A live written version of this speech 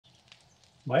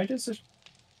Why does it...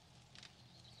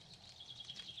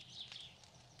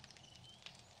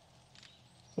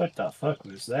 What the fuck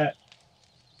was that?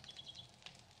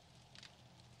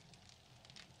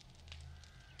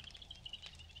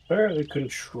 Where are the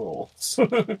controls?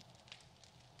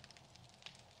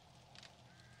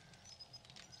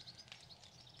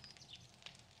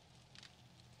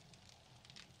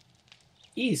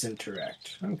 E's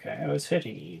interact. Okay, I was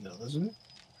hitting E though, wasn't it?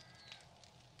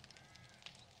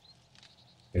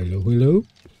 Hello, hello.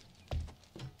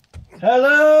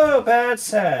 Hello, Bad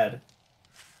Sad.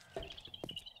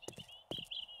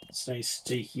 It's nice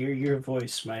to hear your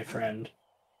voice, my friend.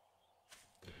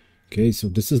 Okay, so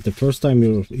this is the first time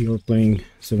you're playing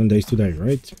 7 Days to Die,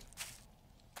 right?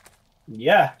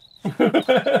 Yeah.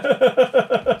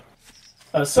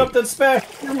 Something's back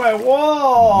through my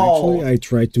wall. Actually, I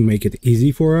tried to make it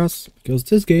easy for us because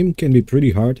this game can be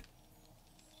pretty hard.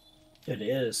 It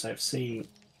is. I've seen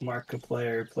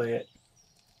Markiplier play it.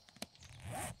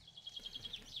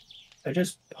 I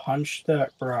just punched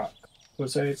that rock.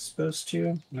 Was I supposed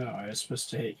to? No, I was supposed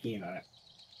to hit E on it.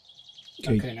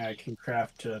 Okay, now I can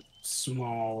craft a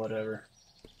small whatever.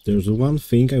 There's one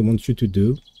thing I want you to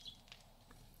do.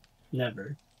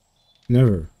 Never.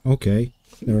 Never. Okay.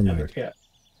 Never mind. Yeah.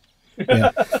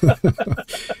 Yeah.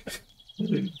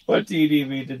 What do you need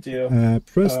me to do?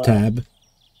 Press tab.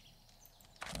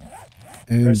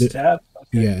 And press tab?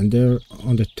 Okay. Yeah, and there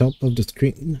on the top of the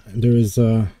screen there is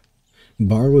a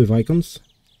bar with icons.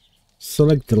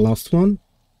 Select the last one,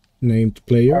 named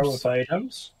players. Bar with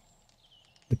items?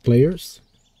 The players.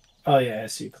 Oh yeah, I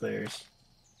see players.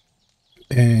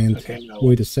 And okay,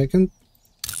 wait a second.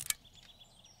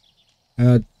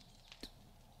 I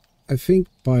think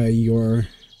by your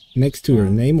next to your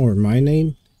name or my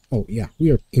name. Oh yeah,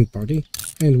 we are in party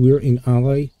and we're in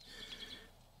ally.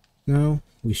 Now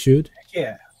we should.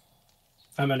 Yeah.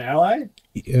 I'm an ally?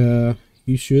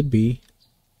 You should be.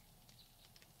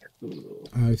 Ooh.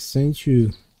 I sent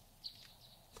you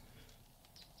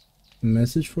a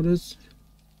message for this.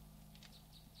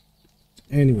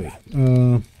 Anyway,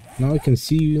 now I can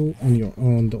see you on your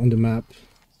on the map.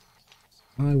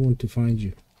 I want to find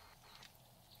you.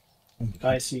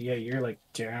 I see. Yeah, you're like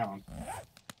down.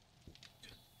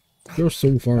 You're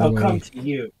so far away. I'll come to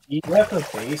you. Do you have a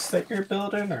base that you're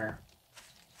building, or?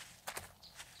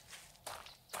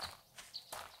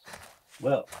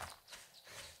 Well,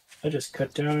 I just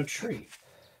cut down a tree.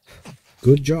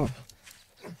 Good job.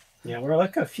 Yeah, we're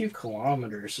like a few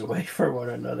kilometers away from one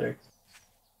another.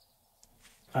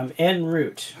 I'm en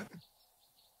route.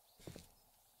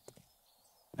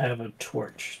 I have a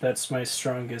torch. That's my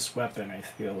strongest weapon, I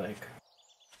feel like.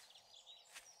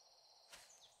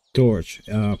 Torch.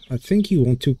 I think you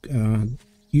want to...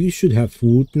 you should have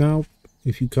wood now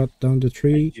if you cut down the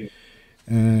tree.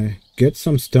 Get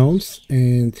some stones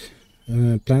and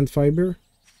plant fiber.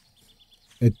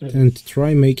 And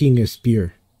try making a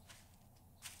spear.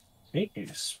 Making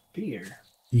a spear?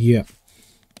 Yeah.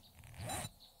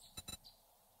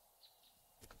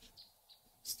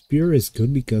 Spear is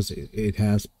good because it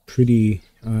has pretty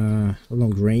long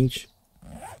range.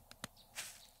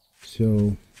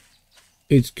 So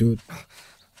it's good.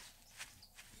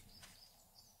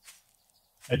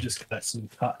 I just got some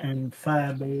cotton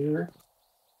fiber.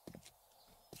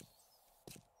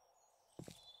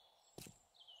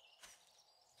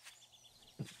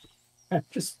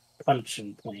 Just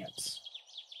punching plants.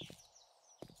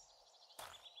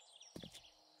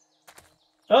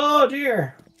 Oh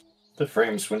dear! The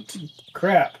frames went to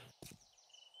crap.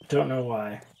 Don't know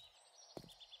why.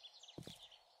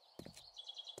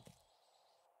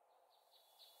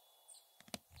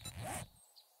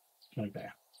 Okay.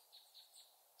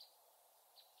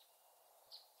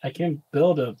 I can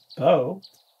build a bow.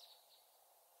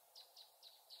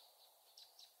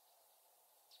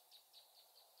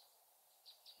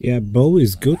 Yeah, bow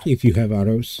is good if you have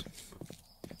arrows,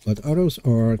 but arrows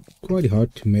are quite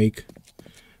hard to make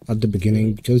at the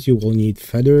beginning because you will need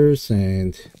feathers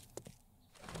and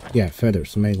yeah,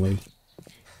 feathers mainly.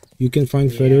 You can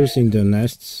find feathers in the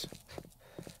nests.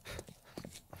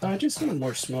 I just need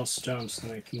more small stones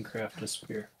so I can craft a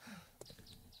spear.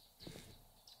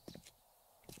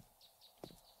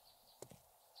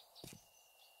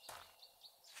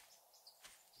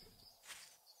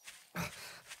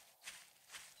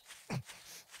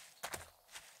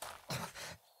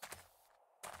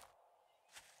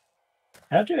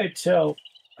 How do I tell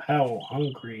how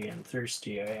hungry and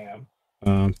thirsty I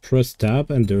am? Press tab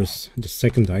and there's the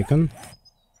second icon.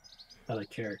 Oh, the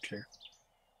character.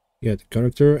 Yeah, the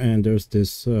character, and there's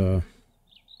this the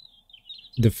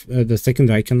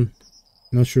second icon.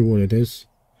 Not sure what it is.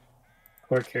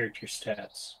 Core character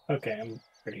stats. Okay,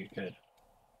 pretty good.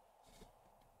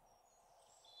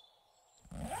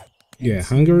 Yeah,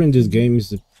 hunger in this game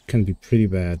can be pretty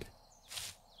bad.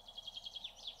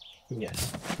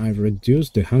 Yes. I've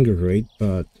reduced the hunger rate,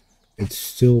 but it's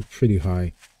still pretty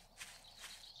high.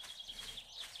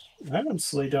 I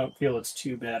honestly don't feel it's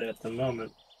too bad at the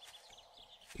moment.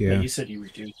 Yeah. But you said you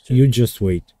reduced it. You just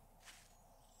wait.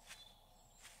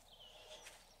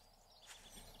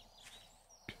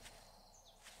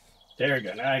 There we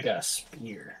go. Now I got a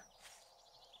spear.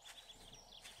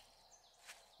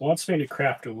 Wants me to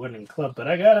craft a wooden club, but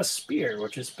I got a spear,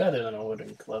 which is better than a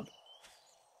wooden club.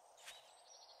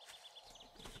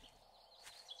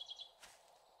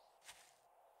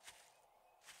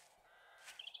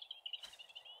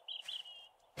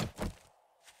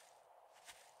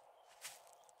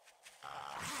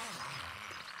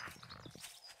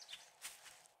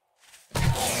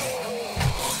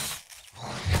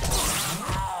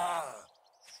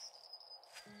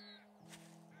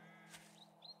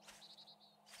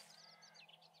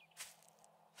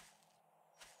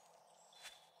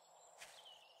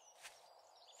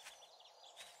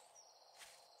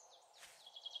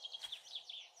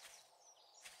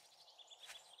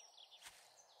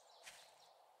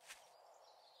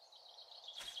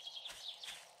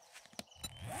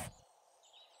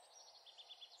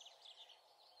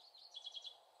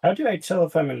 How do I tell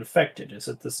if I'm infected? Is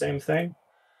it the same thing?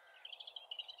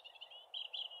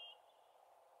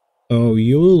 Oh,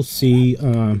 you will see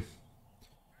on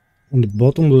the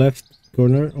bottom left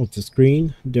corner of the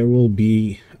screen, there will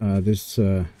be this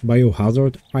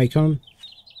biohazard icon.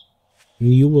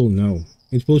 And you will know.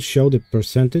 It will show the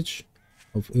percentage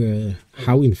of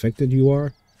how infected you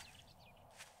are.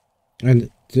 And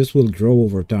this will grow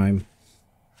over time.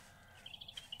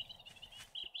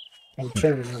 I'm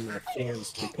turning on my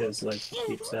fans because, like, it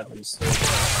keeps having stuff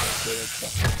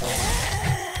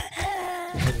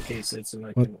in case it's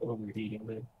like an overheating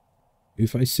thing.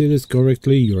 If I see this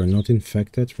correctly, you are not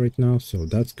infected right now, so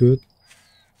that's good.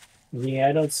 Yeah,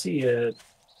 I don't see a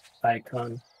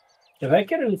icon. If I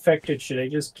get infected, should I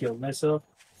just kill myself?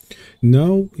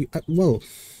 No, well,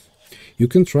 you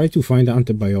can try to find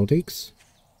antibiotics.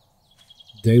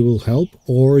 They will help,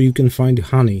 or you can find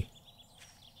honey.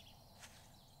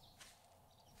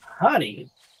 Honey?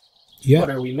 Yeah.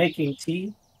 What, are we making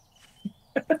tea?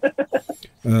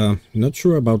 Not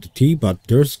sure about the tea, but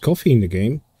there's coffee in the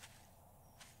game.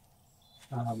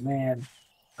 Oh, man.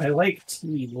 I like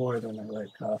tea more than I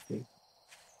like coffee.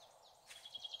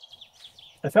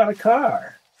 I found a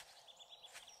car.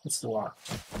 It's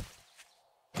locked.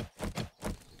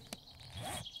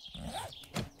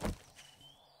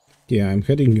 Yeah, I'm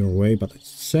heading your way, but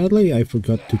sadly I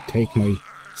forgot to take my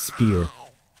spear.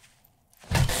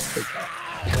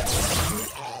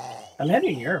 I'm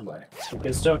heading your way,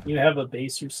 because don't you have a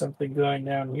base or something going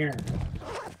down here?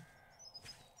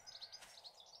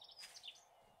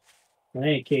 In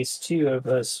any case, 2 of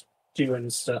us doing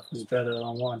stuff is better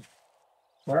than 1.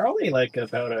 We're only like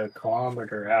about a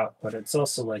kilometer out, but it's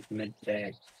also like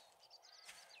midday.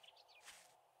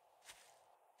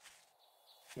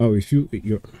 Oh, if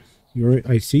you're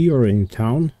I see you're in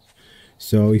town,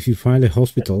 so if you find a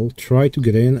hospital, try to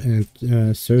get in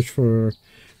and search for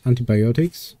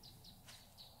antibiotics.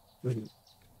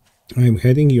 I'm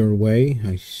heading your way.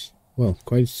 Well,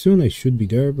 quite soon I should be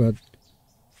there, but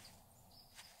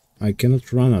I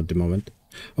cannot run at the moment.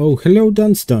 Oh, hello,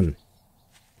 Dunstan.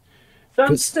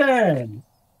 Dunstan!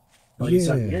 Well, he's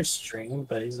on Yeah. your stream,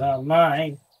 but he's not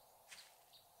mine.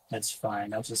 That's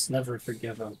fine. I'll just never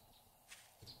forgive him.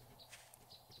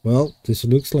 Well, this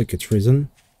looks like a treason.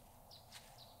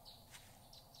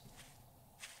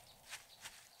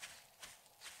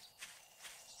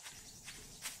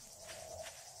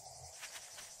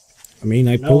 I mean,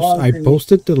 I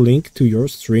posted the link to your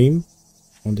stream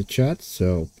on the chat,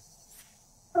 so...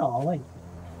 Oh, like...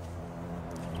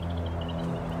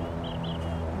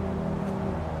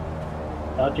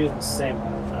 I'll do the same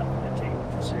one. I'm not going to take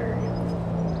it serious.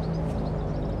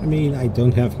 I mean, I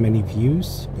don't have many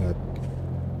views, but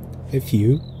a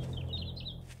few.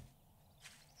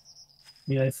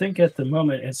 Yeah, I think at the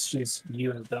moment it's just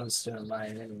you and Dunstan and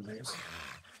mine anyways.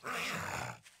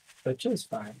 Which is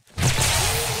fine.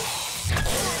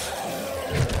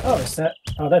 Oh, is that...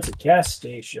 Oh, that's a gas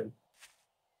station.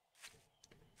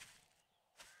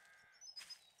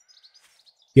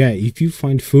 Yeah, if you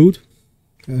find food,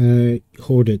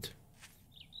 hoard it.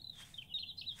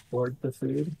 Hoard the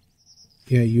food?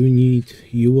 Yeah, you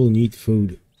will need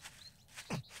food.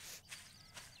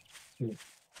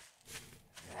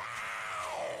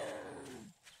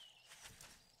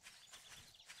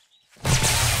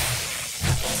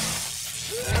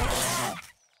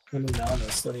 I mean,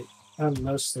 honestly, I'm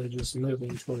mostly just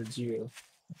moving towards you.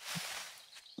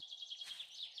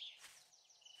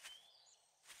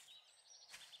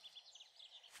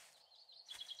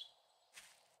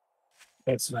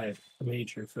 That's my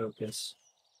major focus.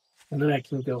 And then I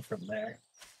can go from there.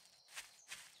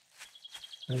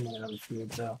 I'm gonna have food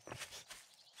though.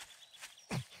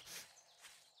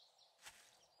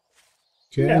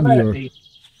 Yeah, I'm Can at your a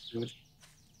food.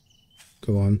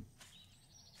 go on?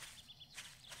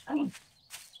 Oh,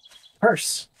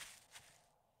 purse.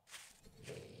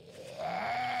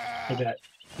 I got.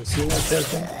 You see that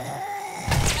token?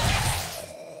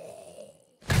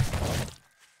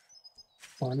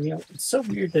 It's so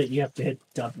weird that you have to hit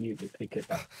W to pick it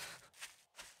up.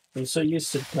 I'm so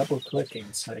used to double clicking,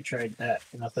 so I tried that.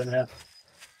 Nothing happened.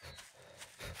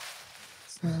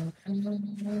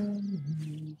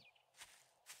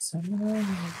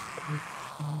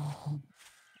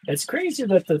 It's crazy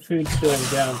that the food's going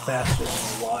down faster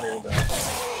than the water, though.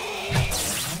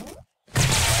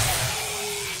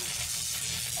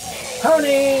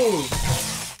 Pony!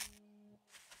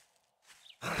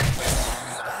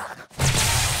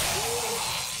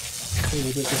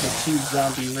 Look at the 2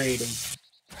 zombie rating.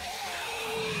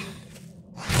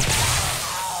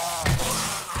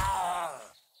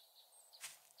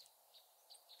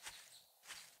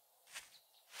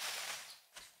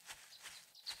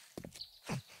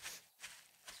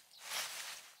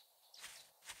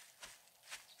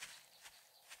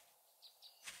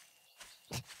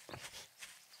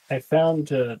 I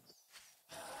found a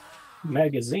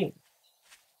magazine.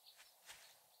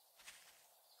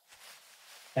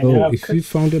 Oh, if you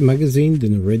found a magazine,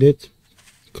 then read it.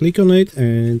 Click on it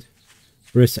and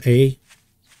press A.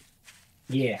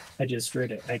 Yeah, I just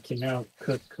read it. I can now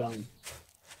cook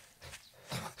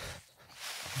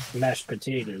mashed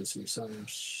potatoes or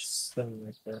something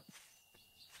like that.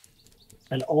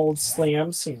 An old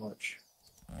slam sandwich.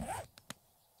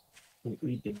 I'm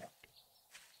eating it.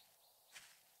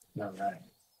 All right.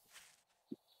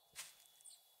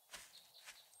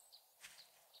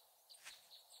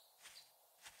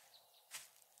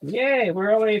 Yay,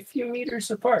 we're only a few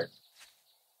meters apart.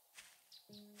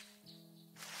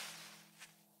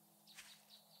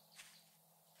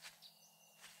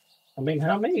 I mean,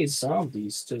 how many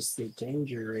zombies does the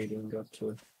danger rating go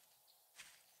to?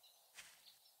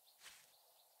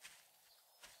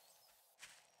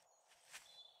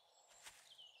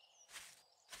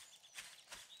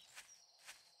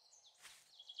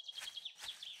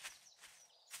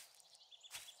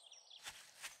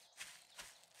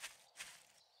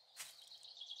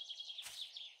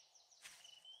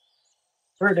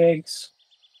 Bird eggs.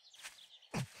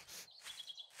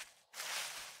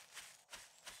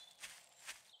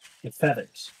 And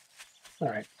feathers. All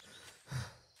right.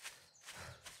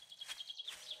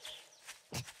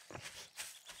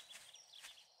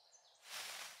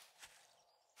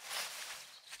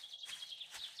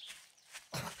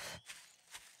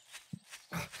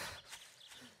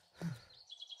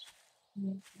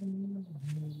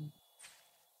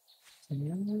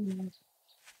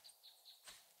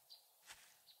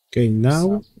 Okay,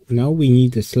 now we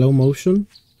need a slow motion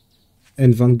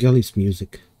and Vangelis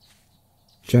music.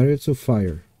 Chariots of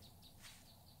Fire.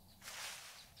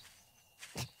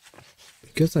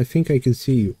 Because I think I can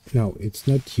see you. No, it's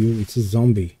not you, it's a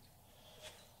zombie.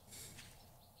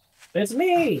 It's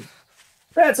me!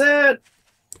 That's it!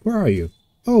 Where are you?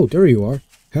 Oh, there you are.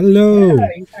 Hello! Yeah,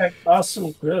 you got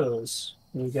awesome clothes.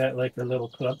 You got like a little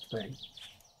club thing.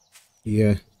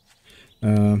 Yeah.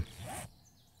 Okay,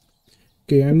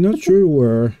 I'm not sure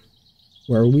where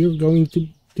we're going to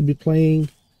be playing.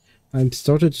 I've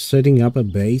started setting up a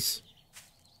base.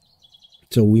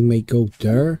 So we may go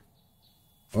there.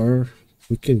 Or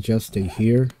we can just stay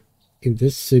here in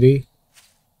this city.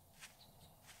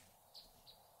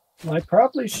 Well, I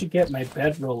probably should get my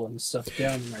bedroll and stuff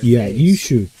down in my Yeah, base. you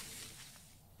should.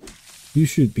 You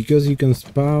should, because you can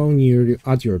spawn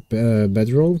at your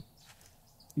bedroll.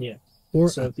 Yeah. Or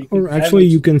So actually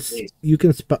you can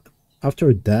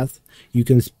after death you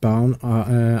can spawn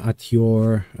at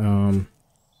your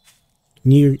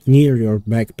near your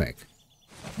backpack.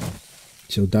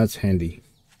 So that's handy.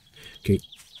 Okay.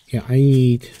 Yeah, I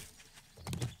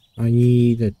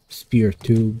need a spear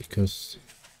too, because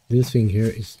this thing here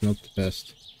is not the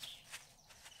best.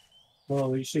 Well,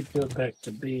 we should go back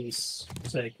to base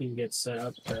so I can get set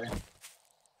up there.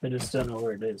 I just don't know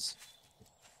where it is.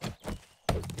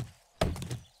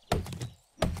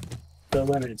 So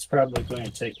then it's probably going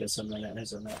to take us a minute,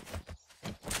 isn't it?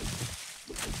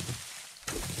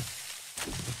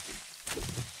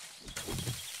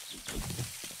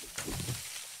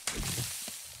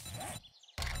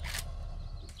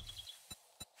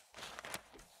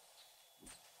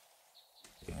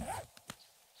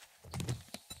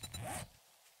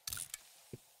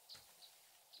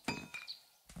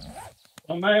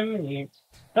 Don't mind me.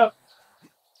 Oh,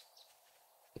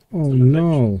 Oh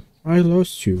no, I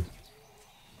lost you.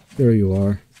 There you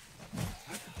are.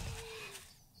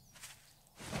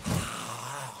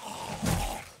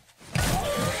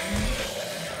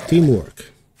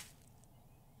 Teamwork.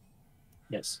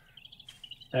 yes.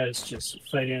 That is just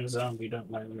fighting a zombie, don't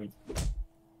mind me.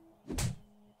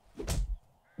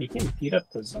 You can beat up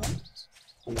the zombies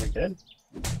when they're dead.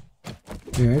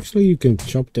 Yeah, actually you can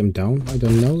chop them down. I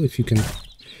don't know if you can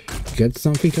get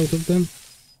something out of them.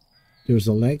 There's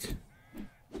a leg.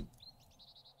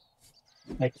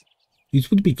 Like, It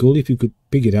would be cool if you could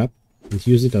pick it up and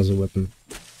use it as a weapon.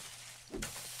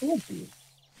 it would be.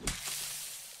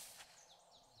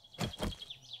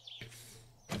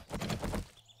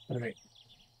 Alright.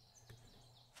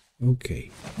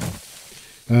 Okay.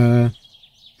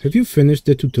 Have you finished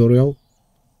the tutorial?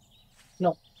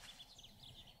 No.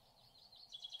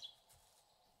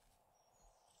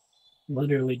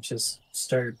 Literally just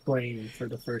started playing for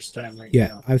the first time right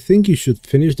now. I think you should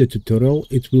finish the tutorial.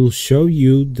 It will show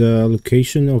you the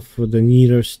location of the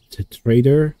nearest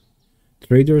trader.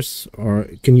 Traders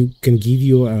can give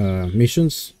you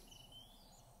missions.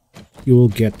 You will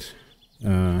get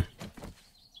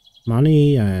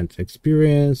money and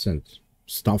experience and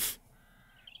stuff.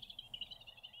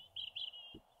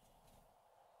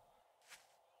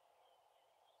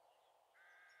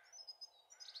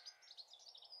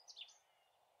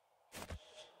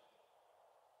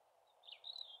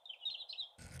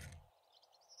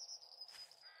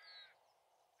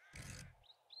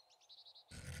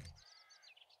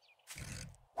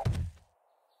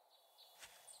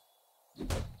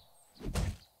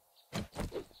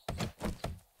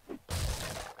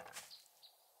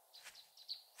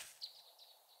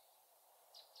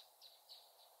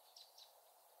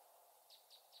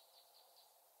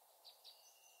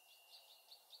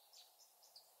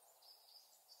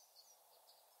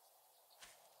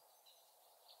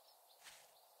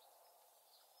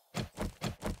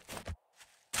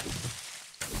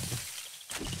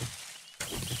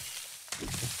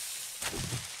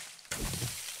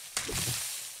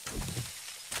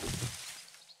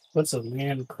 What's a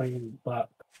man claiming buck?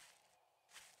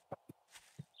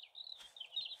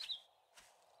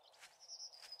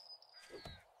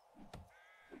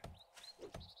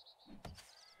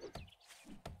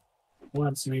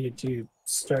 Wants me to do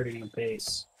starting a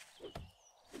base.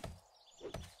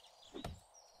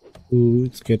 Ooh,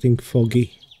 it's getting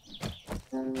foggy.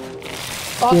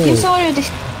 Oh, he's already.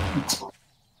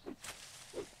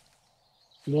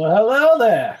 Well, hello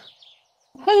there.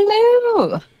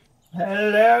 Hello.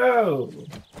 Hello.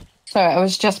 Sorry, I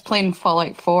was just playing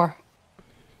Fallout 4.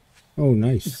 Oh,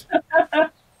 nice.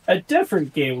 A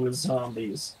different game with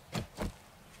zombies.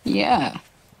 Yeah.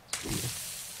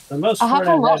 The most I have a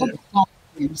fun lot I've of had.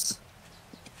 games.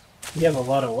 You have a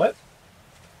lot of what?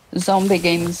 Zombie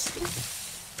games.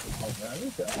 Oh, there we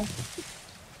go.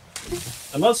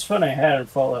 The most fun I had in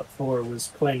Fallout 4 was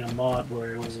playing a mod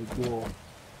where it was a ghoul.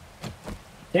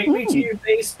 Take me to your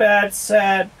base, bad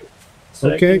sad. So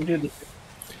Okay. I can do the.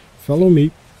 Follow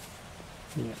me.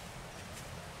 Yeah.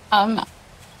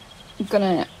 I've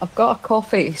got a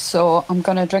coffee, so I'm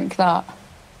gonna drink that.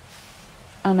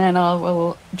 And then I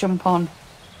will jump on.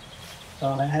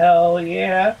 Oh, hell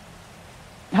yeah.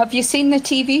 Have you seen the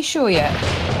TV show yet?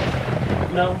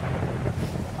 No.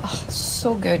 Oh,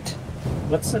 so good.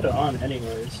 What's it on,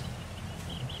 anyways?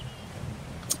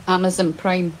 Amazon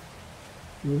Prime.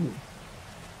 Ooh.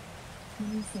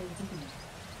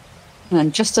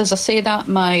 And just as I say that,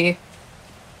 my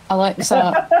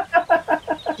Alexa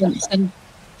jumps in.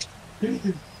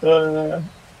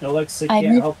 Alexa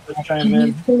can't help but chime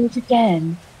in. Do it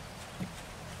again.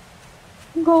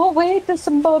 Go away,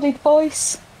 disembodied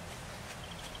voice.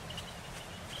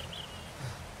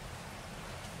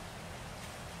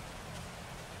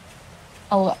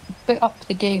 I'll boot up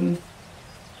the game.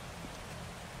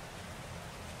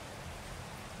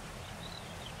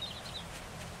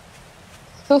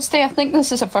 Toasty, I think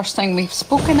this is the first time we've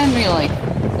spoken in real life.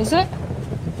 Is it?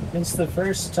 It's the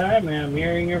first time I'm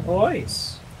hearing your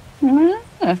voice. Yeah.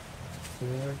 There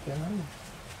we go.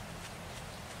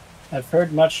 I've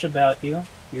heard much about you.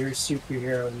 You're a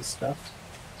superhero and stuff.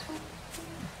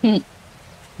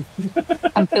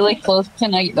 I'm feeling close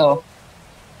tonight, though.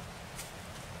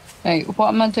 Right, what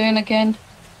am I doing again?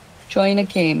 Join a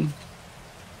game.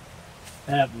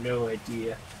 I have no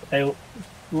idea. I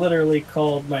literally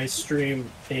called my stream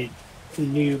a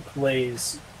new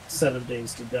plays 7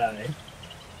 Days to Die.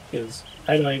 Because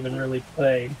I don't even really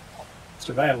play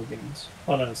survival games.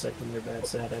 Hold on a second, they're bad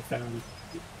sad. I found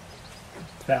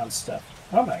stuff.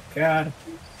 Oh my god.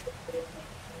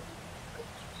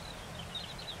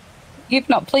 You've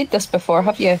not played this before,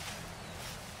 have you?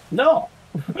 No.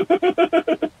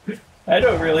 I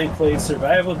don't really play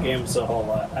survival games a whole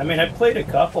lot. I mean, I played a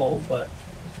couple, but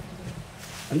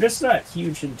I'm just not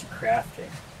huge into crafting.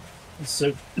 It's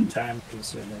so time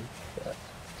consuming. But...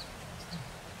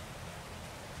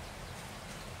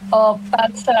 Oh,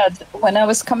 bad sad. When I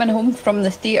was coming home from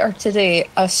the theatre today,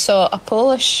 I saw a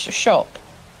Polish shop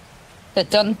that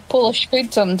done Polish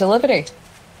foods on delivery.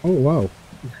 Oh, wow.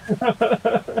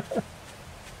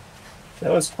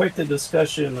 That was quite the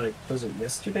discussion, like, was it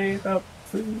yesterday about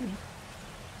food?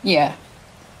 Yeah.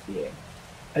 Yeah.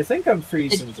 I think I'm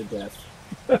freezing to death.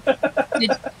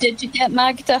 Did you get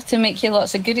Magda to make you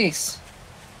lots of goodies?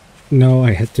 No,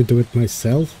 I had to do it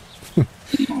myself. But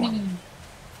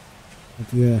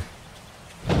yeah.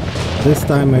 This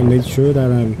time I made sure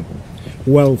that I'm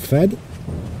well fed.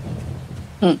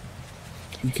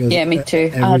 Because Yeah, me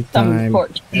too. Every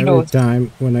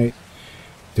time when I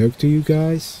talk to you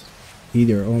guys,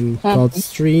 either on God's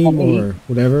stream or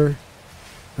whatever,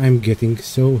 I'm getting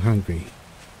so hungry.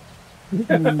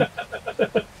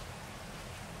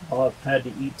 All I've had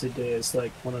to eat today is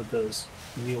like one of those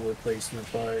meal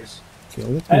replacement bars.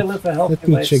 Okay, I live a healthy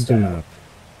lifestyle. Let me check them out.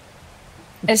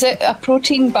 Is it a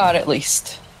protein bar at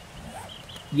least?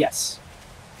 Yes.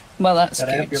 Well, that's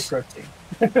Gotta good. have your protein.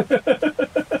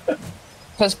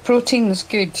 Because protein's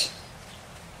good.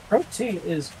 Protein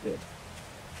is good.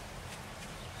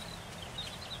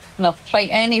 And I'll fight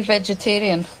any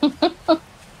vegetarian.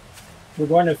 We're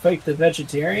going to fight the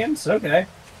vegetarians? Okay.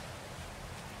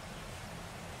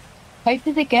 How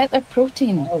do they get their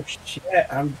protein? Oh shit,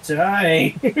 I'm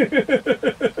dying.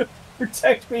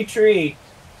 Protect me, tree.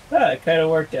 Ah, it kind of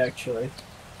worked actually.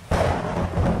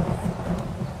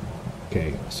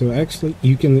 Okay, so actually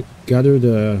you can gather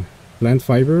the plant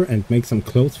fiber and make some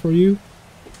clothes for you.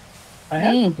 I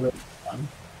have clothes on.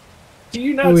 Do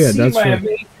you not see my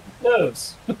amazing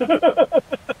clothes?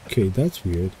 Okay, that's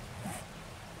weird.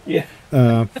 Yeah.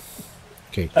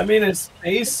 Okay. I mean, it's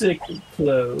basic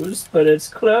clothes, but it's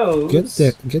clothes.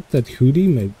 Get that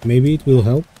hoodie. Maybe it will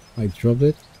help. I dropped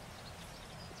it.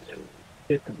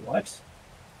 Get the what?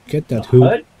 Get that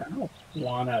hood. I don't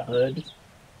want a hood.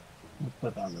 I'll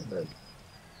put on the hood.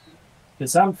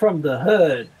 Because I'm from the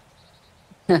hood.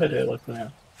 How do I look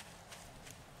now?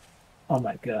 Oh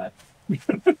my god.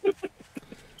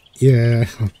 Yeah.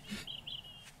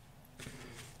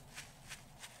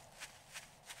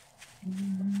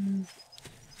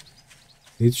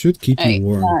 It should keep you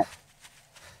warm.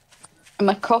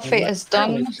 My coffee is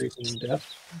done.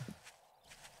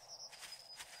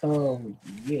 Oh,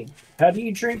 yeah. How do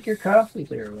you drink your coffee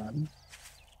there, Ron?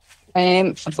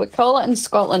 If we call it in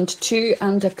Scotland 2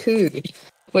 and a coo,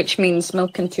 which means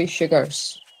milk and 2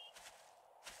 sugars.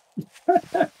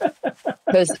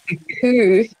 Because a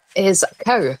coo is a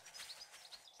cow.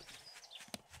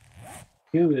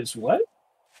 Coo is what?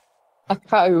 A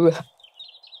cow.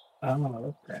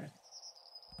 Oh, okay.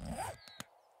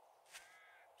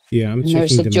 Yeah, I'm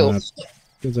checking the map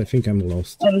because I think I'm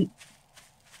lost.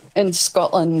 In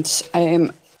Scotland,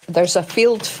 there's a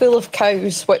field full of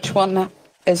cows. Which one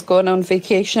is going on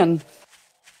vacation?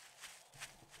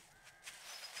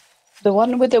 The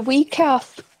one with the wee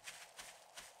calf.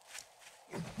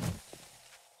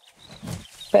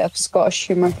 Bit of Scottish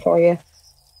humour for you.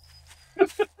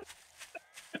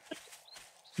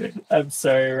 I'm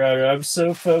sorry, Ryder. I'm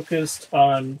so focused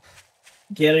on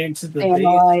getting to the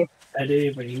base. I didn't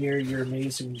even hear your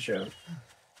amazing joke.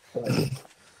 But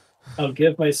I'll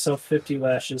give myself 50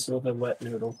 lashes with a wet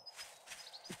noodle.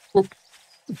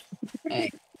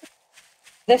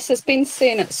 This has been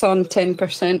saying it's on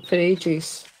 10% for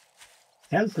ages.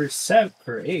 10%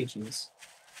 for ages?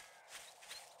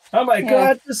 Oh my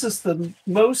god, this is the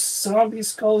most zombie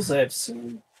skulls I've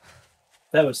seen.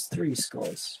 That was 3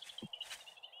 skulls.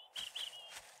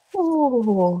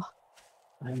 Oh.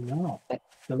 I know.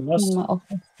 The most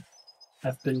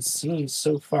I've been seeing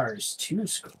so far is 2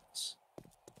 skulls.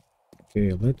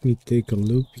 Okay, let me take a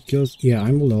look because, yeah,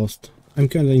 I'm lost. I'm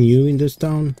kind of new in this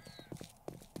town.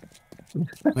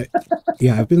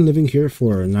 I've been living here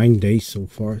for 9 days so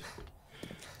far.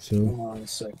 So. Hold on a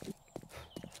second.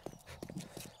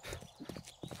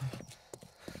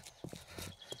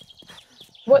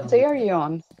 What day are you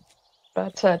on?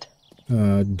 Brad said.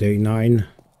 Day 9.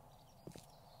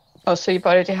 Oh, so you've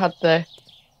already had the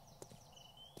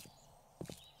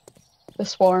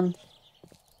swarm.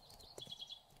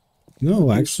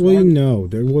 No, actually, no.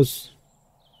 There was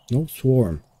no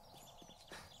swarm.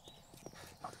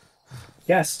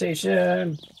 Gas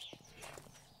station.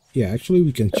 Yeah, actually,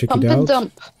 we can check it out.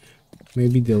 Dump.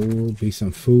 Maybe there will be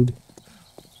some food.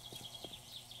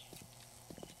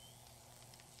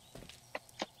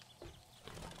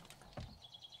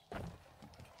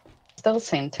 Still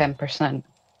saying 10%.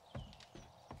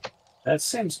 That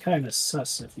seems kind of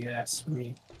sus if you ask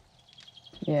me.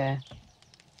 Yeah.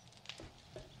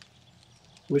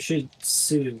 We should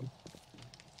sue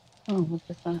Oh, what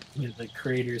is that? the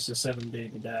creators of 7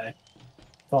 Days to Die.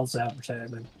 False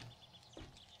advertising.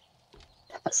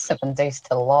 That's 7 days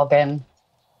to log in.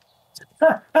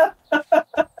 I'm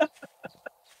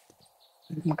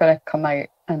gonna come out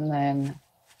and then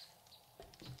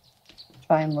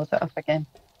try and load it up again.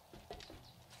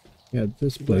 Yeah,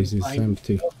 this place is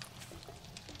empty.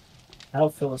 How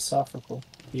philosophical.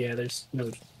 Yeah, there's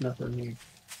nothing here.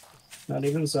 Not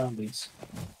even zombies.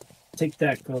 Take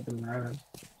that, Golden Rod.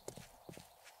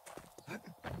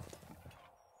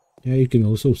 Yeah, you can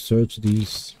also search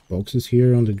these boxes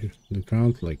here on the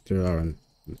ground, like there are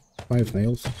 5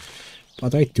 nails.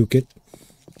 But I took it.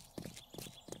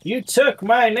 You took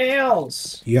my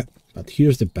nails! Yeah, but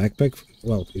here's the backpack.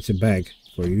 Well, it's a bag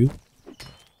for you.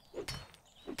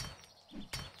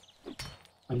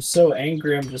 I'm so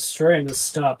angry I'm destroying the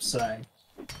stop sign.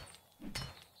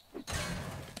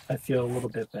 I feel a little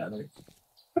bit better.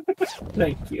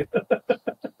 Thank you.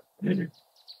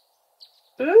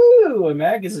 Ooh, a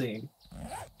magazine.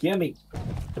 Gimme.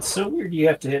 It's so weird you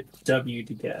have to hit W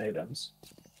to get items.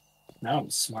 Now I'm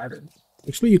smarter.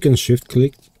 Actually, you can shift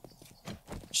click.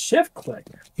 Shift click?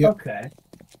 Yep. Okay.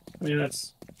 I mean,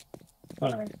 that's...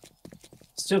 Alright.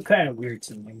 Still kind of weird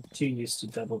to me. Too used to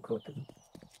double clicking.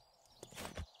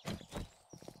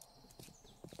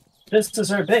 This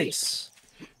is our base.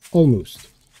 Almost.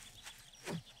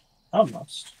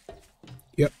 Almost.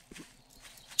 Yep.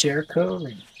 Jericho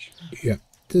Range. Yeah,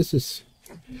 this is...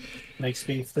 Makes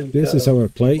me think This is our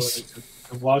place.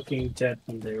 The Walking Dead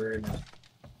when they were in it.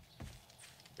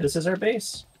 This is our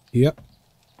base. Yep.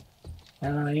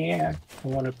 Yeah. I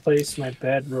want to place my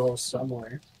bedroll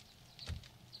somewhere.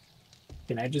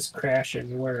 Can I just crash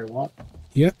anywhere I want?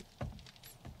 Yep.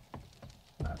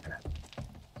 Okay.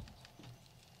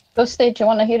 Ghosty, do you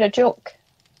want to hear a joke?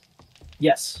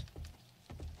 Yes.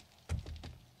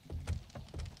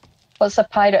 What's a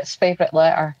pirate's favourite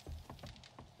letter?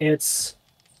 It's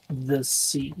the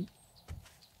sea.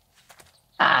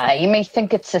 Ah, you may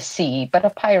think it's a C, but a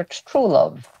pirate's true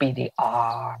love be the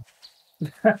R.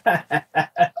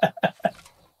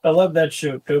 I love that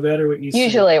joke. No matter what you say.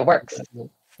 Usually it works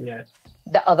Yeah.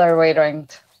 the other way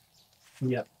around.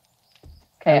 Yep.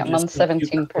 Okay, I'm I'm on just gonna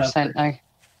keep 17% now.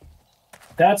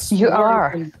 That's You more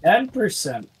are. than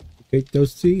 10%. Okay,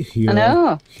 those see here. I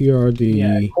know. Here are the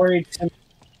Yeah, according to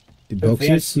the boxes.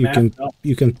 advanced You map, can no.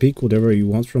 you can pick whatever you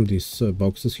want from these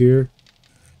boxes here.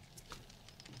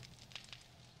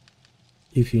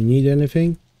 If you need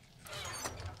anything.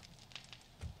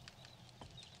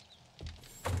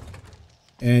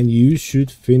 And you should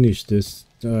finish this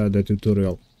the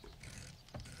tutorial.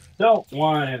 Don't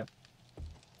want to.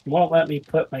 Won't let me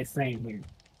put my thing here.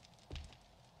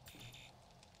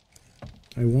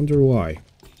 I wonder why.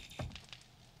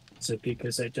 Is it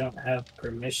because I don't have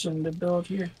permission to build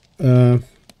here?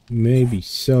 Maybe.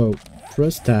 So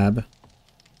press tab.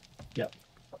 Yep.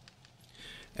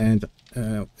 And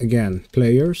again,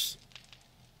 players.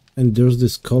 And there's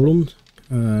this column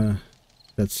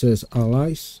that says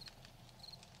allies.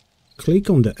 Click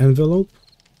on the envelope.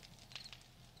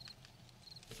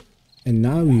 And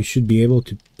now you should be able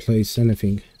to place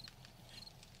anything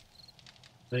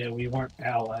Yeah, we weren't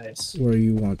allies. where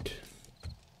you want.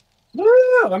 Woo!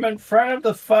 I'm in front of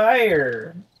the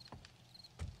fire.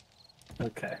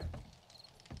 Okay.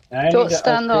 Now I Don't need to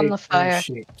stand on upgrade the frame fire.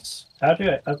 shapes. How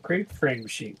do I upgrade frame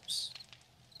shapes?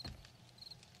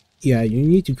 Yeah, you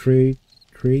need to create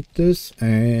this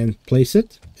and place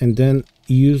it, and then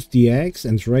use the X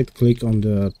and right click on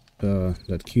the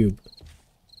that cube.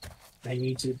 I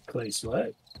need to place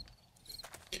what?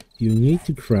 You need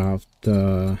to craft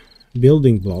the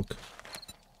building block.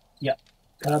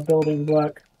 Got a building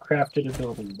block. Crafted a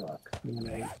building block. When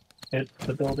I hit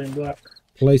the building block.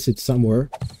 Place it somewhere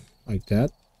like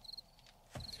that.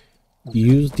 Okay.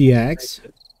 Use the X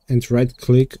and right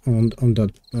click on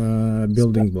that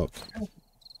building block.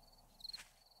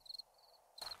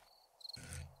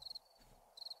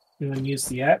 And then use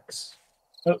the X.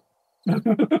 Oh.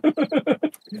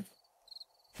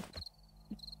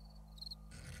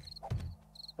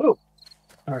 Oh.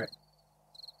 Alright.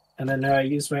 And then now I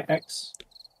use my X.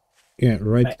 Yeah,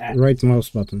 right mouse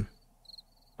button.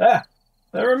 Ah!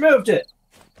 I removed it!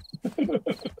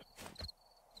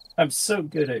 I'm so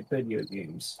good at video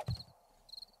games.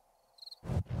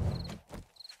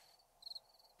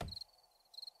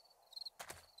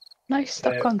 Now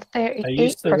stuck on I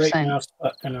used the right 38%. mouse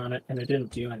button on it and it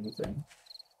didn't do anything.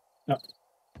 No.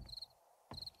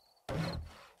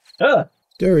 Ah!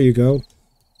 There you go.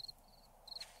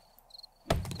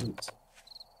 Oops.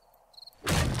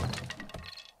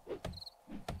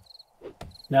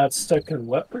 Now it's stuck in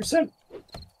what percent?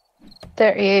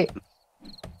 38.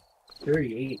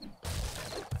 38.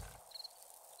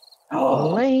 Oh,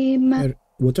 Lame.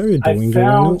 What are you I doing,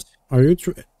 found. Are you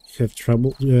have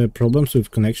trouble problems with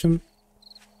connection?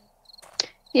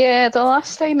 Yeah, the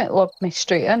last time it logged me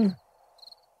straight in.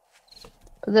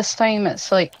 But this time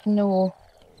it's like, no.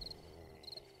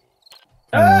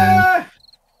 Ah!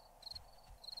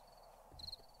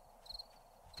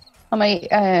 I might,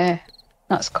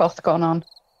 that's cough going on.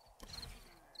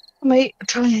 I might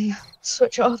try and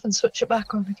switch it off and switch it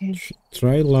back on again.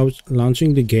 Try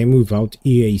launching the game without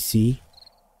EAC.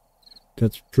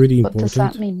 That's pretty important. What does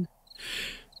that mean?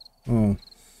 Oh,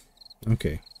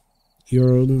 okay.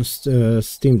 You're on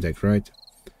Steam Deck, right?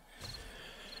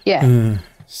 Yeah.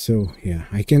 So, yeah,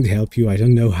 I can't help you. I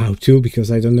don't know how to,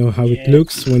 because I don't know how it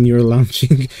looks when you're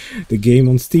launching the game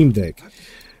on Steam Deck.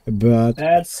 But...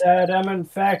 That said, I'm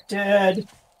infected.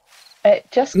 It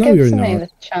just No, gives you're me not. the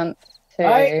chance to...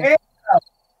 I am.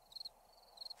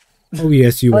 Oh,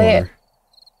 yes, you Wait. are.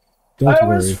 Don't I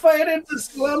worry. was fighting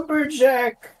this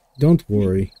lumberjack. Don't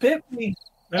worry. He bit me.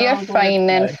 Now You're I'm going fine. to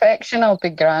The die. infection will be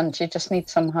grand. You just need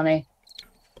some honey.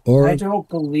 Or I don't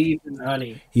believe in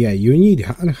honey. yeah, you need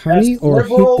honey That's or hit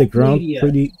liberal the ground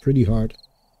media. pretty hard.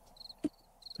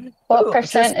 What Just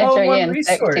percentage all are you one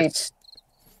infected? resource.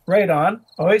 Right on.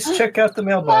 Always check out the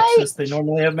mailboxes. They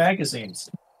normally have magazines.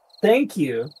 Thank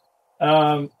you.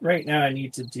 Right now I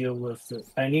need to deal with it.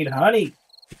 I need honey.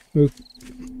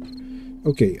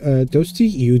 Okay,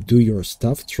 Toasty, you do your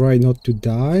stuff. Try not to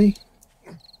die.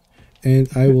 And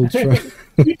I will try.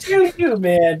 You do you,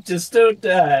 man. Just don't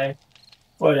die.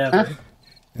 Whatever.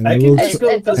 And I I can will. just go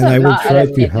It with the doesn't And I will matter try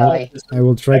if to you help. die. I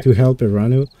will try to help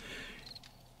Iranu.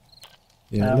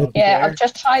 Yeah. Yeah, There. I've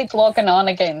just tried logging on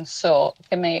again, so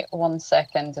give me 1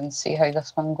 second and see how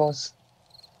this one goes.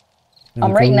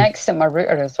 I'm right going- next to my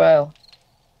router as well.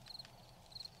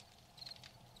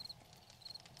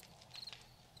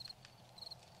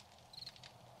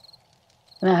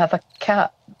 And I have a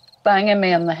cat banging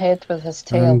me on the head with his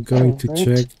tail. I'm going to Rude.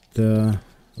 check the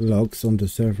logs on the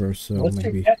server, so What's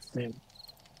maybe. your cat's name?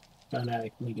 Oh, no,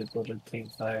 I can get built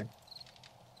campfire.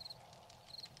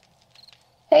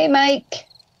 Hey, Mike.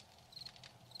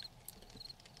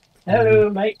 Hello,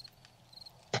 mate.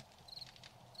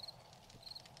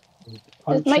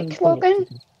 Is Mike logging?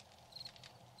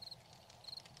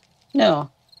 No.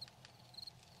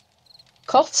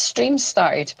 Koth's stream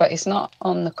started, but he's not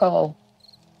on the call.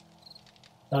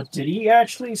 Oh, did he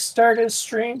actually start his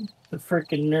stream? The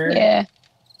freaking nerd. Yeah.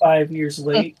 5 years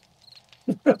late.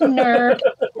 Nerd.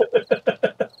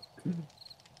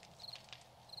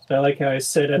 I like how I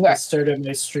said at the start of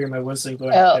my stream I wasn't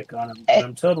going to pick on him, but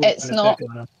I'm totally It's going to not pick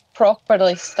on him.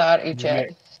 properly started yet.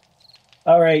 Right.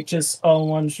 Alright, just all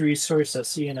one's resource. I'll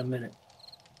see you in a minute.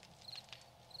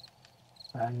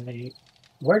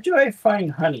 Where do I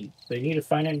find honey? Do I need to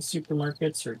find it in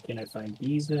supermarkets, or can I find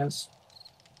bees' nests?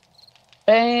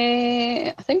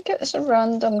 I think it's a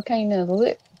random kind of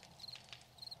loot.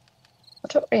 I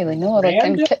don't really know, like in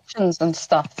Random? kitchens and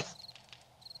stuff.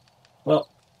 Well,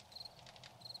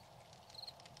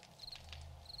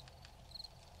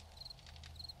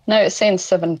 Now it's saying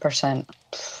 7%.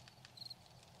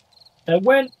 it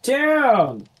went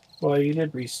down! Well, you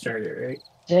did restart it, right?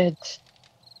 Did.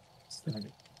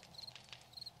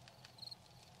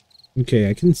 Okay,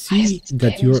 I can see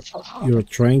that you're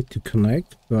trying to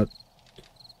connect, but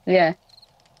Yeah.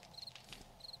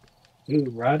 Ooh,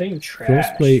 rotting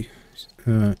trash. crossplay.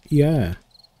 Yeah.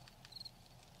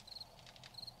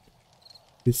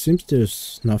 It seems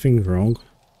there's nothing wrong.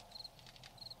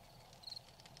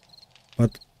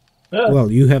 But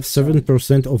well, you have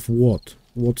 7% of what?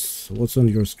 What's on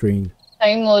your screen?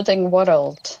 Downloading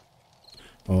world.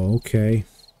 Oh, okay.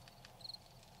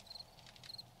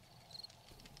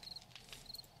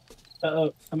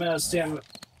 Uh-oh, I'm out of stamina.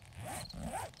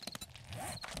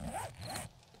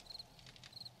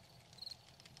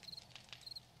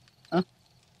 Huh?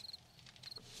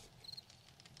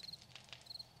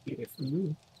 Get it from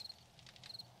you.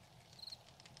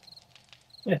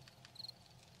 Yeah.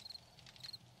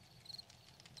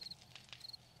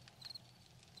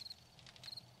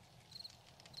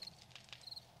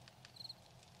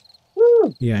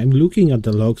 Woo! Yeah, I'm looking at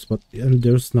the logs, but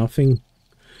there's nothing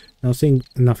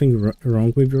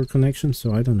wrong with your connection,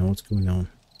 so I don't know what's going on.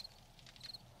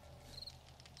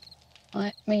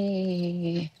 Let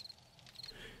me...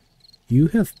 You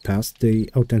have passed the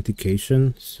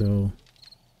authentication, so...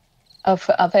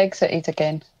 I've exited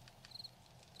again.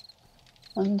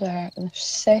 Under the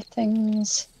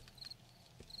settings.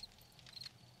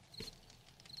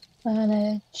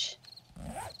 Manage.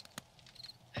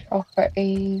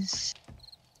 Properties.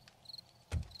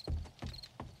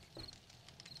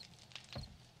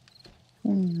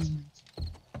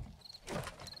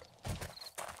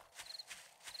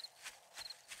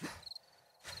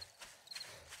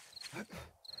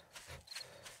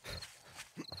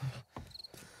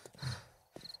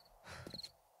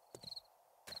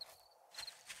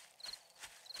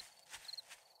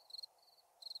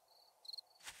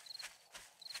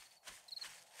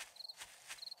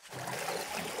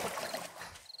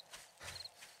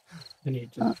 I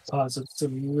need to deposit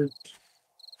some loot.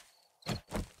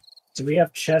 Do we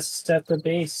have chests at the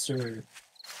base, or?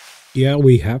 Yeah,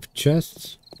 we have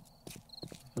chests.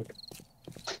 Okay.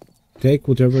 Take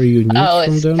whatever you need I'll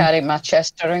from them. carry my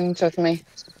chest around with me.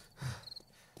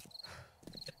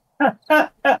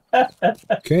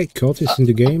 Okay, Colt is in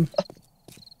the game.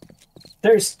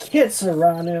 There's kids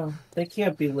around him. They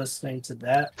can't be listening to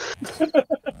that.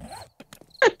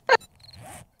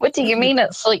 What do you mean?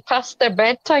 It's like past their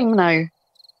bedtime now.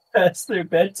 That's their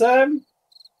bedtime?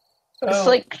 It's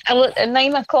like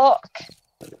 9 o'clock.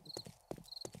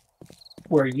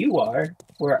 Where you are,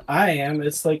 where I am,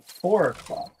 it's like 4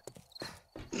 o'clock.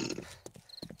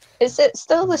 Is it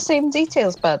still the same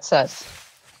details, Bad says?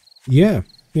 Yeah.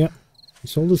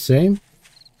 It's all the same.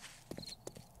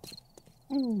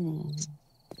 I'm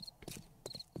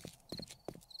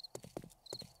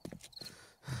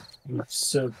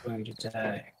so going to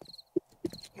die.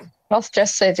 Ross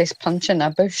just said he's punching a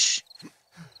bush.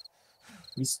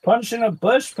 He's punching a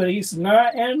bush, but he's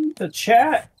not in the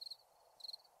chat.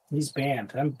 He's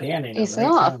banned. I'm banning him. He's right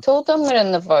not. now. I've told him we're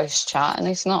in the voice chat, and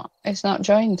he's not. He's not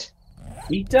joined.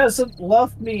 He doesn't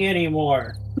love me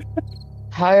anymore.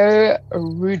 How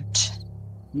rude!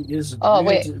 He is. Oh rude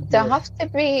wait, to they me. have to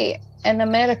be in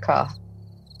America.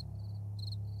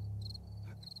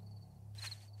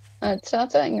 I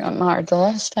don't think it mattered the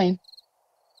last time.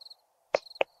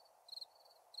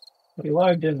 We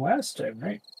logged in last time,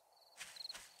 right?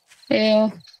 Yeah.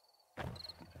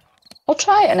 We'll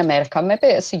try it in America. Maybe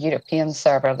it's a European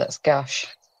server that's gosh.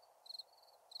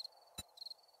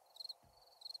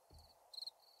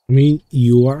 I mean,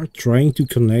 you are trying to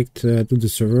connect to the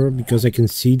server because I can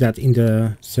see that in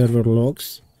the server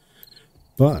logs.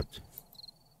 But...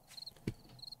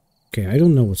 okay, I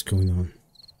don't know what's going on.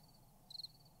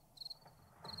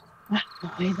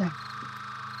 Not either.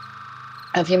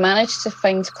 Have you managed to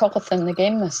find Colt in the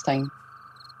game this time?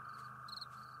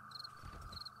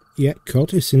 Yeah,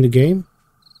 Colt is in the game.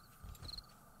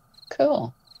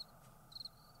 Cool.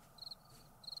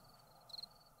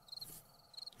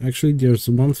 Actually, there's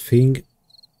one thing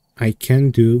I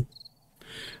can do.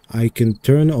 I can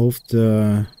turn off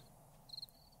the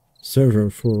server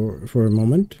for a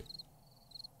moment.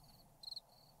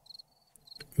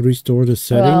 Restore the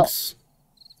settings.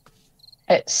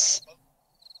 Well, it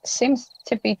seems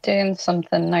to be doing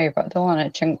something now, but I don't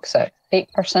want to jinx it.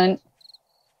 8%,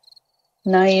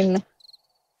 9,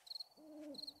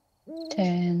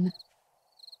 10.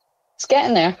 It's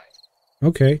getting there.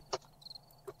 Okay.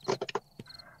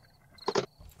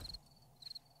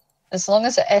 As long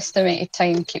as the estimated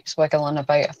time keeps wiggling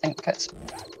about, I think it's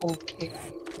okay.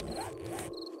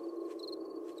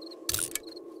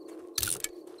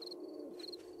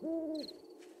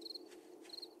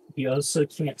 You also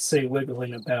can't say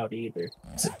wiggling about either.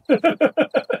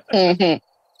 Mm-hmm.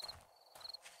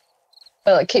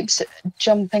 Well, it keeps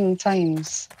jumping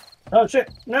times. Oh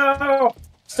shit! No!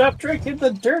 Stop drinking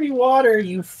the dirty water,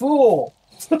 you fool!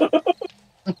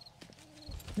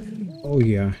 Oh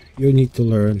yeah, you need to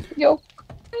learn. Yo,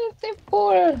 crazy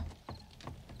boy.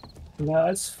 No,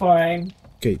 it's fine.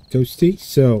 Okay, Toasty.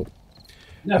 So,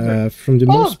 Never. from the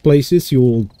most places, you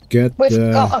will get We've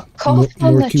got a cough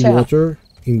on the murky chat. water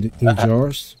in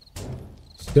jars.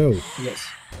 So, Yes.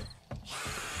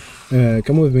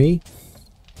 come with me.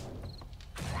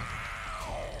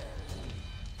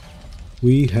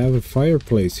 We have a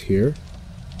fireplace here.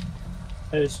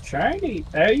 I was trying to.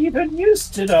 I even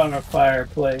used it on a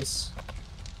fireplace.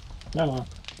 No.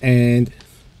 And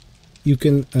you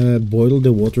can boil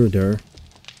the water there.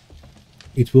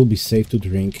 It will be safe to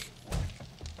drink.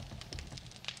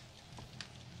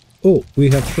 Oh, we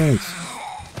have friends.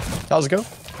 How's it go?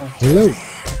 Hello.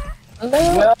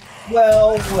 Hello.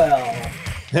 Well.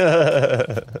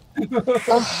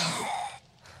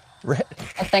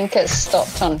 I think it's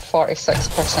stopped on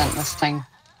 46% this time.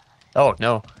 Oh,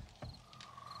 no.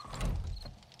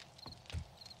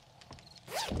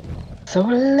 So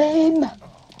lame.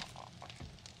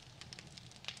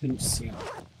 Let's see.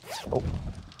 Oh.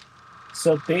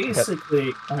 So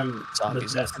basically, I'm the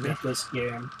Zombies best after me. at this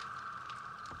game.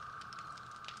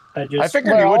 I I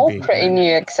figured We're you would all be. pretty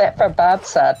new except for Bad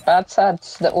Sad. Bad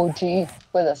Sad's the OG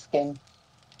with this game.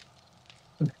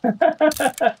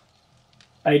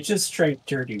 I just drank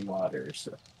dirty water,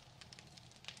 so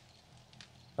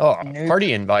Oh, Nope.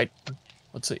 party invite.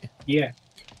 Let's see. yeah.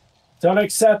 Don't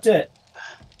accept it.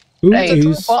 Who Right,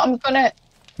 is what I'm gonna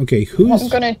okay? what I'm Who's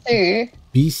gonna do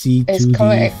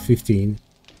BC2D15?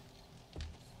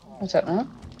 I don't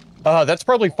know. That's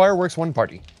probably Fireworks 1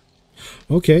 party.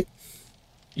 Okay,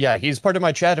 Yeah, he's part of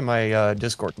my chat and my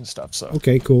Discord and stuff, so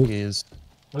okay, cool. he's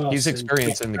Oh, he's so you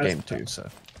experienced can't in the trust game them. too, so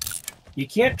You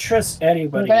can't trust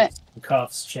anybody gonna- in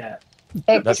Coff's chat.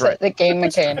 Exit right. the game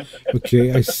again.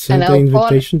 Okay, I sent And the I'll go on-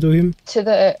 invitation to him. To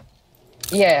the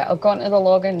yeah, I'll go into the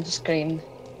login screen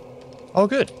oh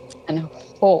good. and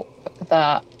hope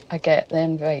that I get the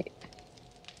invite.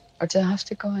 Or do I have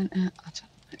to go in? I don't know.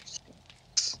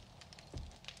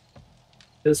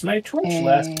 Does my Twitch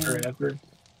last Um, forever?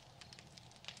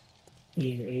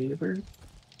 Ever?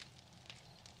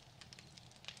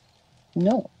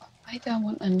 No. Why do I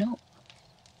want to know?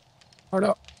 Oh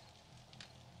no.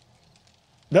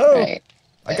 No! Right.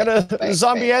 I got a right,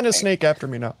 zombie right, and a right. snake after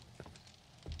me now.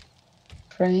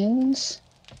 Friends.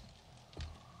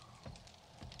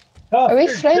 Oh, Are we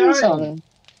you're friends dying.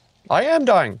 I am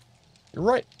dying. You're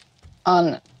right.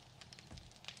 on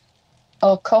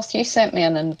Oh, Koth, you sent me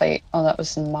an invite. Oh, that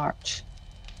was in March.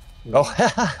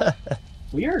 Oh,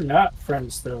 We are not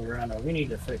friends though, Rana. We need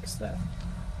to fix that.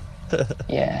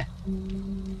 Yeah.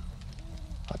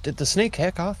 did the snake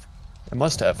hack off? It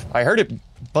must have. I heard it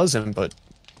buzzing, but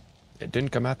it didn't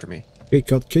come after me. Hey,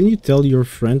 Kat, can you tell your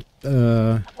friend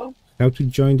how to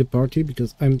join the party?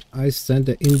 Because I sent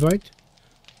the invite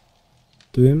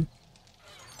to him.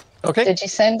 Okay. Did you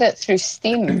send it through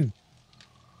Steam?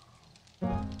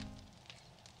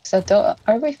 'Cause I don't.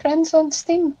 Are we friends on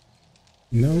Steam?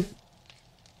 No,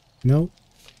 no.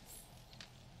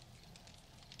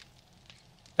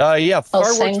 Yeah, I'll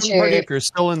Fireworks send 1 you- party, if you're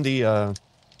still in the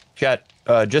chat,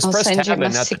 just I'll press send you tab my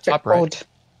and at the secret top right, code.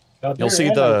 Oh, you'll there, see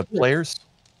Rana, the here. players.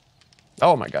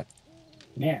 Oh my god.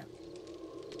 Man,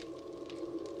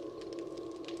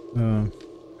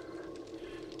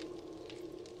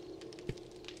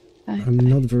 I'm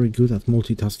not very good at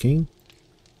multitasking.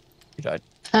 You died.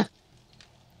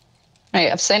 Right,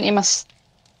 I've sent you my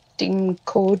Steam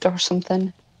code or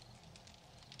something.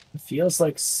 it feels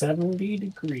like 70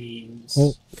 degrees.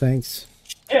 Oh, thanks.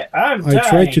 Shit, I'm I dying.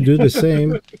 tried to do the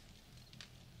same.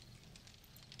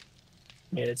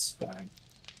 It's fine.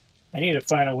 I need to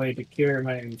find a way to cure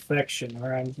my infection,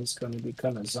 or I'm just going to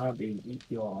become a zombie and eat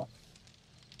you all.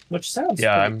 Which sounds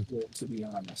Yeah, pretty I'm- good, to be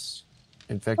honest.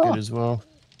 Infected Oh. as well.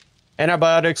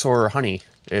 Antibiotics or honey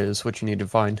is what you need to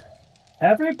find.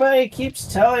 Everybody keeps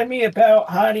telling me about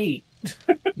honey.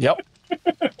 Yep.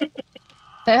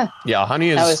 Yeah. Yeah, honey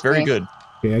That is was very me. good.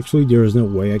 Okay, actually, there is no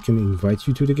way I can invite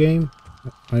you to the game.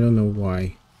 I don't know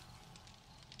why.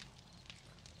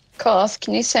 Koth,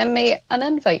 can you send me an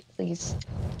invite, please?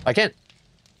 I can't.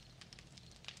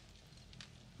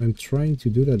 I'm trying to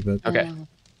do that, but Okay.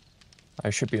 I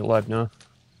should be alive now.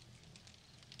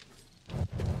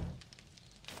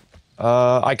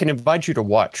 I can invite you to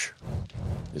watch,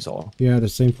 is all. yeah, the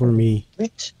same for me.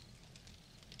 Root.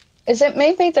 Is it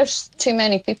maybe there's too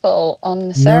many people on the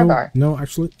No, server? no,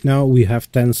 actually, now we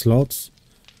have 10 slots.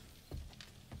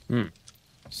 Hmm.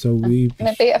 So we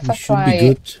Maybe if I should try- be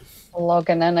good.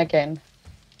 Logging in again.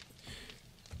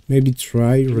 Maybe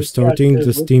try just restarting got to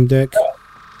the Steam Deck.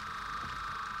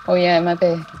 Oh yeah,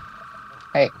 maybe.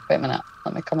 Right, wait a minute.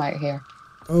 Let me come out here.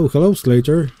 Oh, hello,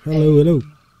 Slater. Hello, hello.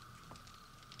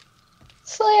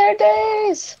 Slayer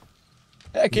days!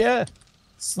 Heck yeah.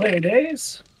 Slay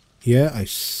days. Yeah, I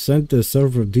sent the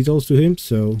server details to him,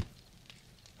 so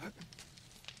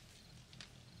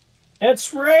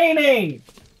It's raining.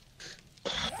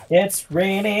 It's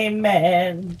raining,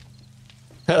 man.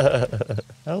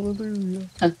 Hallelujah.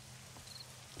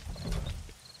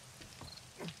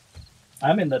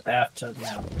 I'm in the bathtub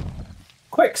now.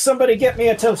 Quick, somebody get me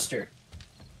a toaster.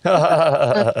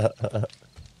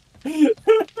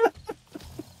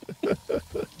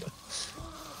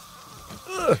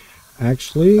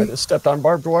 actually, I just stepped on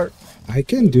barbed wire. I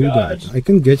can do gosh. that. I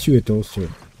can get you a toaster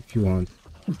if you want.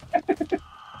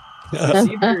 It's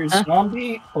either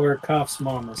zombie or Coff's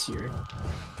mom this year.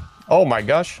 Oh my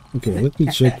gosh. Okay, let me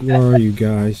check. Where are you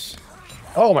guys?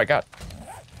 Oh my god.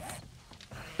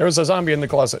 There was a zombie in the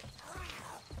closet.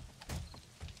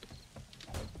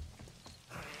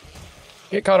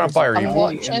 Get caught on fire, I'm you.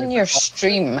 watching your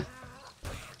stream,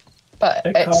 but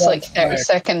They're it's caught like on 30 fire.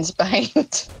 seconds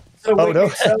behind. So what no. you're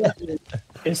telling me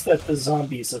is that the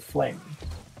zombies are flaming.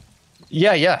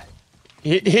 Yeah.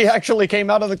 He actually came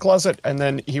out of the closet and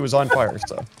then he was on fire,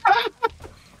 so.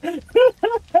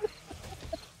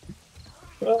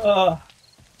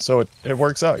 So it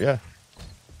works out, yeah.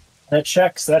 That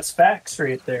checks. That's facts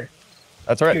right there.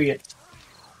 That's right. Period.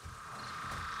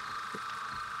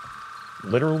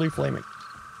 Literally flaming.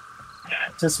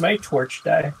 Does my torch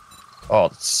die? Oh,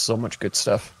 it's so much good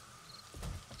stuff.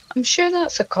 I'm sure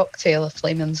that's a cocktail of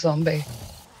flaming zombie.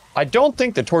 I don't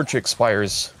think the torch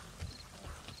expires.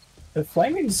 The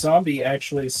flaming zombie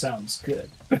actually sounds good.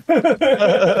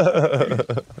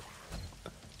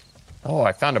 Oh,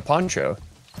 I found a poncho.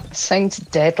 Sounds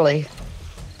deadly.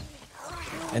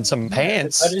 And some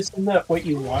pants. But isn't that what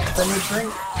you want from a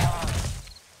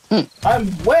drink?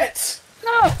 I'm wet!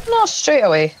 No, not straight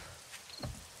away.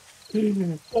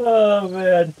 Oh,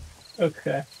 man.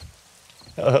 Okay.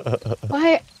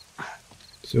 Why?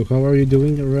 So how are you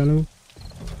doing, Ranu?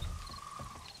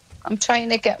 I'm trying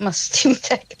to get my Steam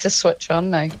Deck to switch on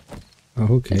now.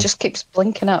 Oh, okay. It just keeps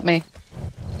blinking at me.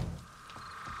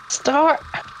 Start!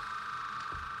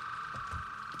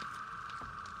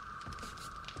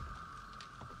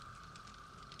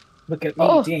 Look at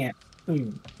me dance.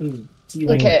 Do you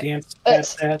Look like at- to dance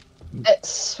it's- past that? It's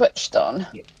switched on.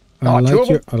 I like two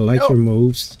of your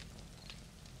moves.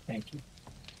 Thank you.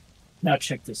 Now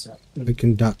check this out. I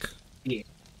can duck. And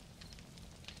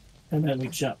then we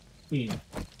jump. You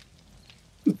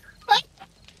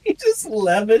just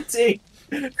levitate.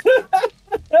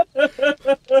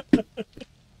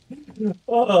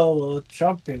 Oh,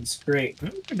 jumping's great.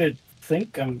 I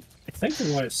think I'm going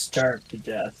to starve to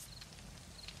death.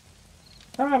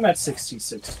 Oh, I'm at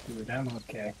 66 food. I'm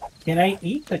okay. Can I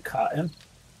eat the cotton?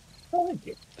 Oh, thank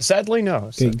you. Sadly, no.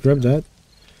 Okay, grab that.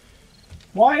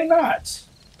 Why not?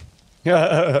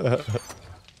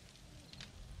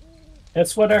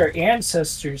 That's what our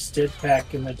ancestors did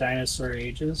back in the dinosaur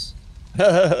ages.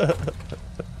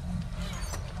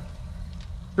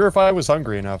 Sure, if I was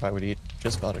hungry enough, I would eat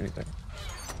just about anything.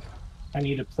 I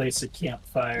need to place a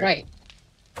campfire. Right.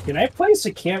 Can I place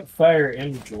a campfire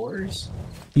indoors?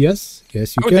 Yes, you I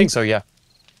would can. think so, yeah.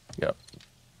 Yeah.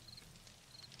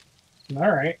 All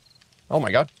right. Oh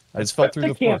my god. I just fell Put through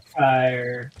the floor.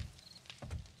 campfire.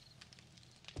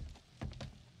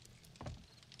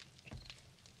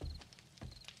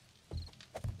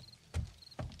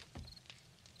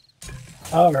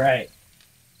 All right.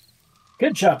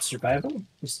 Good job, survival.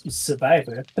 You survived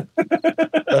it.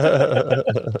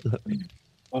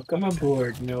 Welcome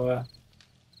aboard, Noah.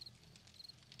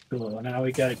 Cool. Now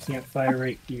we got a campfire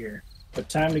right here. But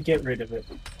time to get rid of it.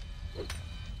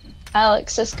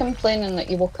 Alex is complaining that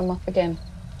you woke him up again.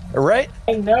 Right?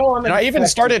 I know I'm And I even infected.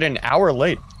 started an hour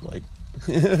late. Like,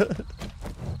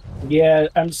 Yeah,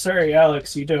 I'm sorry,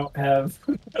 Alex. You don't have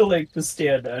a leg to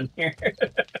stand on here.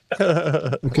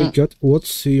 Okay, got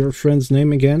what's your friend's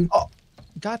name again? oh,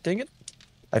 god dang it!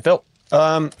 I felt.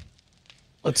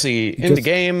 Let's see. In the Because-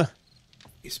 game,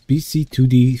 It's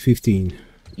BC2D15.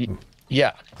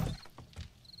 yeah.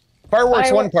 Fireworks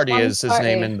Fireworks One Party One is his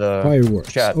name Party. in the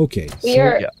Fireworks. chat. Okay.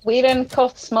 We're yeah. we're in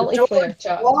Coff's multiplayer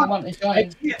chat. If you want to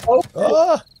join?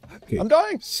 Ah, Okay. I'm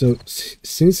dying. So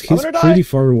since he's gonna die. pretty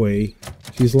far away,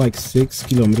 he's like 6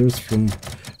 kilometers from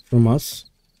us.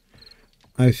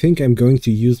 I think I'm going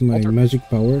to use my magic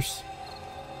powers.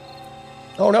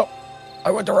 Oh no,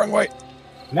 I went the wrong way.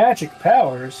 Magic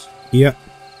powers. Yeah.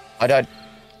 I died.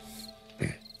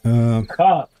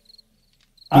 Cop.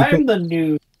 I'm the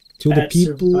new. To the That's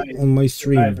people on my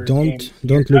stream, Survivor don't game.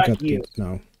 look Not at you. it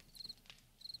now.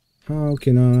 How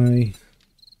can I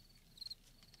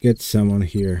get someone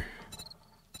here?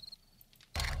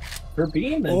 For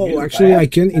being the Oh, new. actually, I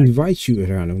can bad- invite you,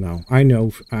 Erano, now. I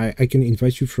know. I can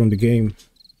invite you from the game.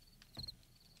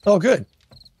 Oh, good.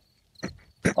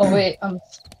 Oh wait,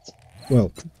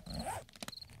 Well,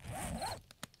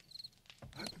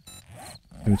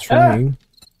 I'm trying.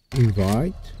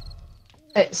 Invite.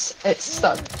 it's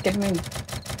stuck. Give me.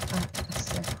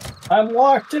 I'm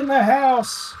locked in the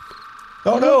house.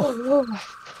 Oh no.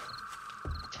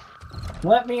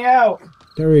 Let me out.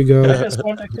 There we I go. just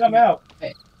want to come out.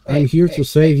 I'm here to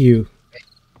save you.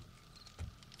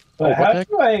 But Oh, what how the heck?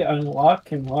 do I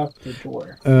unlock and lock the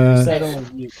door? Is that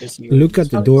only you? 'Cause you Look at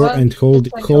the door and hold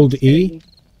E.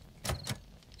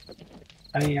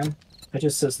 I am. It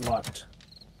just says locked.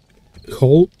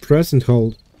 Press and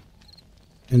hold.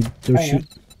 And there I am.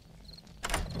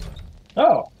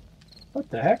 Oh, what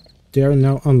the heck? they are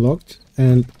now unlocked.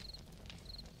 And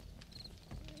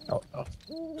Oh, oh.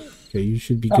 okay, you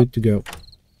should be good to go.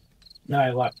 No,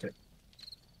 I locked it.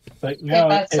 But now,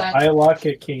 that's if sad. I lock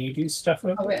it, can you do stuff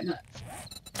with Oh it? wait a minute.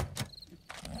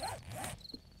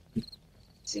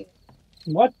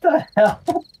 What the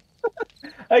hell?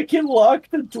 I can lock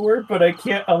the door, but I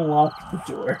can't unlock the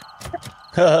door.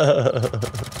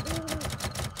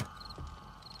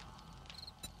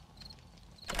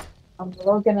 I'm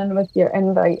logging in with your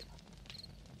invite.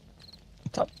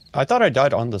 I thought I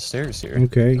died on the stairs here.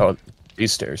 Okay. Oh,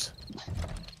 these stairs.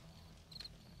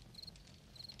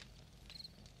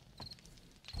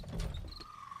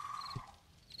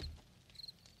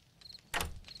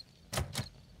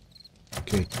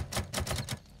 Okay.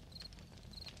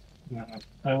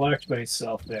 I locked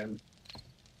myself in.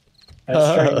 I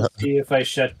was trying to see if I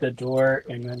shut the door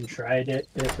and then tried it,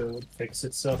 if it would fix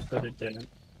itself, but it didn't.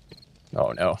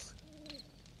 Oh no.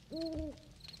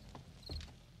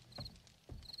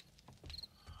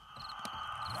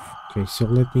 Okay, so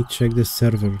let me check the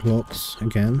server logs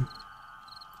again.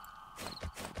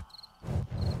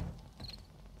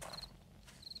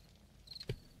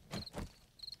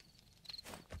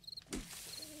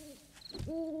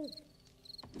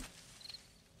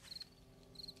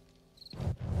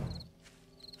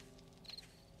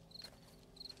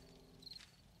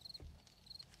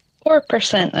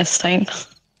 %4 this time.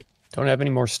 Don't have any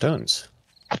more stones.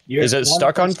 You're Is it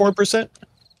stuck on 4%?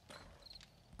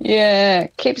 Yeah,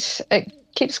 it keeps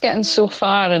getting so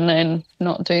far and then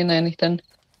not doing anything.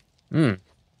 Hmm.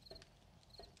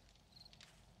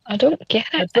 I don't get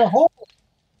it. It's a hole.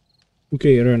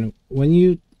 Okay, Aaron, when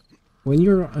you're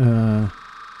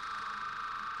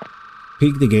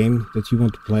pick the game that you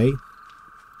want to play,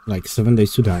 like 7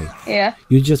 Days to Die, Yeah.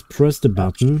 you just press the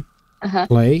button,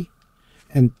 play,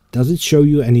 and does it show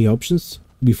you any options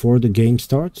before the game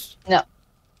starts? No.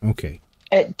 Okay.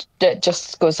 It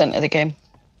just goes into the game.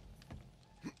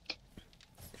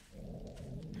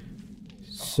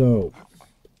 So,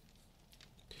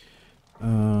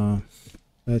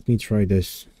 let me try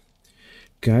this.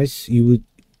 Guys, you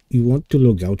want to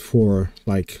log out for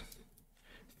like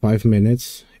 5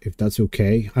 minutes, if that's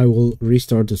okay. I will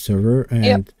restart the server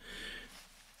and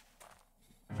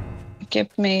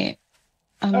Give me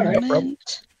a right,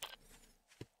 moment.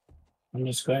 I'm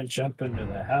just going to jump into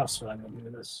the house when I'm going to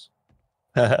do this.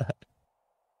 okay,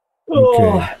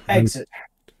 Oh, exit.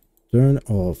 Turn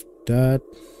off that.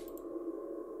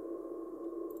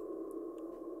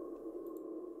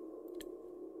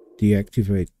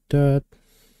 Deactivate that.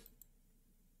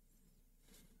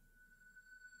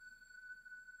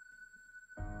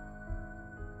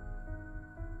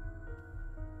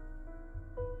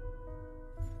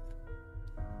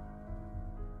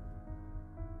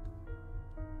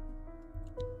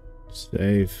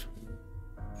 Save.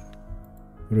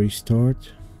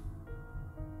 Restart.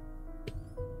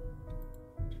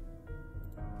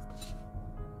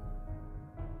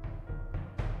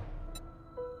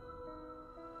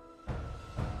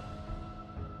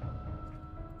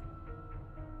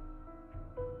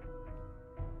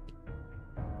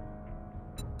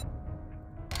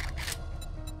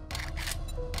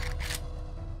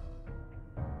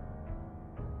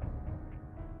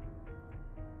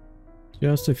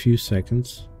 Just a few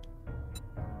seconds.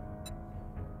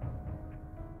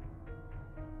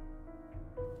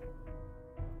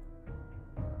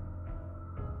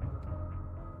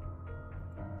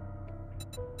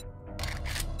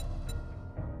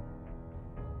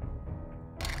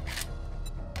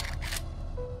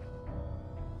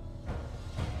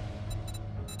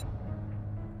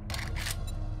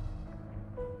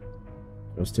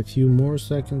 Just a few more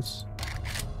seconds.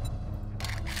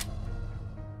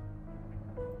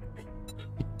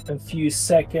 A few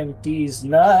seconds, these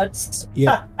nuts.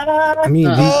 Yeah, I mean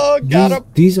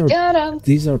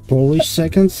these are Polish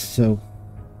seconds, so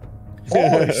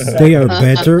they are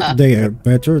better. They are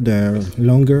better. They are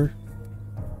longer.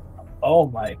 Oh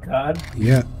my god.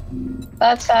 Yeah.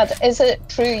 That's sad. Is it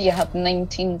true you have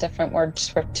 19 different words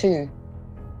for two?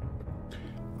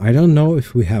 I don't know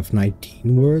if we have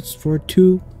 19 words for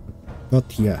two,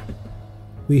 but yeah,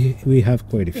 we have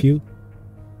quite a few.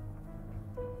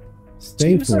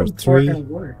 Same for three.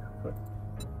 Word, but...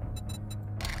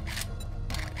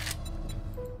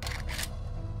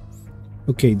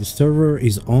 Okay, the server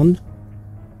is on.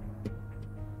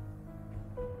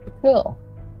 Cool.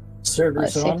 Server's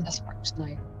Let's see on. if this works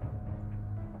now.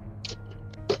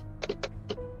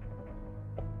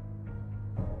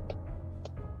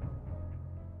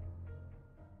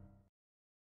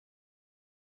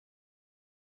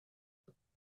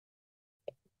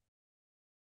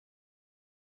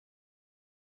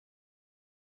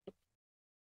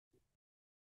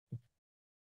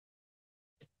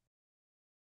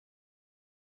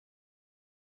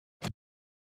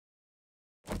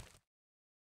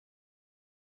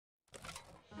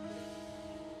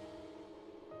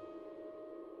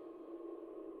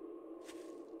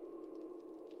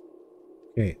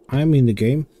 Okay, I'm in the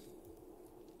game.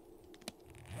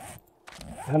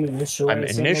 I'm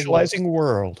initializing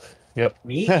world. Yep.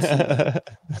 Me too.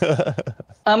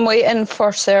 I'm waiting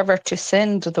for server to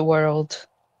send the world.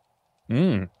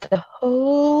 Mm. The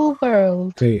whole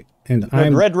world. Okay, and The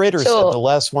I'm Red Raider said So- the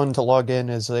last one to log in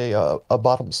is a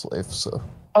bottom slave. So.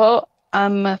 Oh,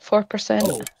 I'm 4%,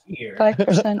 Oh, here.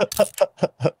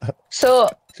 5%. So,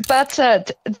 that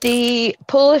said, the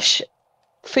Polish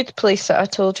food place that I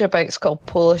told you about is called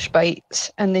Polish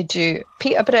Bites, and they do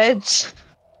pita breads,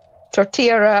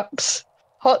 tortilla wraps,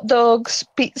 hot dogs,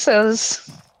 pizzas.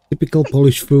 typical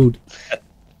Polish food.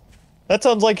 That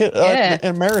sounds like Yeah.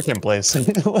 an American place.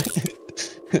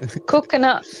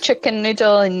 Coconut chicken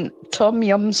noodle and tom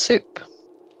yum soup.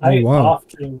 I wow.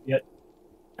 often get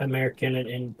American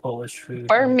and Polish food.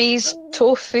 Burmese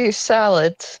tofu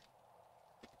salad.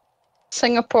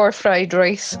 Singapore fried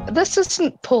rice. This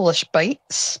isn't Polish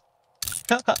Bites.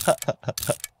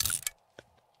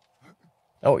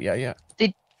 Oh yeah, yeah.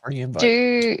 Did Party invite.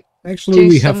 Do Actually,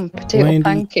 we have some potato plenty.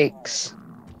 pancakes.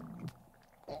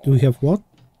 Do we have what?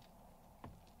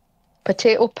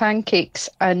 Potato pancakes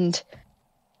and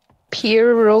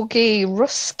pierogi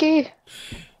ruski.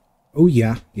 Oh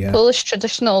yeah, yeah. Polish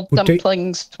traditional Pota-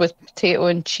 dumplings with potato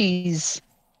and cheese.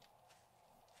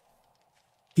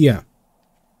 Yeah.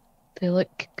 They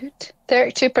look good.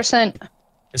 32%.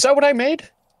 Is that what I made?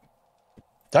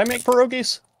 Did I make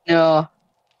pierogies? No,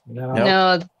 No. Nope.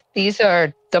 no, these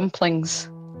are dumplings.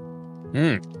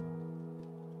 Hmm.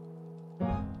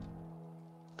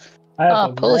 I have Ah,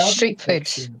 a Polish mild street food.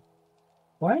 infection.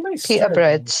 Why am I Pita starving?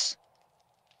 breads.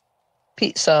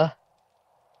 Pizza.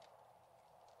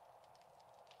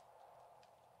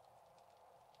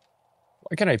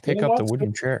 Why can't I pick I up the want to wooden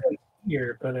go chair?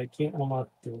 Here, but I can't unlock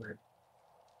the door.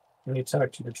 Let me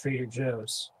talk to the Trader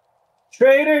Joe's.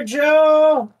 Trader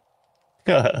Joe!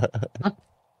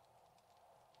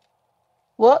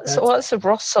 What's That's- a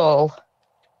Russell?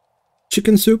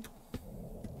 Chicken soup.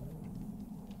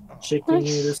 Chicken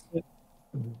noodle soup.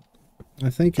 I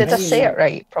think Did I it's, say it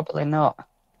right? Probably not.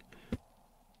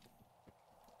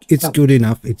 it's good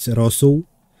enough. It's Rosso.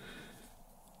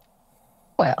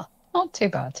 Well, not too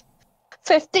bad.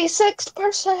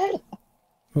 56%.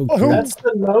 Okay. That's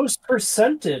the most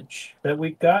percentage that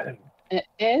we've gotten. It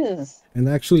is. And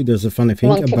actually, there's a funny thing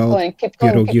Come on, keep about going, keep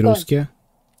going, pierogi keep going. ruskie.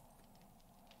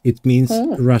 It means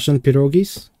Russian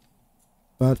pierogis,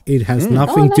 but it has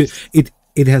nothing Oh, to nice.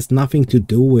 it has nothing to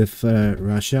do with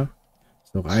Russia.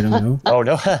 So I don't know. Oh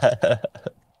no.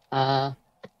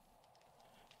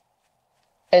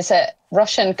 Is it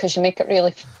Russian because you make it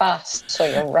really fast, so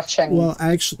you're rushing? Well,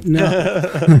 actually, no.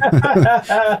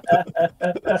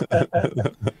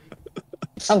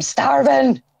 I'm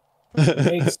starving.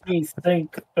 Makes me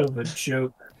think of a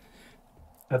joke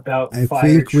about I fire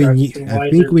think we trucks need. and I why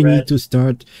think they're we red. need to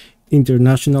start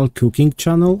international cooking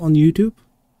channel on YouTube.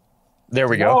 There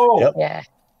we go. No. Yep. Yeah.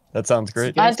 That sounds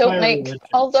great. I Against my don't make, religion.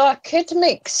 although I could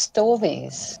make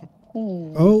stovies.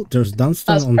 Oh, there's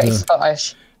Dunstan That's on pretty the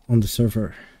Scottish.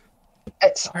 server.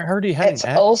 It's I already had It's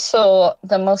an app. also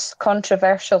the most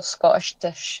controversial Scottish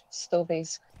dish,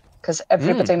 stovies, because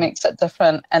everybody makes it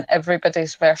different and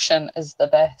everybody's version is the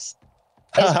best.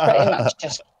 It's pretty much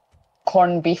just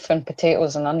corned beef and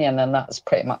potatoes and onion, and that's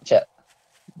pretty much it.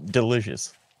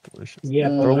 Delicious. Delicious. Yeah,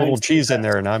 but Throw a little mine's cheese in bad.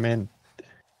 there and I'm in.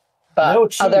 But No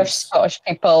other cheese. Scottish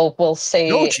people will say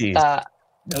No cheese. that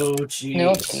No cheese.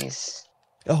 no cheese.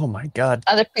 Oh my god.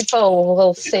 Other people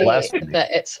will say Blasphemy.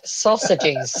 that it's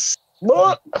sausages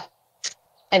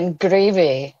and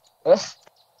gravy. Ugh.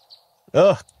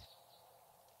 Ugh.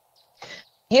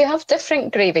 You have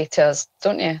different gravy to us,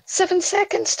 don't you? 7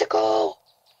 seconds to go.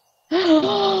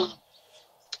 99%.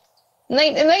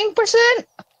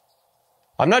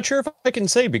 I'm not sure if I can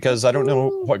say because I don't know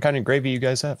what kind of gravy you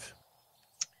guys have.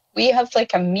 We have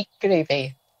like a meat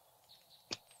gravy.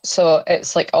 So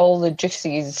it's like all the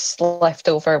juices left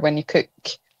over when you cook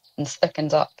and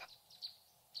thickens up.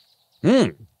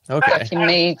 Okay. Like you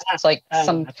made like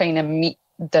some kind of meat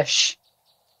dish.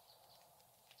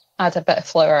 Add a bit of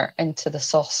flour into the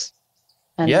sauce.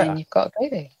 And Yeah. then you've got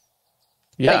gravy.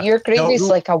 Yeah. But your gravy's No,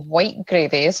 like a white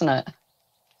gravy, isn't it?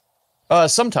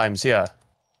 sometimes, yeah.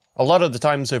 A lot of the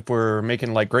times if we're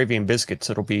making like gravy and biscuits,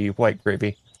 it'll be white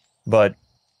gravy. But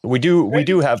we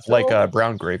do have like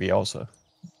brown gravy also.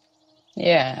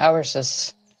 Yeah, ours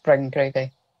is brown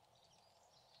gravy.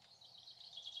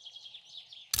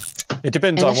 It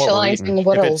depends on what we're Initializing eating.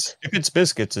 world. If it's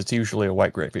biscuits, it's usually a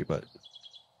white gravy, but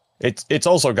it's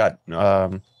also got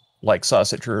like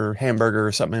sausage or hamburger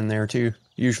or something in there too,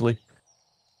 usually.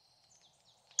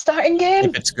 Starting game.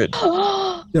 If it's good.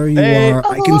 There you Hey, are.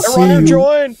 I can see Everyone you.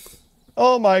 join!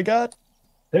 Oh my god.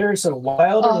 There's a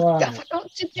wilder Oh, I line.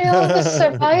 forgot to do all the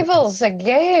survivals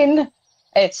again.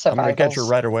 It's I'm gonna catch her survivals.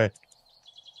 right away.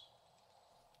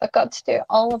 I got to do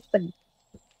all of the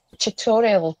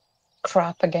tutorial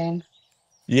crap again.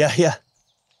 Yeah, yeah.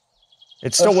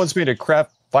 It still wants me to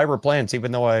craft fiber plants,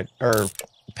 even though or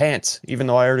pants, even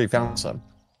though I already found some.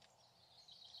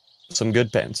 Some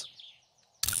good pants.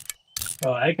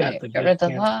 Oh, I got Right, the get good rid of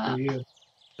pants that. for you.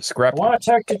 I Scrap. want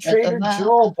to talk to Get rid of Trader that.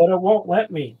 Joel, but it won't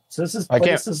let me. So this I can't-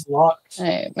 place is locked.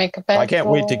 Right, make a bed. I can't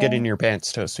wait to get in your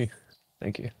pants, Toasty.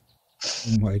 Thank you.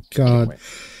 Oh my god.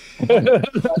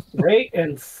 Right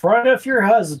in front of your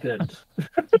husband.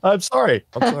 I'm sorry.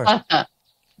 I'm sorry.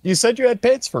 You said you had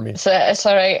pants for me. So it's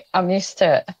all right. I'm used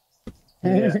to it.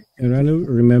 Yeah. And I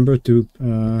remember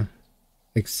to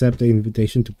accept the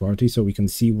invitation to party so we can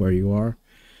see where you are.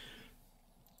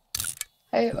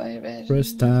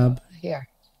 Press tab. Here.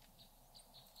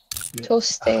 Yeah.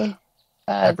 Toasty.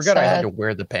 I forgot I had to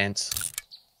wear the pants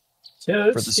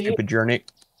So for the stupid journey.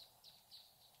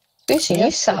 Who's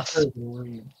Yusuf?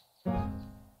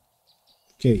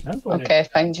 Okay. Okay,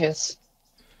 find yous.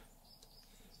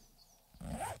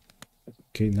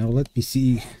 Okay, now let me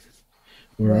see.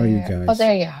 Where are you guys? Oh,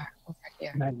 there you are. Over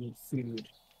here. I need food.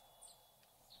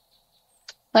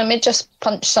 Let me just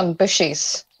punch some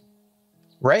bushes.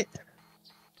 Right?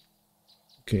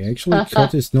 Okay, actually,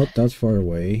 Cut is not that far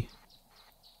away.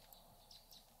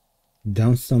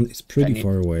 Dunstan is pretty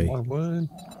far away. More wood.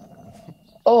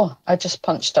 Oh, I just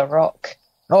punched a rock.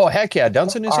 Oh heck yeah,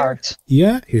 Dunstan is here. Hard.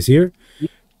 Yeah, he's here.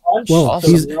 Punch Well,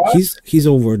 the rock? he's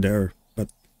over there, but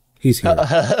he's here.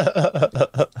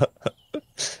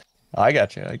 I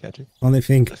got you. I got you. Only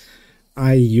thing,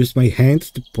 I used my hand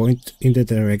to point in the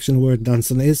direction where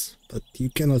Dunstan is, but you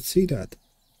cannot see that.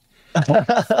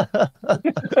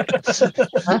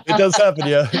 It does happen,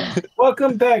 yeah.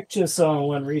 Welcome back, just on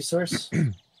one resource.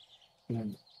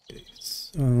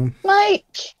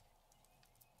 Mike!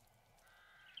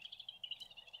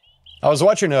 I was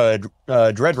watching a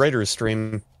Dread Raiders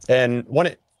stream, and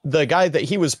the guy that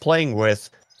he was playing with,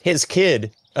 his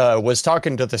kid was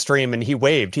talking to the stream, and he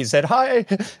waved. He said, "Hi,"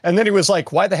 and then he was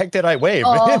like, "Why the heck did I wave?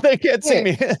 Aw, They can't see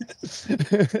me."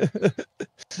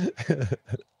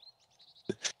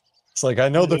 It's like, I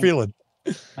know the feeling.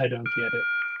 I don't get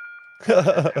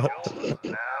it.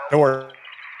 Don't worry.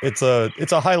 It's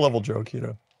a high level joke, you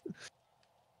know.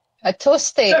 I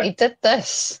Toasty, he did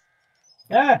this.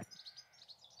 Ah!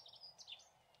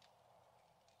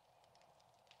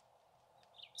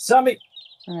 Zombie!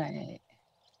 Right.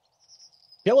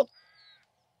 Kill him.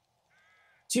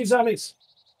 2 zombies.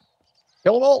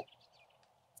 Kill them all.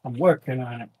 I'm working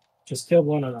on it. Just killed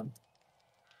one of them.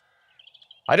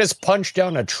 I just punched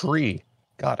down a tree.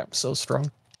 God, I'm so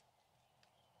strong.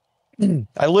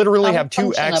 I literally I'm have 2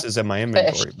 punching a axes in my Bit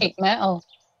of inventory. sheet metal.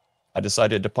 I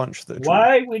decided to punch the tree.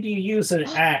 Why would you use an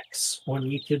axe when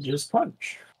you could just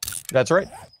punch? That's right.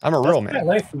 I'm a real That's man.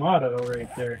 my life motto right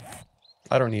there.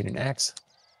 I don't need an axe.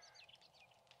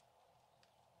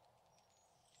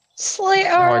 Slater!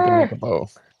 Now I can make a bow.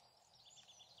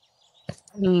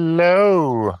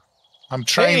 Hello. I'm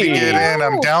trying to Hey. get in.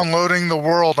 I'm downloading the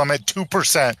world. I'm at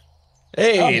 2%.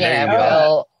 Hey, Oh, there Yeah, you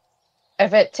well,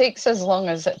 if it takes as long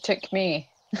as it took me,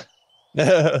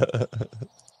 go.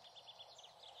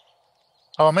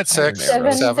 Oh, I'm at 6.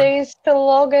 Seven 7 days to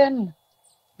log in.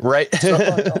 Right.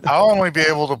 I'll only be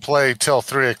able to play till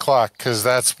 3 o'clock because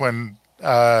that's when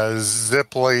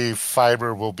Ziply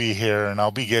Fiber will be here and I'll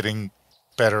be getting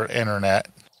better internet.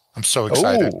 I'm so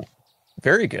excited. Oh,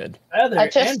 very good. Other I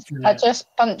internet. just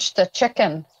punched a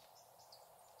chicken.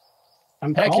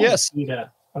 I'm Heck calling yes. PETA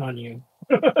on you.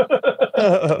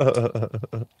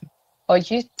 Oh,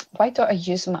 why don't I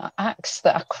use my axe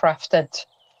that I crafted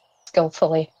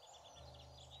skillfully?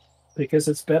 Because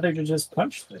it's better to just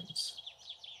punch things.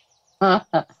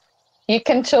 You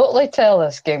can totally tell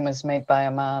this game was made by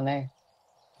a man, eh?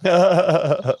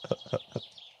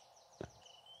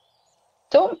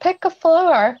 Don't pick a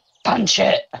flower, punch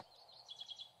it.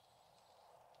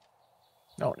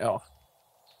 No, no.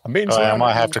 I'm being I surrounded.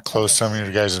 might have to close some of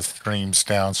your guys' streams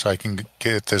down so I can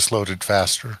get this loaded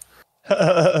faster.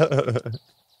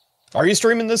 Are you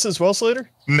streaming this as well, Slater?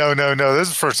 No. This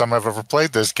is the first time I've ever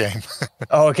played this game.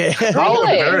 Oh, okay. I'll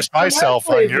Really? embarrass myself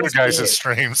on played your this guys' game.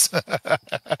 streams.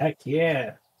 Heck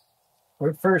yeah.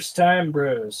 We're first time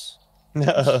bros.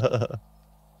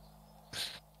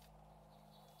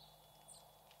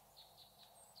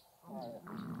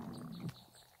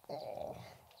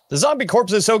 The zombie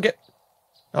corpse is so good.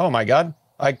 Oh my god.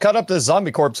 I cut up this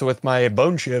zombie corpse with my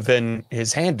bone shiv and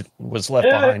his hand was left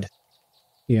Yeah. behind.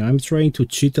 Yeah, I'm trying to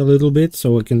cheat a little bit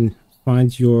so I can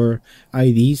find your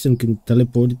IDs and can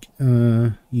teleport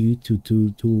you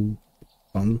to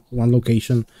one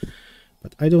location.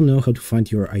 But I don't know how to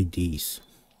find your IDs.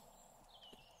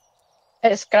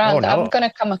 It's grand. Oh, no. I'm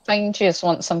gonna come and find you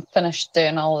once I'm finished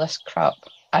doing all this crap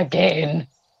again.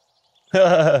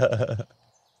 Yeah,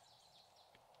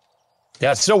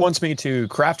 it still wants me to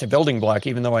craft a building block,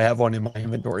 even though I have one in my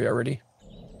inventory already.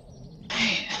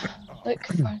 Look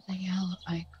for the yellow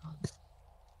icon.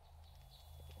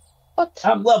 What?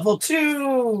 I'm level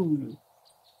 2.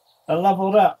 I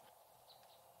leveled up.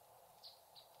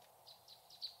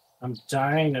 I'm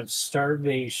dying of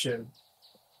starvation.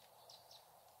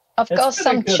 I've It's got been a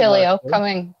some good chili. luck, I'll though. come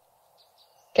and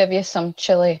give you some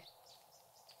chili.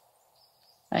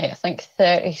 Right, I think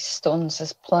 30 stones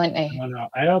is plenty. No,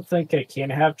 I don't think I can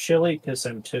have chili because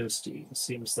I'm toasty. It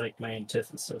seems like my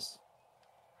antithesis.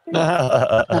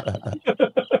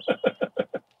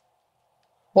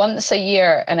 Once a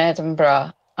year in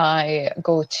Edinburgh, I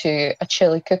go to a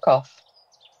chili cook-off,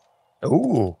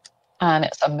 Ooh, and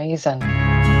it's amazing.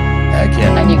 heck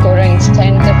yeah. And you go around 10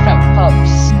 different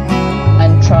pubs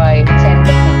and try 10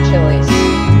 different chilies,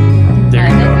 There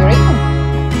and you then go. you rate them.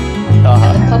 And the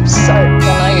pubs are run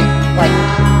out like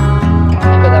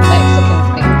with a Mexican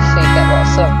theme, so you get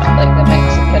lots of like the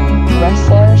Mexican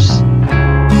wrestlers,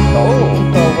 Oh,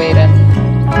 people wearing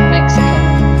Mexican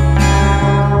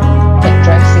like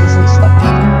dresses and stuff.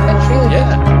 It's really yeah.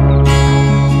 good.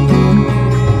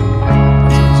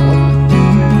 That sounds lovely.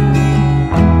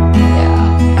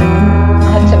 Yeah. I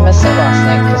had to miss it last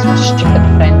night because my stupid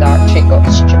friend Archie got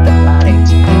stupid married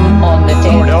on the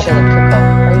day Oh, of no. the chili cook-off.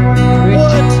 Right? Rude.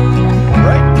 What?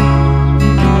 Right.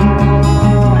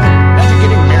 Imagine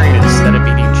getting married instead of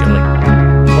eating chili.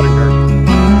 What a nerd.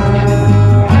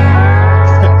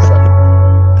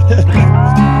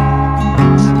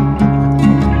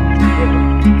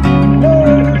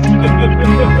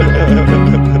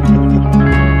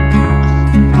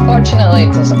 Fortunately,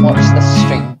 he doesn't watch this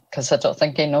stream because I don't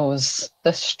think he knows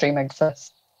this stream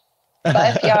exists.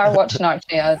 But if you are watching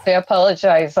Archie, I do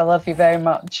apologise. I love you very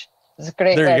much. It's a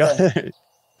great There you wedding.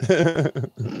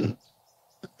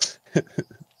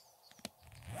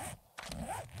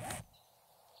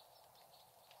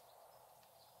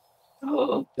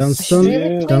 go. Dunstan,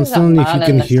 really please Dunstan, that if you man in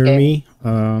can this hear game. me,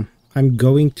 I'm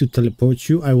going to teleport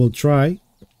you. I will try.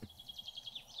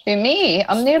 Who, me?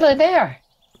 I'm nearly there.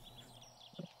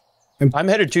 I'm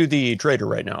headed to the trader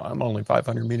right now. I'm only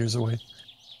 500 meters away.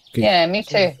 Okay. Yeah, me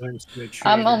too.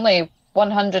 I'm only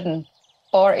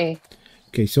 140.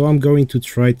 Okay, so I'm going to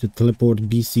try to teleport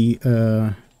BC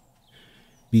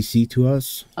to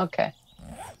us. Okay.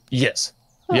 Yes.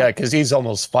 Huh. Yeah, because he's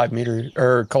almost 5 meters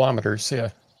or kilometers. Yeah.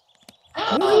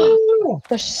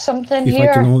 There's something If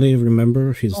here. I can only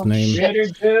remember his Oh, name,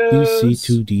 shit.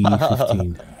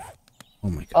 BC2D15. Oh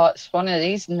my god. Oh, it's one of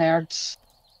these nerds.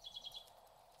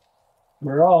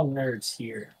 We're all nerds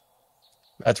here.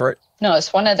 That's right. No,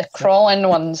 it's one of the crawling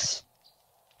ones.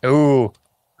 Ooh.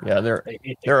 Yeah, they're I hate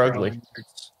the They're crawling ugly.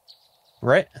 nerds.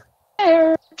 right.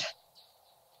 Nerd.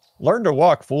 Learn to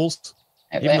walk, fools.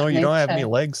 Wait, Even though I you need don't have to- any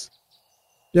legs.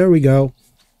 There we go.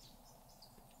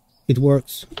 It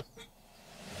works.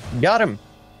 Got him.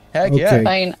 Heck Okay. yeah.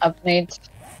 Fine, I've made.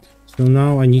 So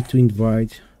now I need to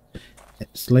invite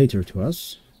Slater to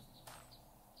us.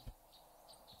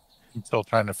 I'm still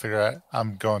trying to figure out.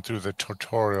 I'm going through the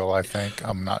tutorial, I think.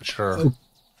 I'm not sure. Oh.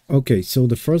 Okay, so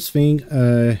the first thing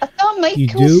I thought you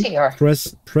Michael's do, here.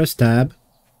 press tab,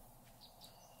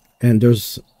 and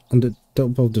there's on the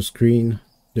top of the screen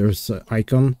there's an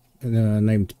icon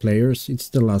named players. It's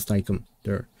the last icon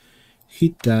there.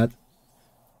 Hit that,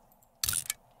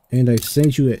 and I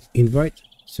send you an invite.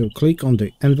 So click on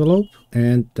the envelope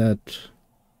and that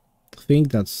thing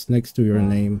that's next to your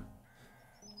name.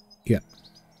 Yeah.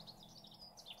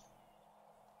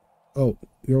 Oh,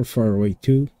 you're far away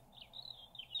too.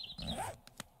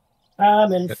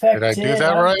 I'm infected. I do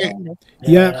that right?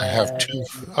 Yeah. I have two.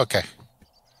 Okay.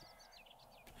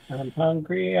 I'm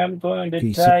hungry. I'm going to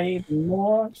Okay, so- die even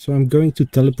more. So I'm going to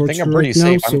teleport I think you I'm pretty right now.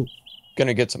 safe. So I'm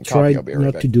gonna get some try coffee. I'll be right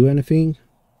not back. to do anything.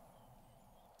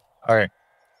 All right.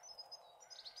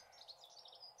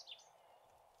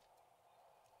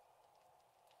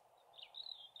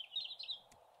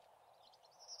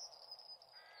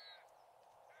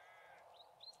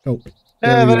 Oh, Yeah,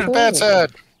 there, there's you, Bad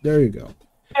Sad. there you go.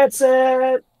 That's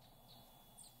it.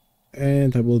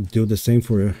 And I will do the same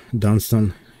for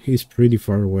Dunstan. He's pretty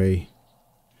far away.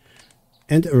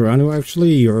 And Urano,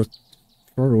 actually, you're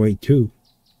far away too.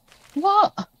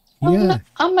 What? Yeah.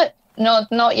 I'm at. No,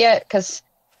 not yet, because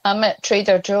I'm at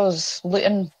Trader Joe's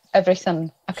looting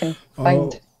everything I can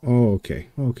find. Oh, okay,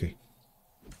 okay.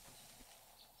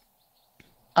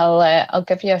 I'll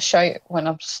give you a shout when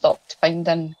I've stopped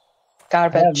finding I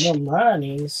have garbage. no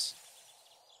monies.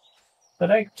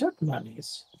 But I took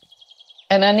monies.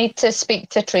 And I need to speak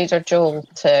to Trader Joel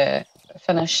to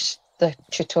finish the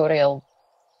tutorial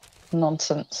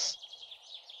nonsense.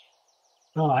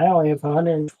 Oh, I only have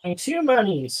 122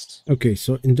 monies. Okay,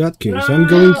 so in that case,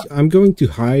 No! I'm going to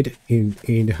hide in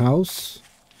the house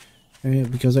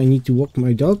because I need to walk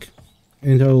my dog,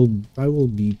 and I will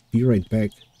be right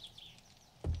back.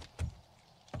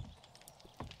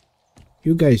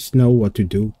 You guys know what to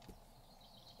do.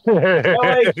 No,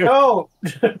 I don't.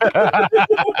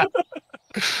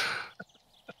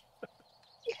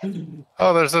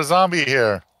 Oh, there's a zombie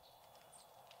here.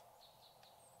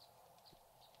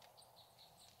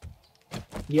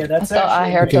 Yeah, that's I thought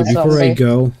I actually... heard Okay, a before I zombie.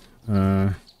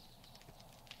 go,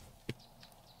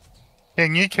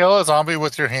 Can you kill a zombie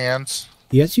with your hands?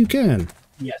 yes, you can.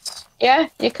 Yes. Yeah,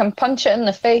 you can punch it in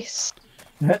the face.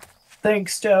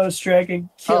 Thanks, Dallas Dragon.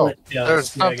 Kill Oh, it, Dallas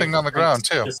there's Dragon. something on the ground,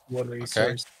 too. Just one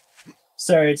resource.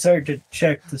 Sorry, it's hard to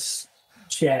check this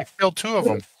chat. Killed 2 of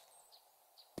them.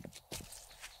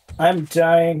 I'm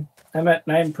dying. I'm at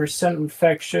 9%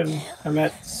 infection. I'm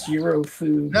at 0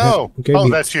 food. No. Okay, Oh,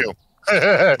 that's you.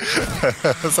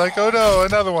 It's like, oh no,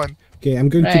 another one. Okay, I'm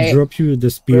going to Right. drop you the We're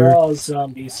spear. all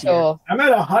zombies here. So- I'm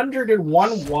at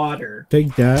 101 water.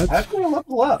 Take that. How can I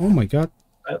level up? Oh my god.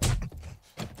 I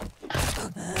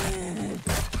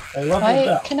leveled Why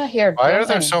up. can I hear Why are there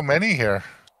grunting? so many here?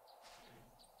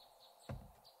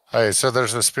 Hey, so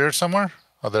there's a spear somewhere?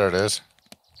 Oh, there it is.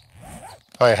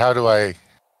 Wait, how do I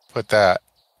put that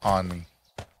on me?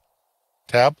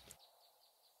 Tab?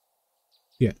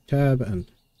 Yeah, tab and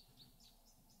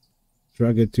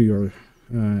drag it to your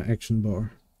action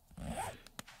bar.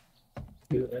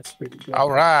 Ooh, that's pretty good. All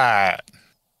right.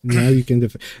 Now you can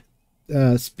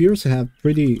spears have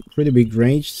pretty big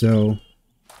range, so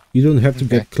you don't have to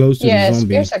Okay. get close to Yeah, the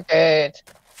zombie. spears are good.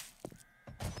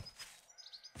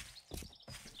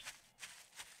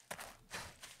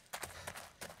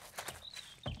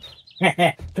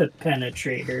 The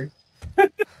penetrator.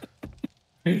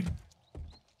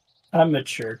 I'm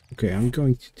mature. Okay, I'm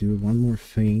going to do one more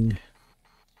thing.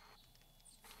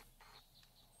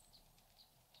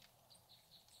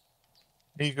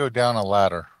 You go down a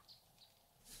ladder.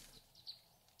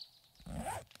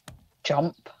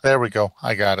 Jump. There we go.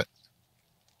 I got it.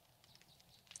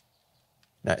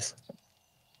 Nice.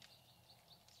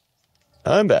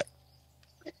 I'm back.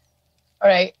 All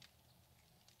right.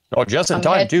 Oh, just in I'm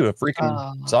time, head- too. A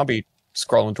freaking zombie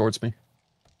crawling towards me.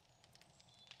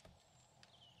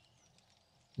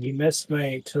 You missed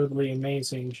my totally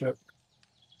amazing joke.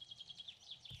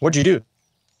 What'd you do?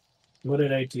 What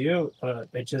did I do?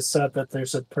 I just saw that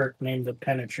there's a perk named the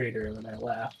Penetrator, and I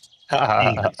laughed.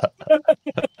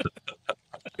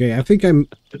 Okay, I think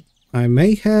I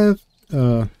may have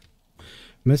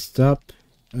messed up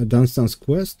Dunstan's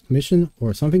quest mission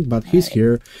or something, but he's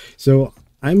here. So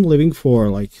I'm leaving for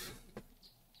like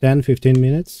 10-15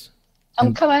 minutes.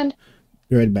 I'm coming.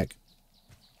 Be right back.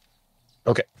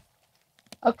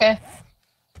 Okay.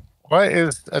 What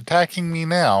is attacking me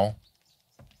now?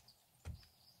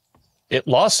 It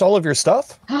lost all of your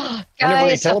stuff? Guys, Whenever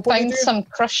they I teleported found you? some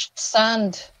crushed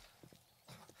sand.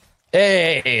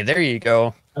 Hey, there you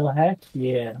go. Oh, heck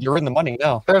yeah. You're in the money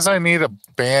now. Says I need a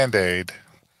band-aid.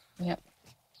 Yep.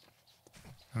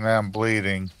 And I'm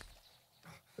bleeding.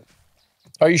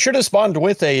 Oh, you should have spawned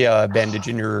with a bandage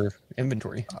in your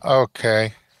inventory.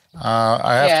 Okay.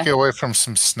 I have Yeah. to get away from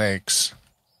some snakes.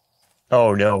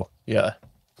 Oh, no. Yeah.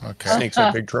 Okay. Snakes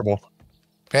are big trouble.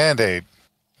 Band-aid.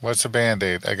 What's a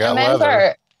band-aid? I got Remember?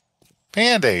 leather.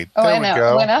 Band-aid. Oh, There I we know.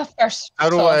 go. When I first How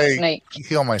do saw a I snake,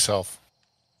 heal myself?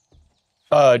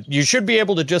 You should be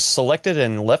able to just select it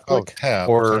and left Oh, click. tab.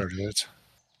 or- There it is.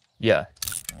 Yeah.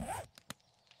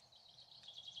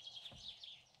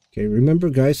 Okay, remember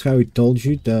guys how I told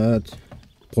you that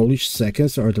Polish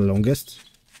seconds are the longest?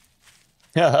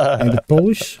 And the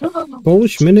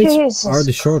Polish minutes Jesus are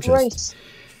the shortest. Christ.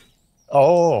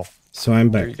 Oh, So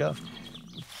I'm there back. you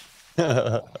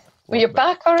go. Well, you're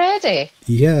back already.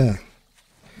 Yeah.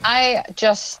 I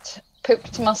just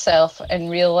pooped myself in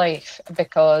real life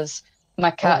because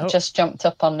my cat no. just jumped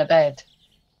up on the bed.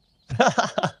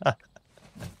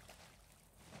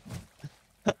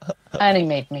 And he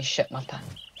made me shit my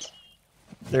pants.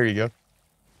 There you go.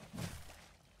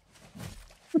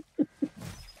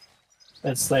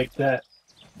 That's like that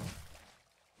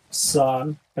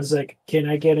song. I was like, can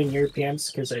I get in your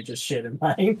pants? Because I just shit in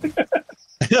mine.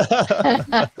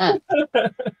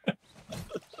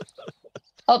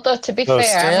 Although, to be The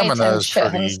fair, I made stamina him is shit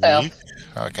pretty himself. weak.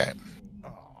 Okay.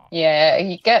 Yeah,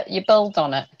 you build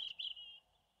on it.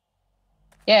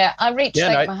 Yeah, I reached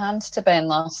Yeah, out my hands to Ben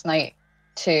last night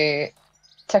to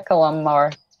tickle him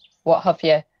or what have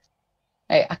you.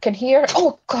 I can hear.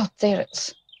 Oh God, there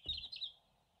it's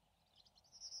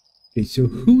Okay, so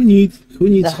who needs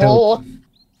the help? whole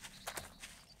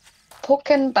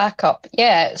poking back up.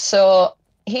 Yeah, so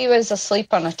he was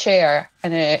asleep on a chair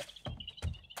and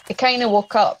he kind of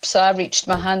woke up. So I reached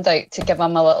my hand out to give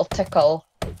him a little tickle,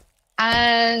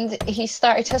 and he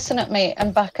started hissing at me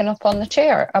and backing up on the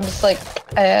chair. I was like,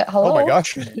 "Hello, Oh my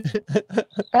gosh!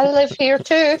 I live here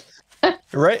too.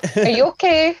 Right? Are you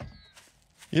okay?"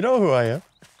 You know who I am.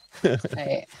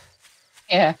 Right.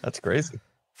 Yeah, That's crazy.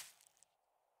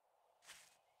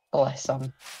 bless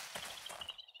him.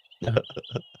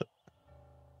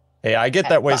 Hey, I get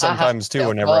that way But I have sometimes to too.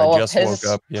 Whenever follow I up just woke his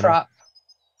up, you know. crap.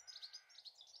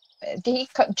 He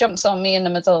jumps on me in the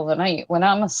middle of the night when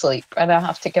I'm asleep, and I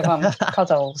have to give him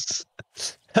cuddles.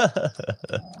 Yeah,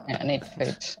 I need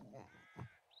food.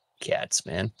 Cats,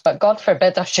 man. But God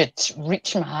forbid I should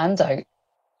reach my hand out.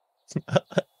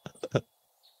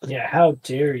 Yeah, how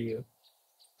dare you?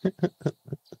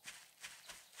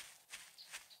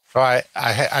 All right,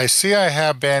 I see I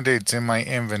have band-aids in my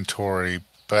inventory,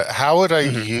 but how would I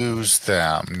Mhm. use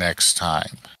them next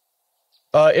time?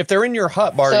 If they're in your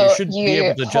hotbar, So you should be you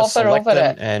able to just hover select over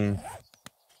them it. and.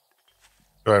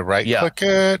 Do I right-click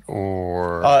it,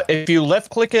 or... If you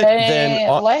left-click it, then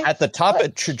at the top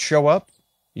left-click. it should show up.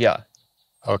 Yeah.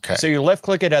 Okay. So you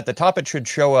left-click it at the top. It should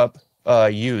show up.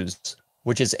 Used,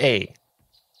 which is A.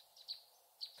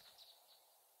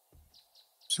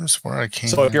 Is this where I came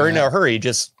So if you're in at? a hurry,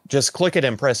 just click it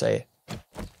and press A,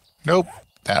 Nope,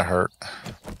 that hurt.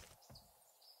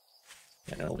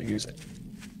 and it'll use it.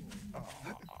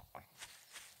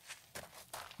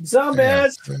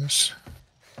 Zombies! Yeah, this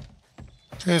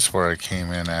is where I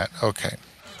came in at. Okay.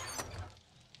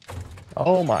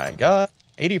 Oh my god.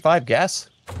 85 gas?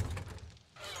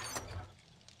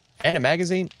 And a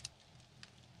magazine?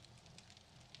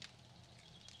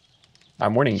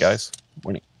 I'm winning, guys. I'm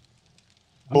winning.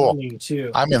 Cool. Me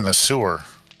too. I'm in the sewer.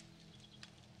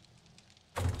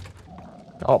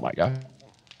 Oh my god.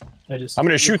 I just I'm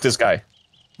gonna shoot this guy.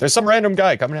 There's some random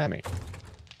guy coming at me.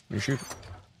 You shoot.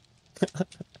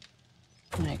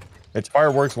 Right. It's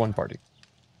fireworks one party.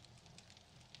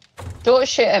 Don't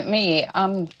shoot at me.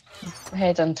 I'm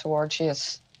heading towards you.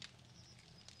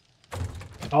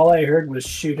 All I heard was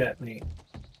shoot at me.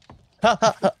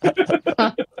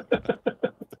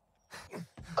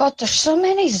 God, there's so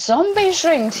many zombies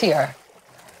around here.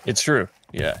 It's true.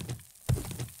 Yeah.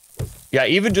 Yeah,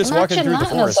 even just walking Imagine through the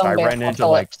that in a forest, I zombie ran into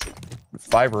like apocalypse.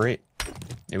 5 or 8.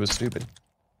 It was stupid.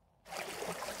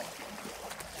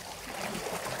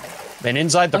 And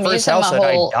inside the I'm first using house my that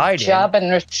I whole died jab in.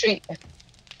 and retreat.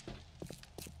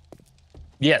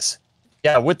 Yes.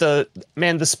 Yeah, with the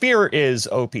spear is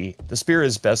OP. The spear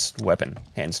is best weapon,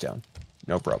 hands down.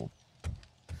 No problem.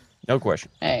 No question.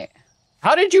 Right.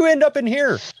 How did you end up in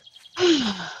here?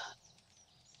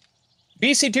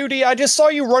 BC2D, I just saw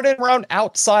you running around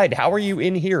outside. How are you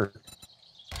in here?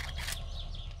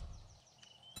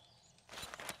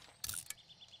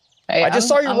 Right, I just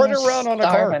saw you I'm running around on a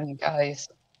car. starving, guys.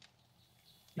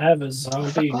 I have a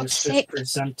zombie For who's God's just sake.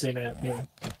 presenting at me.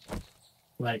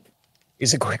 Like,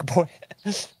 He's a quick boy.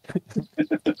 what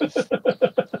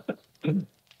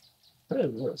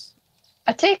is this?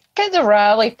 I take it the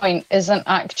rally point isn't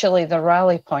actually the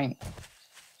rally point.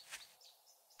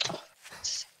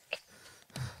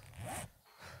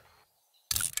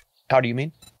 How do you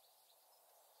mean?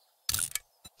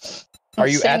 I'm Are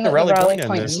you saying at the that rally point and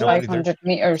point there's is nobody there? 500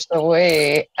 meters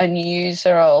away, and you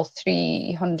are all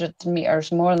 300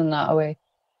 meters more than that away.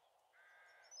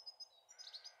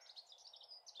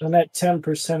 I'm at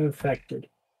 10% infected.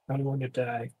 I'm going to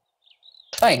die.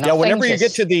 Fine. Yeah, whenever you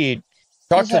get to the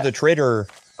talk to it- the trader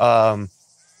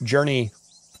journey,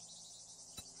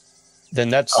 then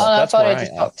that's I've where I already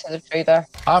am. talked to the trader.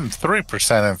 I'm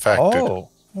 3% infected. Oh,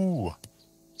 Ooh.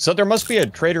 so there must be a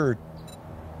trader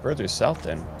further south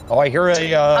then. Oh, I hear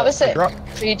I was a at drop.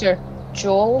 Trader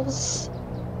Joel's.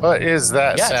 What is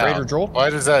that Yeah, sound? Trader Joel. Why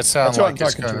does that sound That's what like I'm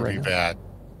it's talking to going to be right now. bad?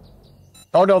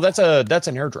 Oh no, that's an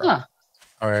airdrop. Huh.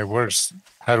 All right,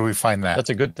 how do we find that?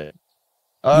 That's a good thing.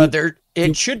 You-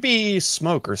 It should be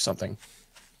smoke or something.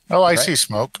 Oh, I right. see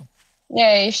smoke.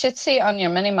 Yeah, you should see it on your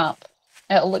mini map.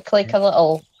 It'll look like a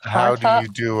little How hard do hat. you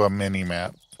do a mini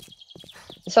map?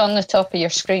 It's on the top of your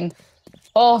screen.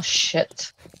 Oh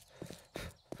shit!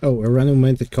 Oh, a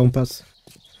randomizer compass.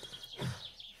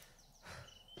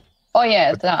 Oh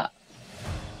yeah, that.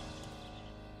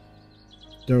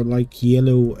 They're like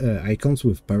yellow icons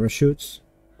with parachutes.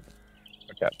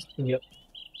 Okay. Yep.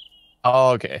 Oh,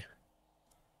 okay.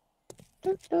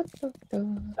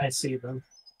 I see them.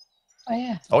 Oh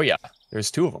yeah. Oh yeah, there's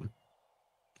 2 of them.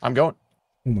 I'm going.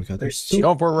 Oh my god, There's it's so,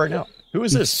 Going for it right now. Who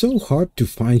is it's this? so hard to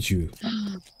find you.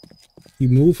 You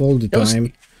move all the Ghost.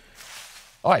 time.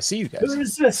 Oh, I see you guys. Who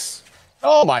is this?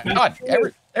 Oh my god,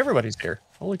 everybody's here.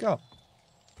 Holy cow.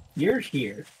 You're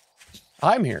here.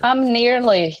 I'm here. I'm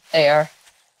nearly there.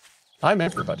 I'm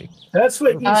everybody. That's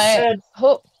what you said.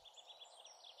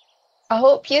 I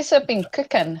hope you have been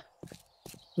cooking.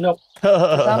 Nope.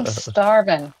 'Cause I'm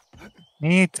starving.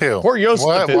 Me too. Poor Joseph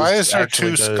Why is is there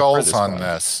actually 2 the skulls furthest on one.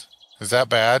 this? Is that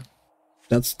bad?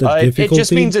 That's the It difficulty.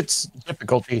 just means it's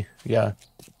difficulty. Yeah.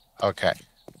 Okay.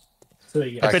 So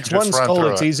yeah. If I it's can just 1 run skull,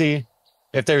 through it's it. easy.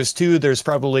 If there's 2, there's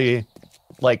probably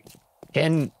like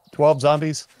 10, 12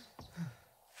 zombies.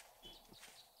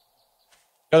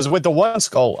 Because with the 1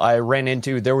 skull I ran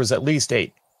into, there was at least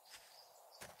 8.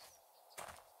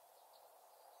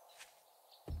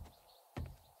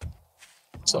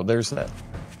 So there's that.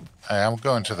 I'm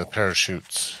going to the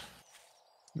parachutes.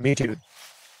 Me too.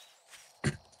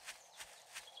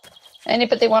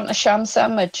 Anybody want a sham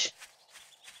sandwich?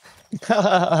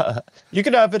 You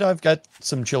can have it. I've got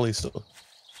some chili still.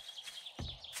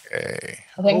 Okay.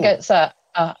 I think Ooh. it's a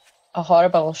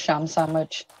horrible sham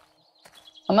sandwich.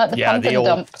 I'm at the Yeah, pumping the old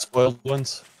dump. spoiled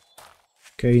ones.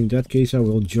 Okay, in that case, I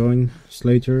will join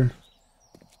Slater.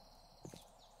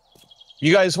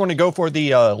 You guys want to go for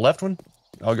the left one?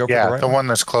 I'll go for the Yeah, right the one. one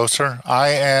that's closer. I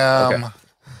am Okay.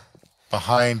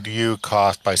 behind you,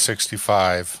 Koth, by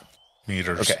 65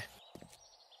 meters. Okay.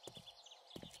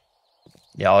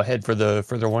 Yeah, I'll head for the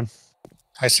further one.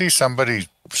 I see somebody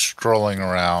strolling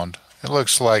around. It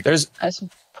looks like, There's It's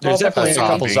definitely probably a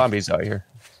couple zombie. zombies out here.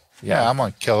 yeah, I'm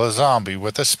going to kill a zombie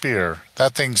with a spear.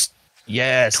 That thing's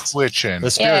Yes. twitching. The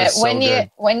spear Yeah, is so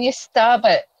good. when you stab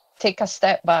it, take a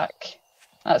step back.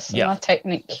 That's Yeah. my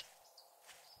technique.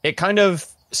 It kind of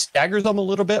staggers them a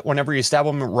little bit whenever you stab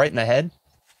them right in the head.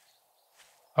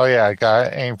 Oh, yeah, I got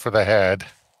to aim for the head.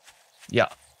 Yeah.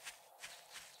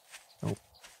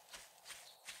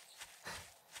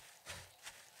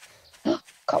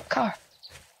 Cop car.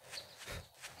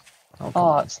 Oh, come Oh,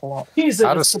 on. it's locked. Jesus,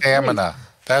 Out of the stamina.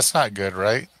 That's not good,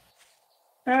 right?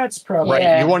 plate. That's probably Right.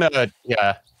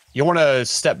 Yeah. You want to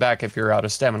step back if you're out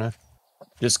of stamina.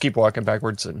 Just keep walking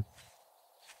backwards, and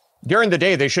during the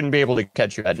day they shouldn't be able to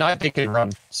catch you. At night they can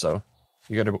run, so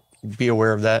you got to be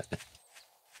aware of that.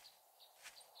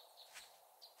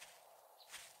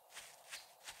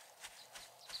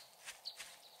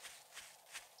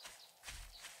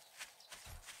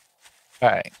 All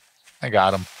right. I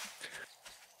got him.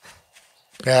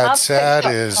 Bad I've sad picked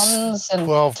up is tons and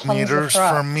 12 tons of meters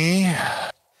crap. from me.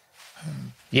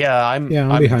 Yeah, I'm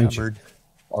behind you. covered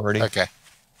already. Okay.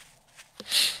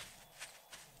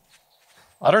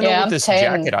 I don't know Yeah, what I'm this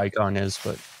 10. jacket icon is,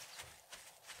 but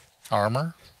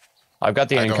Armor? I've got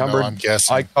the I don't know, encumbered I'm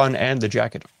guessing. icon and the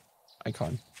jacket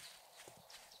icon.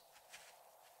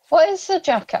 What is the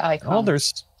jacket icon? Oh,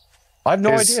 I have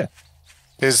no Is- idea.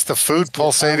 Is the food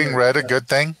pulsating red a good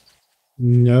thing?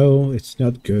 No, it's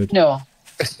not good. No.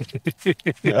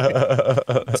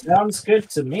 sounds good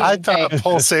to me. I thought Okay.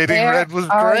 pulsating Where red was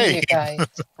are you great. guys?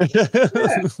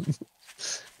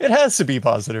 It has to be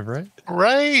positive, right?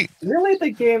 Right? Really,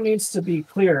 the game needs to be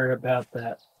clearer about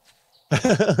that.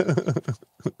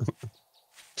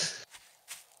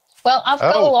 Well, I've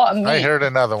got a Oh, lot of meat. I heard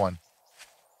another one.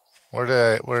 Where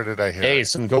did I hear Hey, it?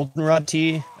 some goldenrod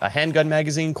tea, a handgun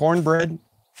magazine, cornbread.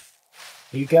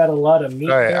 You got a lot of meat.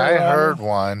 All right, there, I Ronnie? heard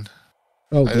one.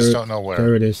 Oh, I just there, don't know where.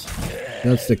 there it is.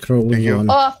 That's the crawling you. one.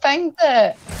 Oh, I found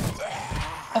the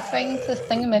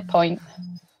thingamy point.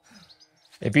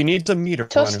 If you need some meat or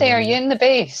Toasty, are you in the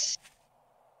base?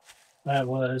 I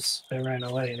ran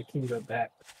away and I can go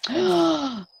back.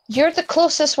 You're the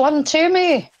closest one to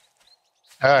me.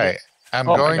 All right, I'm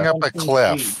Oh my going God. up a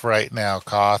cliff right now,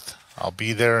 Koth. I'll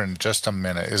be there in just a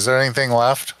minute. Is there anything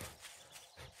left?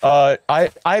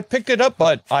 I picked it up,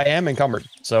 but I am encumbered.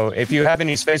 So if you have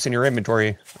any space in your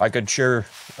inventory, I could share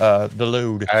the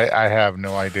load. I have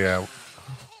no idea.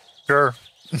 Sure.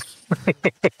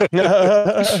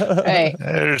 Hey,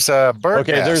 There's a bird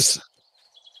Okay, nest. there's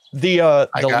the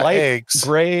I got light eggs.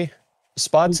 gray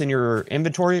spots in your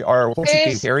inventory are what you can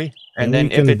Who's- carry, And and then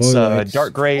we if can it's boil eggs.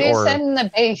 dark gray who's or in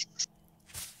the base?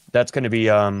 that's going to be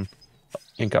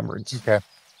encumbrance. Okay.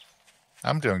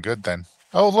 I'm doing good then.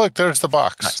 Oh, look, there's the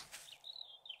box. Nice.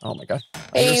 Oh my god!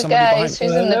 Hey, There's you somebody behind guys, me.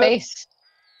 who's in the base?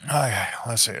 Okay,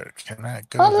 let's see. Can I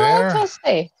go Hello, there?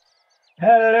 Toasty.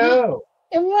 Hello!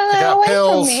 You're running got away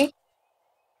pills. from me.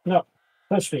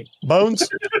 Push me. Bones.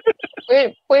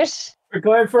 Where's We're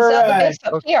going is for a that the ride. base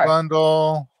up Book here?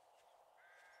 bundle.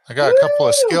 I got a couple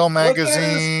of skill Look at us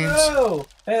magazines. go!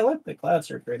 Hey, look, the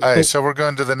clouds are pretty. All right, so we're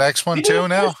going to the next one You too didn't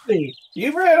now. miss me.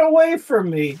 You ran away from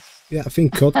me, Yeah, I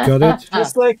think Cod got it.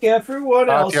 just like everyone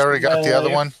else. You already in got my the other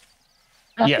life. one.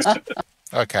 Yes.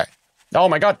 Okay. Oh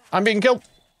my god, I'm being killed.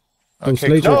 So Okay.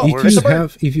 Slater, No,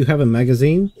 if you have a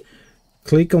magazine,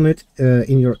 click on it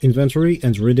in your inventory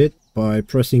and read it by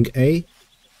pressing A.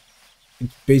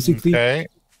 Basically, Okay.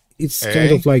 it's A.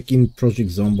 kind of like in Project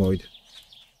Zomboid.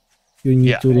 You need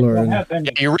Yeah. to What learn. happened?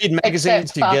 Yeah, you read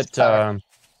magazines, you get faster.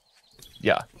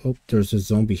 yeah, Oh, there's a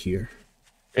zombie here.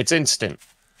 it's instant.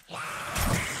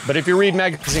 But if you read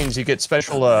magazines, you get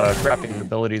special crafting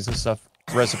abilities and stuff,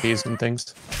 recipes and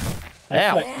things. I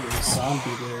Ow. thought you were a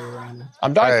zombie there, Ryan.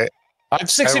 I'm All dying. right. I have I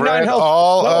 69 read health.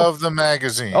 all Whoa. of the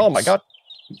magazines. Oh my god.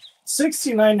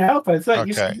 69 health. I thought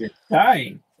you said Okay. you're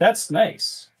dying. That's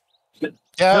nice.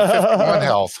 Yeah, 51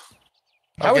 health.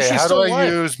 How is Okay, she how do still I alive?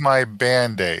 use my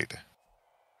band-aid?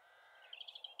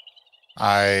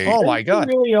 Oh my You god.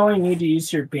 really only need to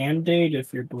use your band-aid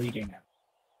if you're bleeding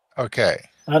out. Okay.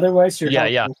 Otherwise, your Yeah,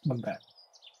 health yeah. will come back.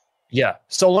 Yeah,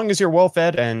 so long as you're well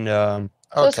fed and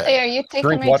Lucy, Okay. are you taking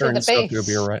drink me water to the and stuff, base? you'll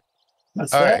be alright.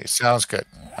 What's All that? right, sounds good.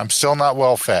 I'm still not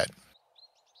well fed.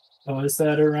 Oh, is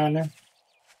that a runner?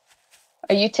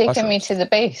 Are you taking me Mushrooms. to the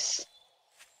base?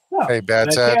 No. Hey,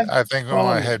 Bad Sad, can't I think we follow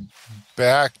want to me. head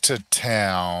back to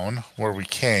town where we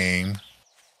came.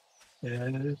 Uh,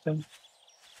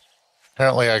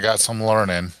 Apparently, I got some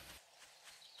learning.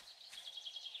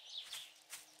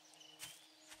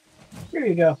 Here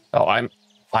you go. Oh, I'm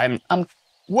I'm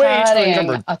way too carrying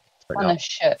encumbered a right ton now. of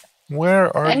shit.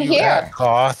 Where are In you here. at,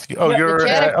 Koth? Oh, Yeah, you're the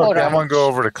at. Jericho Okay, I'm gonna Ranch. go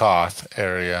over to Koth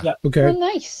area. Yeah. Okay. Oh,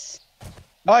 nice.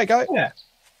 Hi, guy. Yeah.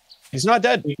 He's not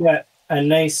dead. We got a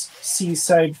nice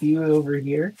seaside view over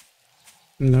here.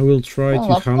 And I will try Oh,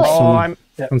 to hunt lovely. Oh, some, I'm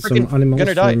hunt some freaking animals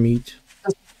gonna for die. meat.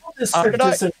 This I'm script gonna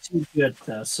die. isn't too good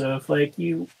though, so if like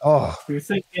you Oh, if you're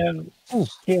thinking Ooh.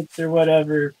 kids or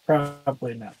whatever,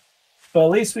 probably not. But at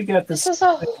least we got This this is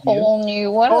a whole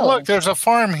new world. Oh, look, there's a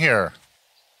farm here.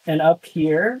 and up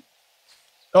here.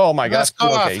 oh my god. That's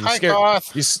Koth. Okay, you Hi, scared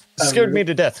Koth. you scared me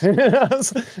to death.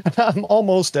 I'm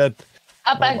almost dead.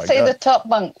 Up Oh I'd my say God. the top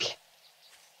bunk.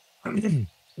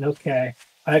 Okay.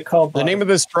 I call The name of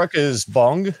this truck is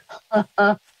Bong.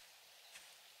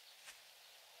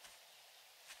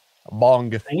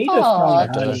 Bong. I need to Oh,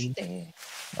 find uh, honey. Dusty.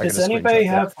 I Does gotta anybody screenshot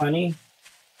have honey?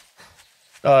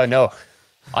 that. No.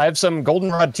 I have some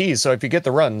goldenrod tea, so if you get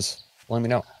the runs, let me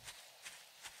know.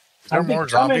 Is there I'm more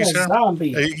becoming zombies a here?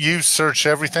 zombie. You search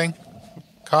everything,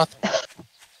 Koth?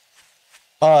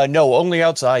 No, only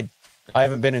outside. I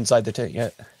haven't been inside the tent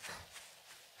yet.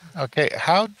 Okay,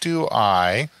 how do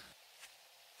I...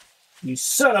 You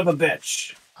son of a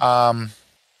bitch. How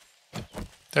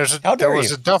There dare was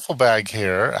you. a duffel bag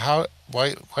here.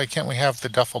 Why can't we have the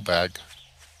duffel bag?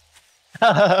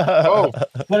 Oh,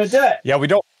 What is that? yeah, we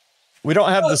don't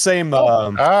have the same.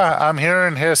 I'm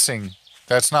hearing hissing.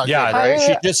 That's not Yeah, good, right?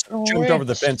 she just jumped over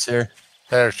the Rich. fence here.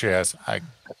 There she is.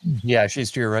 Yeah,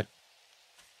 she's to your right.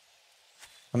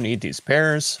 I'm gonna eat these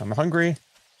pears. I'm hungry.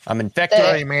 I'm infected. There.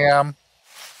 Sorry, ma'am.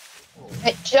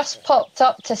 It just popped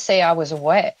up to say I was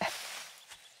wet.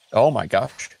 Oh my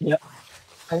gosh,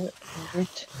 How rude.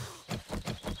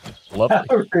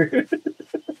 lovely.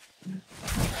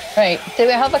 Right, do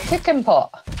we have a cooking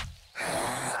pot?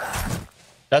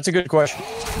 That's a good question.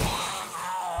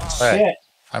 Hey, Shit.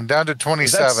 I'm down to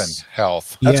 27 That's-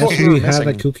 health. That's Yes, what we were we have a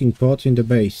missing. cooking pot in the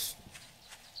base.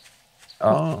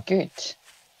 Oh, Good.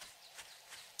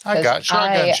 I got 'Cause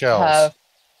shotgun I shells. have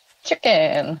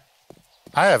chicken.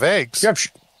 I have eggs.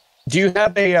 do you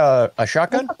have a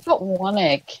shotgun? I've got one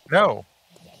egg. No.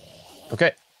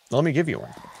 Okay, let me give you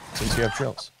one since you have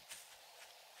shells.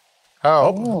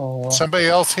 Oh, Oh, somebody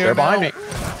else here They're behind now? me.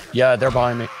 Yeah, they're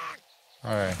behind me.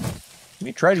 All right. Let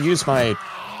me try to use my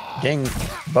dang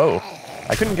bow.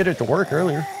 I couldn't get it to work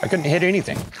earlier. I couldn't hit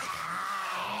anything.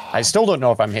 I still don't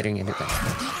know if I'm hitting anything.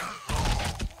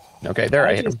 Okay, there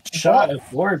I hit him. just shot a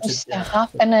board what's to death.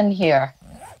 happening here?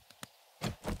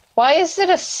 Why is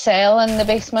there a cell in the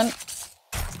basement?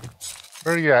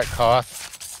 Where are you at,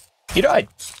 Koth? He died,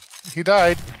 He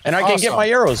died. and I can get Awesome. my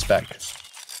arrows back.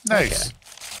 Nice.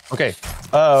 Okay,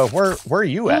 where are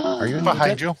you at? Are you in the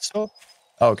Behind tent you. still?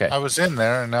 Okay, I was in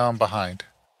there, and now I'm behind.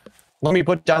 let me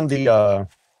put down the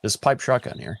this pipe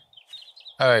shotgun here.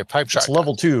 All right, pipe It's shotgun.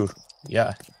 level 2.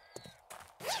 Yeah.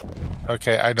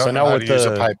 Okay, I So don't now know how with to use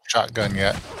a the- pipe shotgun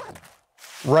yet.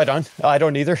 Right on. I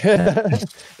don't either.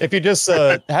 If you just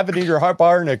have it in your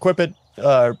hotbar and equip it,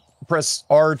 press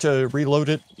R to reload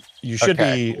it, you should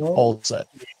Okay. be all set.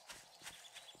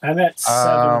 I'm at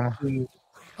 7.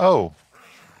 Oh,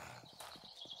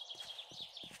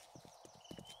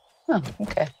 Oh,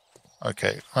 okay.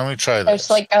 Okay, let me try this. There's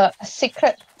like a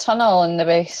secret tunnel in the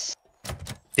base.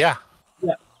 Yeah.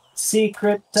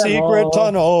 Secret tunnel. Secret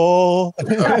tunnel.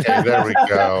 Okay, there we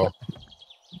go.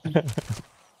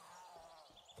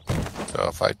 So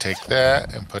if I take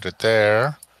that and put it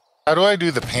there, how do I do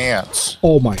the pants?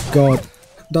 Oh my god.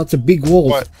 That's a big wolf.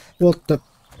 What? What the?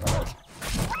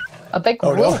 A big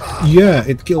Oh, no. wolf. Yeah,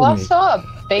 it killed Well, I me. saw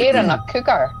a bear and a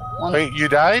cougar. One. Wait, you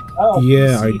died? Oh,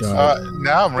 Yeah, I see, died.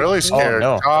 Now I'm really scared.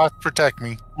 no. God, protect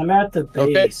me. I'm at the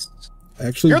Okay. base.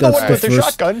 Actually, You're the that's one the with the first.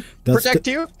 shotgun. that's Protect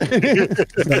you.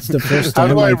 That's the first How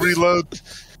time do I I've- reload?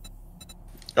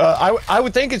 I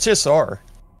would think it's just R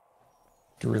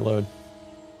to reload.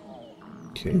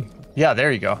 Okay, Yeah,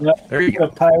 there you go. Yep. There you go.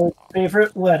 The pirate's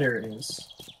favorite letter is.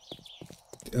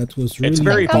 that was really. It's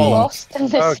very I got cool. lost in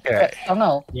this Okay. secret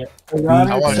tunnel. Yep.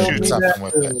 I wanna shoot something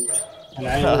with it. earlier, and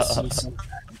I listened sometimes.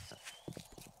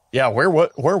 Yeah, where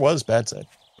was Bad Said?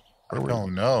 I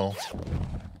don't know.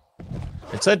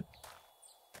 It said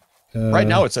right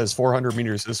now it says 400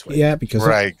 meters this way. Yeah, because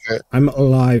Right. I'm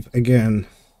alive again.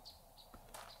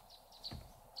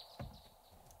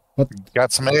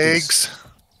 Got some eggs.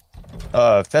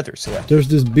 Feathers, yeah. There's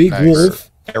this big Nice.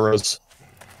 wolf. Arrows.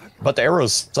 But the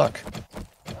arrows suck.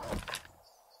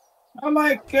 Oh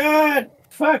my god!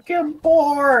 Fucking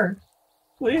boar!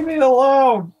 Leave me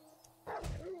alone!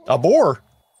 A boar.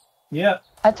 Yep.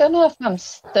 I don't know if I'm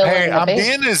still Hey, in the I'm base.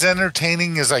 being as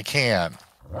entertaining as I can.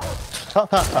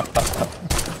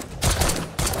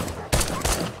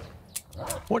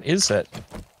 What is that?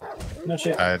 No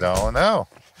shit. I don't know.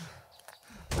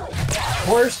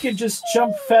 Boars can just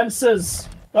jump fences!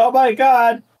 Oh my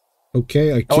god!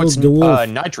 Okay, I Oh, killed it's the wolf.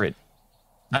 nitrate.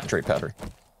 Nitrate powder.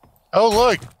 Oh,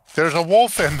 look. There's a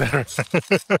wolf in there.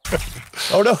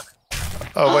 Oh no.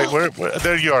 Oh, wait. Where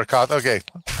there you are, Koth. Okay.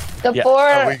 The Yeah. boar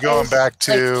Are we going is, back like,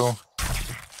 to...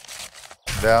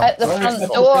 down? at the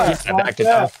front door. Yeah, back to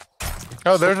town.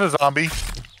 Oh, there's a zombie.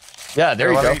 Yeah,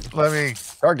 there you go. Let me...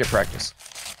 Target practice.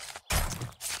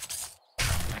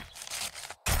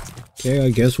 Okay, I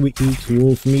guess we eat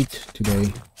wolf meat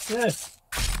today. Yeah.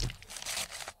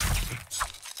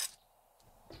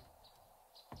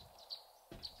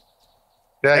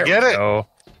 Did I There get we it? go.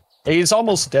 He's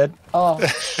almost dead. Oh,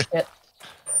 shit.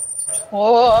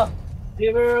 Whoa.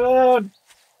 Leave her alone!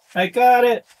 I got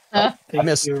it! Huh? Thank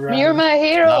missed. you, Ryan. You're my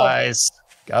hero. Nice.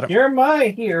 Got him. You're my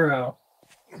hero!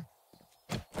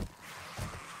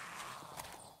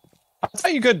 I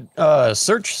thought you could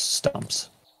search stumps.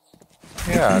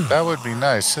 Yeah, that would be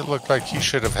nice. It looked like he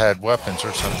should have had weapons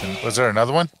or something. Was there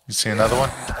another one? You see another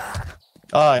one?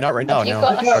 Not right now, Have you no.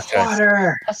 got I got Okay.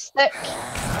 water! a stick?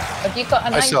 Have you got a I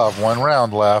knife? still have one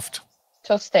round left.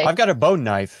 Toasty. I've got a bone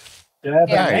knife. Do I have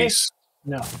a Yeah. knife? Nice.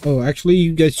 No. Oh, actually,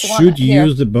 you guys Do you want should it? Here.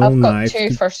 use the bone I've got knife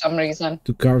two for some reason.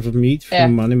 to carve meat Yeah.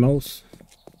 from animals.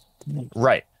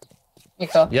 Right. You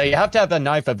go. Yeah, you have to have a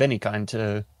knife of any kind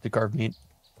to carve meat.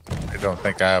 I don't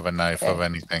think I have a knife of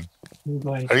anything. I'm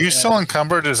going Are you to- still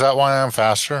encumbered? Is that why I'm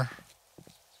faster?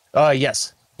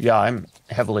 Yes. Yeah, I'm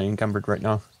heavily encumbered right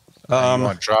now. You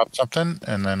want to drop something,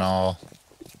 and then I'll...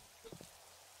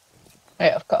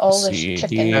 Right, I've got all Let's this see,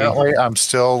 chicken. Yeah. Apparently, I'm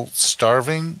still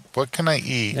starving. What can I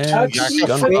eat? Yeah. How'd Yeah, you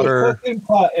gun put the butter. cooking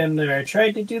pot in there? I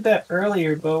tried to do that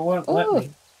earlier, but it won't let Ooh. me.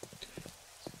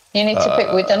 You need to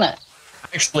put wood in it.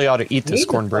 Actually ought to eat this Need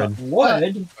to cornbread. put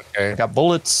Wood? Okay. I got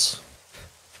bullets.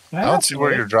 I don't see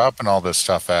where you're dropping all this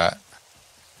stuff at.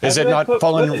 Is How it do I not put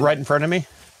falling wood in? right in front of me?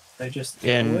 I just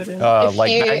In wood in? If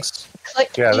like you- bags?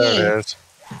 Click Yeah, there E. it is.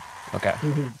 Okay.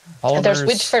 Mhm. Polymers, There's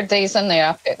wood for days in there.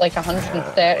 I've got like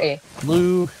 130.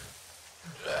 glue,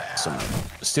 some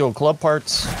steel club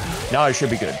parts. Now I should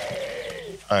be good.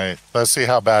 All right, let's see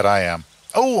how bad I am.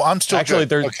 Oh, I'm still Actually, good.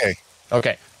 there's- Okay.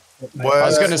 Okay. What? I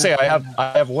was gonna say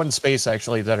I have one space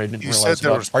actually that I didn't You said realize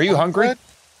there about. was Are you hungry?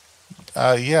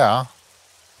 cornbread? Yeah.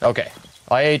 Okay.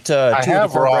 I ate two I of the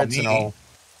have raw cornbreads and meat. I'll.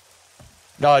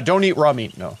 No, don't eat raw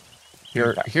meat. No.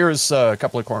 Here's a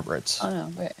couple of cornbreats. Oh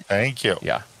no, wait. Thank you.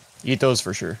 Yeah, eat those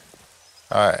for sure.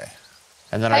 All right.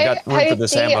 And then I got room for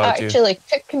this do you ammo too. actually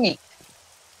cook meat?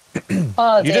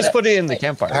 Oh, You just put it in the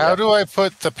campfire. How yeah. do I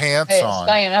put the pants It's on?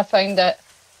 fine. I found it.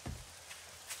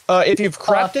 If you've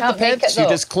crafted the can't make pants, it, you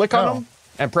though. just click on No. them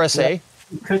and press A.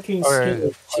 Cooking All right,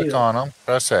 skillet click too. on them.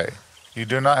 Press A. You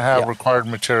do not have Yeah. required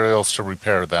materials to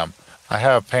repair them. I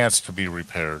have pants to be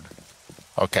repaired.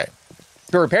 Okay.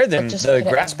 To repair them, Just the put it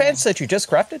grass in. pants that you just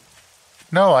crafted?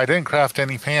 No, I didn't craft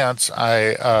any pants.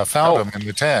 I found Oh. them in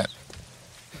the tent.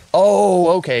 Oh,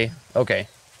 okay. Okay.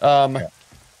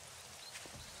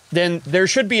 Then there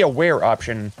should be a wear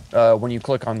option when you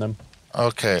click on them.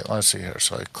 Okay, let's see here.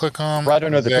 So I click on Right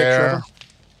under the picture.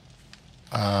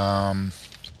 There.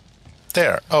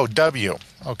 Oh, W.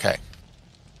 Okay.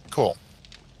 Cool.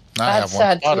 Now I have That's one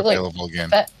sad. spot You look available again.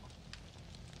 fit.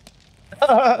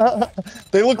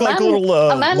 They look like Man- little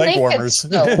a man leg naked warmers.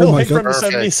 still. Oh my Like from the God.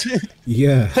 70s.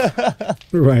 Yeah,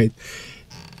 right.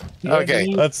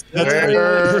 Okay. That's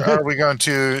Where are we going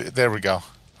to? There we go.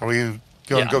 Are we going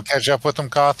Yeah. to go catch up with them,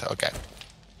 Koth? Okay.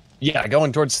 Yeah,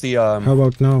 going towards the How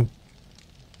about now?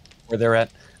 where they're at.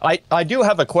 I do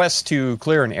have a quest to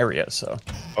clear an area, so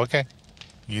Okay.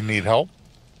 You need help?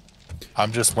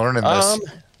 I'm just learning this.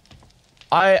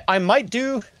 I might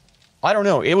do. I don't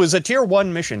know. It was a tier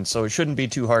 1 mission, so it shouldn't be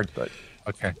too hard.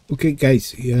 Okay. Okay,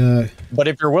 guys. But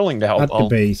if you're willing to help, At the I'll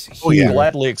base yeah.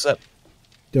 gladly accept.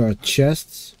 there are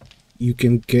chests. You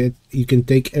can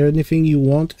take anything you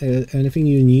want, anything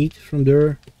you need from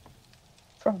there.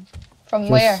 From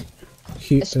Just where?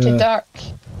 Here, It's too dark.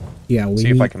 yeah, we See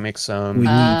need if I can make some we need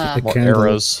Ah. a more candle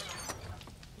arrows.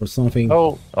 or something.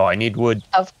 Oh, Oh, I need wood.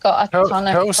 I've got a ton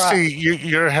of crap. Toasty,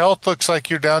 your health looks like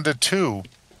you're down to 2.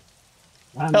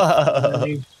 I'm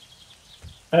starving.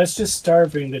 I was just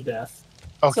starving to death.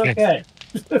 It's Okay. okay.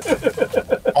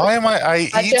 Why am I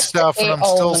I eat just stuff and ate I'm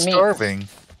all still the meat. starving?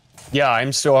 Yeah,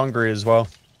 I'm still hungry as well.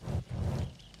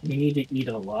 You need to eat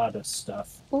a lot of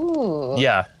stuff. Ooh.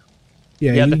 Yeah,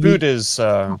 Yeah, yeah. you The need, food is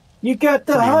You got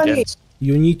the pretty honey. intense.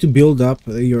 you need to build up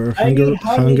your I need honey,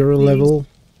 hunger please. level.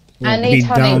 I Well, need be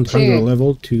honey down too. hunger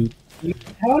level to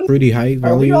Honey? pretty high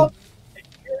Are we value. all?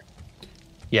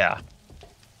 Yeah,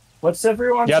 What's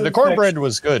everyone's? yeah. The infection? cornbread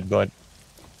was good, but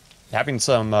having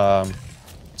some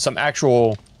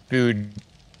actual food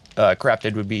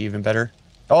crafted would be even better.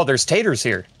 Oh, there's taters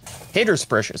here. Taters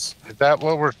precious. Is that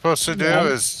what we're supposed to do? Yeah.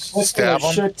 Is Looking stab a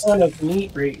them? shit ton of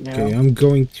meat right now. Okay, I'm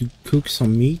going to cook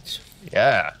some meat.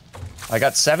 Yeah, I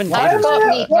got 7 Why taters. am I got at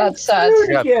meat, one that's sad. food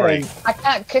Yeah, again? great. I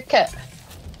can't cook it.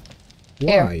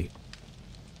 Here. Why?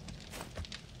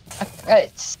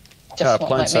 It's just won't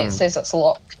plant let me. some- It says it's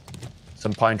locked.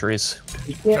 Some pine trees.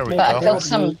 You can't There we make go. But I red killed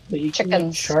some meat, but you can make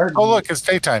chickens. charred Oh, meat. look, it's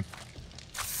daytime.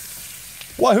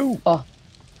 Wahoo!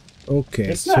 Okay,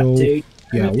 It's not so date.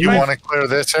 yeah, You we want to clear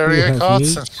this area, have Koth, meat.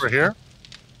 since we're here?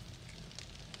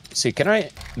 See, can I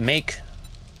make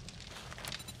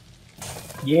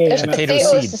Yeah, There's man. potato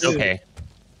potatoes. seeds? Okay.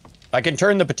 I can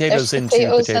turn the potatoes There's into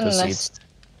potatoes potato in seeds. this.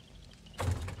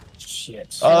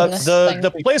 Shit. In this thing.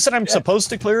 The place that I'm supposed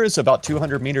to clear is about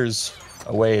 200 meters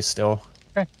away still.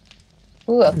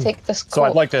 Ooh, I'll take this So I'd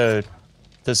coat. like to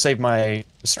save my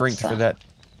strength What's for that.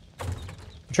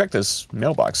 Check this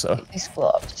mailbox though. These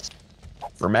gloves.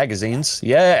 For magazines.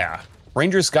 Yeah.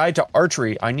 Ranger's Guide to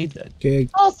Archery. I need that okay,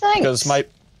 Oh, thanks. because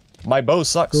my bow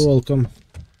sucks. you're welcome.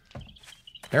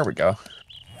 There we go.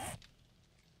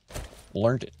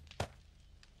 Learned it.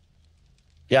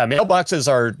 Yeah,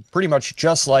 mailboxes are pretty much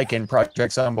just like in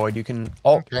Project Zomboid. You can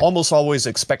Okay. almost always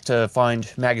expect to find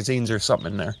magazines or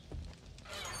something in there.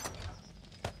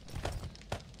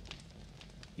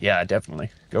 Yeah, definitely.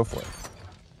 Go for it.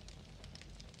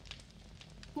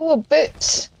 Oh,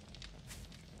 boots.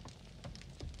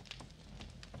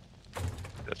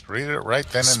 Just read it right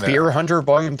then and there. Spear Hunter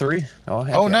Volume 3. Oh,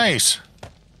 heck Oh, yeah. nice.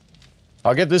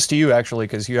 I'll get this to you, actually,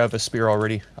 because you have a spear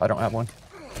already. I don't have one.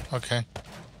 Okay.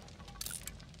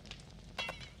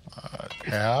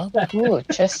 Yeah. Ooh,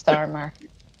 chest armor.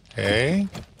 Okay.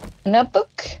 And a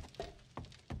book.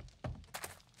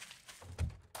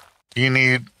 You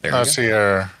need, There you let's see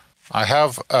here. I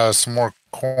have some more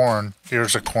corn.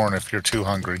 Here's a corn if you're too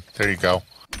hungry. There you go.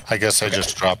 I guess I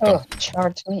just dropped them. Oh,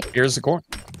 charred meat. Here's the corn.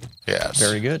 Yes.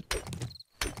 Very good.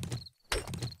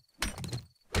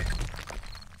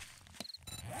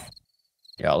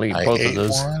 Yeah, I'll eat I both of ate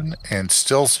those. one and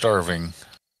still starving.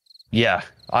 Yeah,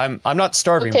 I'm not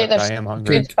starving, Okay, but there's I am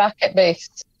hungry. food back at base.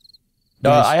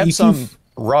 Guys, I have if some you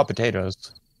raw potatoes.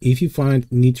 If you find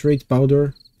nitrate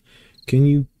powder, can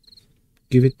you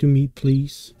give it to me,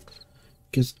 please?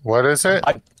 Because What is it?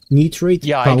 nitrate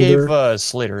Yeah, powder. I gave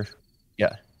Slater.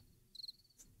 Yeah.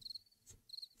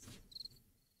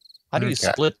 How do you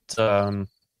Okay. split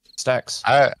stacks?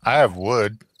 I have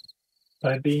wood.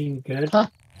 By being good. Huh.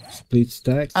 Split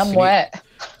stacks. I'm wet.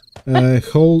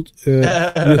 Hold. You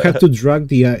have to drag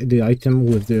the item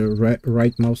with the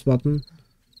right mouse button.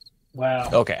 Wow.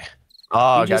 Okay.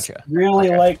 Oh, you just gotcha. really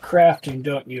Okay. like crafting,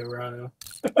 don't you, Rano?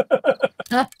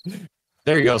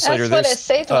 There you go, Slater. That's what it There's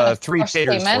said when I 3 first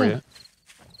taters came for in. you.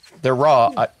 They're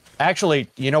raw. Actually,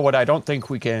 you know what? I don't think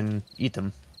we can eat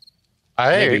them. I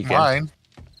Maybe ate you can. mine.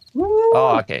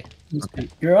 Oh, okay.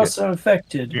 You're also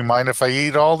infected. Do you mind if I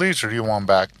eat all these or do you want 'em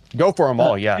back? Go for them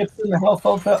all, yeah. It's in the health.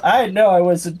 I know I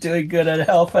wasn't doing good at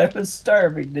health. I was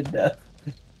starving to death.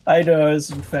 I know I was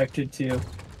infected too.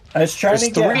 I was trying There's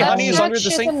to get 3 honeys How under much the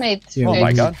should sink? have made Yeah, Oh food? my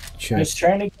let me god. I check. was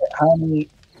trying to get honey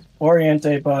or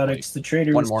antibiotics. The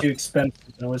trader One was more. too expensive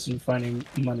and I wasn't finding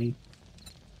money.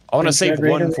 I want to And save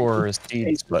Dread Raider one for hey,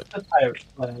 seeds, but the pirate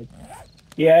flag.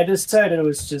 Yeah, I decided it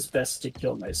was just best to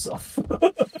kill myself.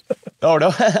 oh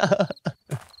no.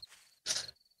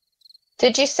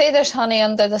 Did you say there's honey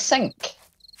under the sink?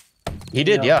 He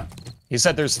did, No. yeah. He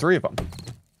said there's 3 of them.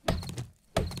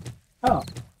 Oh,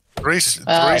 Three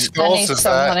I skulls, need is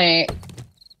some that? honey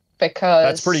because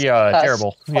That's pretty that's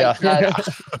terrible. quite Yeah. bad.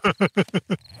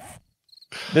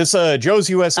 This Joe's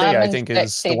USA, I'm I think, is the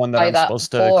infected one that by I'm that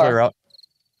supposed to boar. clear out.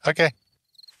 Okay.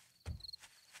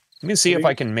 Let me see if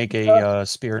I can make a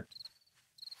spirit.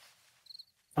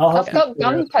 I'll help I've got you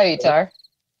clear it. gunpowder.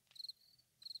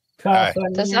 Cough Alright.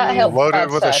 on Does that you. help? Loaded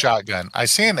with a Bad side. shotgun. I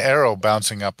see an arrow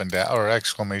bouncing up and down, or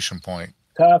exclamation point.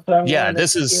 Cough on Yeah, one,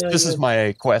 this is kill this is you.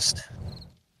 my quest.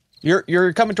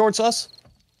 You're coming towards us?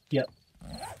 Yep.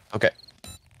 Okay.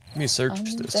 Let me search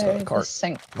this Under the cart.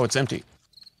 sink. Oh, it's empty.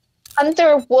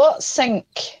 Under what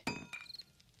sink?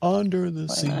 Under the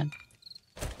Why sea. not?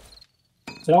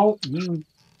 Don't you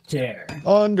dare.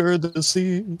 Under the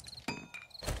sea.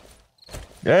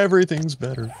 Everything's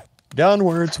better.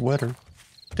 Downwards wetter.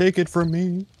 Take it from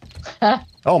me.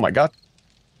 Oh my god.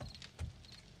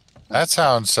 That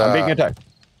sounds. I'm being attacked.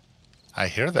 I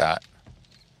hear that.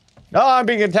 No, I'm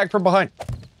being attacked from behind.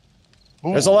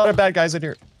 There's a Ooh. lot of bad guys in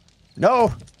here.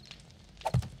 No.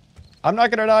 I'm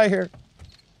not gonna die here.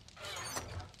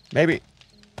 Maybe.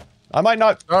 I might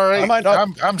not. Sorry, I might not.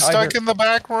 I'm stuck in the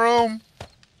back room.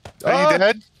 Are Ah! you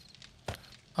dead?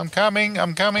 I'm coming.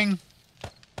 I'm coming.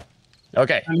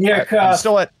 Okay. I'm here, I'm Cuff.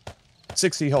 still at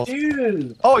 60 health.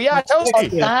 Dude. Oh yeah, What's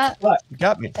Toasty. that What? You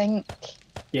got me. sink?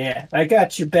 Yeah, I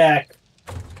got you back.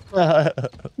 I'm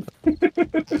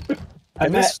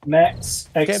this at max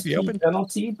can't be XP opened?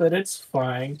 penalty, but it's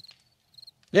fine.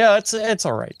 Yeah, it's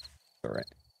all right. All right.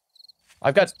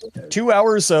 I've got 2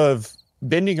 hours of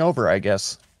bending over, I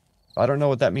guess. I don't know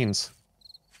what that means.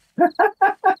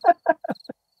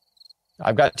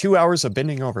 I've got 2 hours of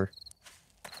bending over.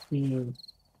 Hmm,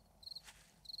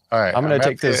 All right. I'm gonna at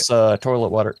take the- this toilet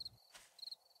water.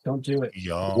 don't do it.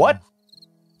 Yum. What?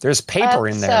 There's paper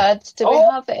in there. Sad. Do we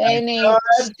Oh have my any God.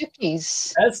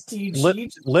 stookies? STG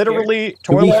Literally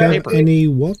Do we toilet have paper. any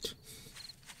what?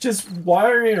 just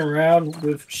wandering around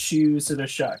with shoes and a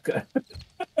shotgun.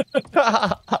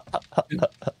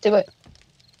 Do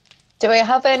we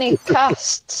have any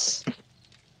casts?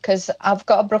 Because I've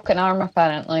got a broken arm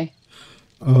apparently.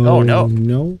 Oh, no.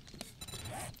 No.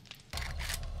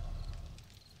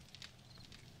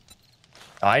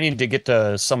 I need to get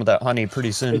to some of that honey pretty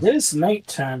It soon. is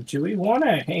nighttime. Do we want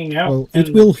to hang out? Well, it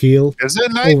in- will heal Is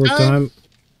it over nighttime? time.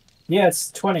 Yeah,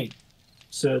 it's 20.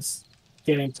 So it's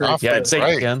getting pretty Off Yeah, close. it's 8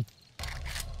 Right. again.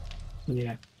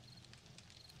 Yeah.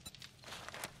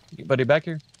 Anybody back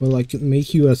here? Well, I can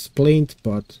make you a splint,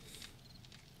 but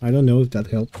I don't know if that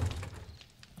helped.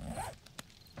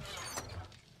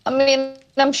 I mean,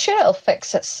 I'm sure it'll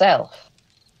fix itself.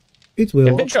 It will.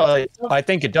 Eventually, I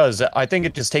think it does. I think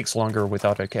it just takes longer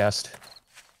without a cast.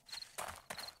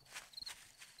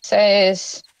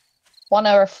 Says 1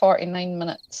 hour 49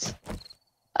 minutes.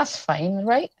 That's fine,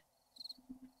 right?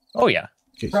 Oh yeah.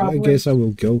 Okay, so I Probably. guess I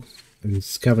will go and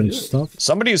scavenge stuff.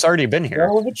 Somebody's already been here.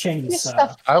 Go with a Your chainsaw.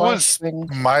 stuff I was flashing.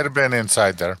 might have been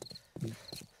inside there.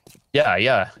 Yeah,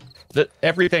 yeah.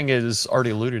 Everything is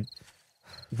already looted.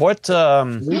 What,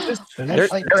 We just there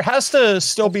finished. has to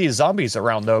still be zombies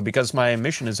around, though, because my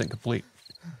mission isn't complete.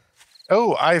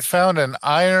 Oh, I found an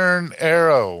iron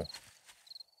arrow.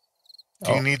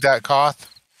 Do Oh. you need that, Koth?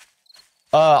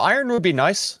 Iron would be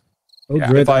nice. Oh, Yeah,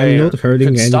 Dread, if I I'm not hurting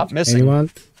could stop missing. anyone.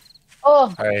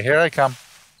 Oh, All right, here I come.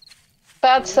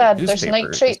 bad sad. There's Newspaper.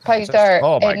 nitrate powder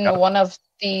Oh my in God. one of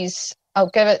these. I'll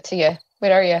give it to you.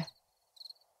 Where are you?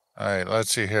 All right,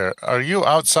 let's see here. Are you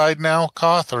outside now,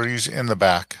 Koth, or are you in the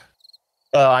back?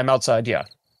 I'm outside, yeah.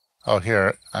 Oh,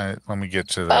 here. Let me get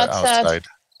to the Outside. outside.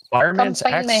 Fireman's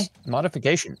find axe me.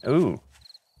 modification. Ooh,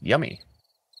 yummy.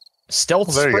 Stealth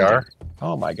Well, there you sprinting. are.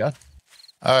 Oh my god.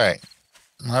 All right.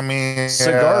 Let me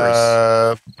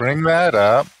Cigars. bring that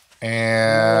up.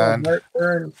 And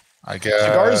Heartburn. I guess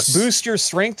Cigars boost your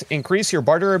strength, increase your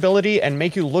barter ability, and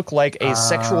make you look like a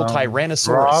sexual drop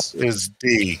tyrannosaurus. is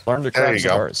D. Learn to There craft you go.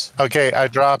 cigars. Okay, I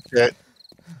dropped it.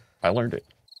 I learned it.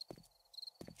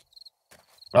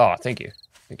 Oh, thank you.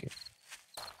 Thank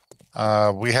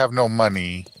you. We have no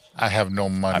money. I have no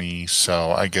money,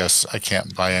 so I guess I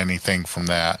can't buy anything from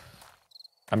that.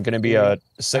 I'm gonna be a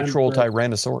sexual broke.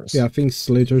 tyrannosaurus. Yeah, I think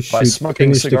Slater By should smoking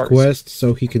finish cigars. the quest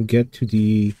so he can get to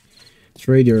the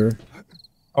trader.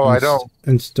 Oh, I don't.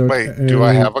 And start. Wait, do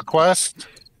I have a quest?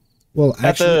 Well, At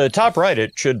actually, the top right,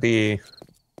 it should be.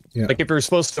 Yeah. Like if you're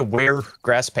supposed to wear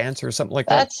grass pants or something like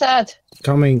that. That's sad.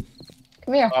 coming.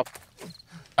 Come here.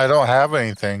 I don't have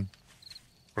anything.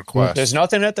 Request. There's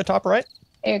nothing at the top right?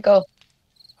 Here you go.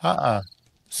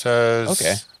 Says.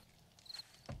 Okay.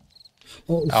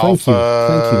 Oh, thank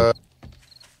Alpha.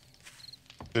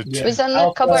 you. It was in the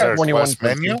Alpha. cupboard. Is there a 21 quest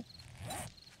menu?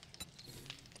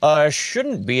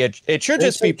 Shouldn't be. It should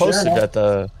There's just be a posted journal. at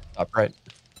the top right.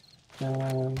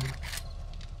 Um,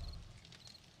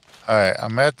 Alright,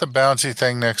 I'm at the bouncy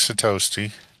thing next to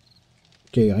Toasty.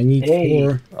 Okay, I need Hey.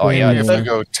 4. Oh, yeah, If more. I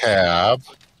go tab.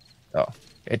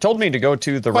 It told me to go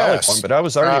to the rally Quest. point, but I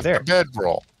was already Craft there. a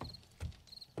bedroll.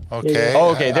 Okay. Oh,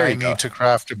 okay, there I you go. need to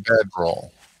craft a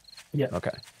bedroll.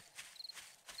 Okay.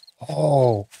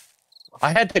 Oh.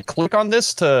 I had to click on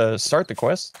this to start the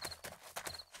quest?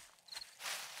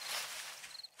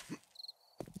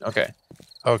 Okay.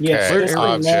 Okay, Yeah, first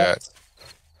object.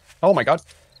 Oh my god.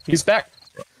 He's back.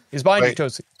 He's behind you, Wait.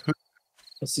 Toasty.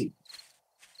 let's see.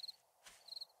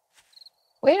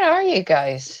 Where are you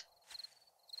guys?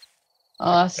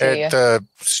 Oh, I see you. At the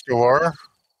store.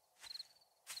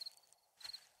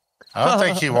 I don't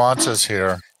think he wants us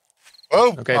here.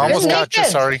 Oh, Okay, almost there's- got you.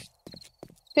 Naked. Sorry.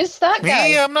 Who's that Me,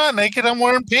 guy? I'm not naked. I'm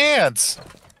wearing pants.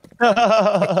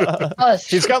 Us.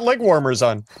 He's got leg warmers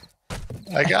on.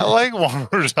 I got leg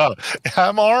warmers on.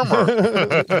 I'm armor.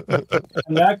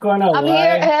 I'm not going to I'm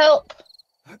here to lie. help.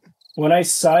 When I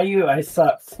saw you, I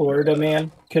thought Florida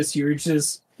man because you were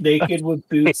just naked with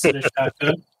boots and a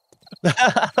shotgun.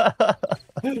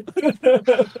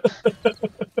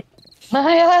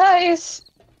 My eyes.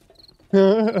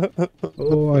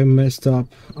 Oh, I messed up.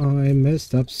 I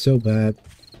messed up so bad.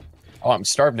 Oh, I'm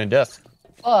starving to death.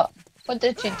 What? What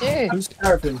did you do? I'm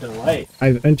starving to life.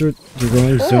 I've entered the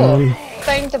wrong Oh. zone,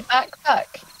 Found a backpack.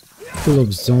 full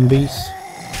of zombies.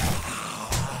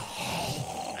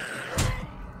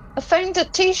 I found a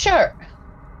t-shirt.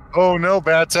 Oh no,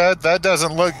 Bat's Head, that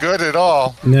doesn't look good at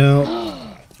all.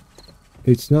 No,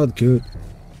 it's not good.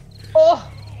 Oh.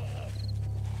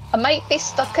 I might be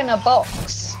stuck in a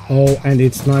box. Oh, and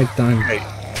it's nighttime.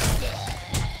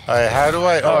 How do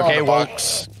I open Okay, the well-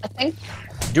 box? I think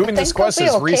Doing this think I'll quest be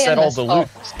is okay reset in all this the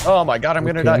loot. box. Oh my god, I'm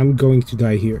gonna Okay, die. I'm going to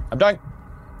die here. I'm dying.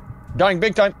 Dying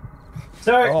big time.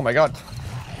 Sorry. Oh my god.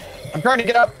 I'm trying to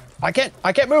get up. I can't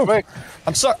move. Wait.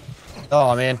 I'm stuck.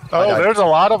 Oh man. I Oh, died. there's a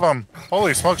lot of them.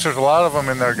 Holy smokes, there's a lot of them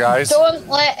in there, guys. don't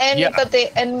let anybody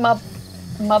in my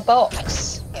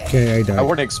box. Okay, I I died.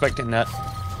 wasn't expecting that.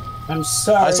 I'm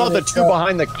sorry. I saw the that's two not-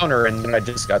 behind the counter and then I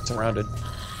just got surrounded.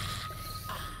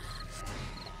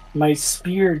 My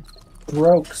spear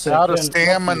broke. So I Out of couldn't help you.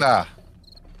 stamina.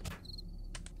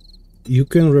 You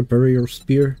can repair your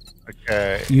spear.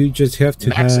 Okay. You just have to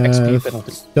Max XP have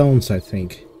penalty. stones, I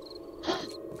think.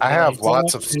 I have don't,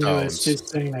 lots of and I was stones. just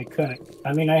saying I couldn't.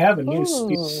 I mean, I have a new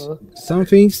spear. Ooh. Some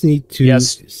things need to.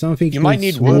 Yes, Some things you might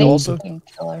need wood wood also.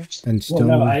 Painkillers. and Well, stone.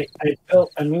 no, I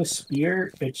built a new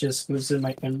spear. It just was in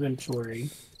my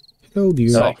inventory, Oh dear.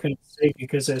 so I No. couldn't say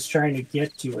because I was trying to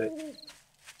get to it.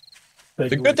 But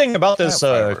The you good thing about this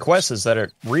Fireworks. quest is that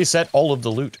it reset all of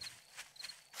the loot.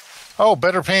 Oh,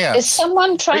 better Is pants.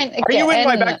 someone trying to Are get you in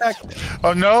my in? backpack?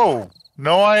 Oh, no.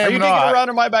 No, I Are am you digging not. around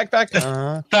in my backpack?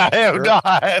 Uh-huh. I am Sure.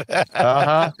 not.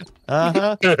 Uh-huh.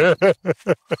 Uh-huh.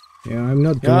 Yeah, I'm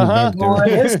not going Uh-huh. back Well, in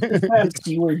there. his defense,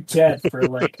 you were dead for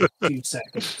like 2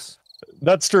 seconds.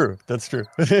 That's true. That's true.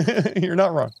 You're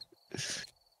not wrong.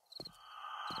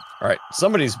 All right,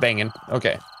 somebody's banging.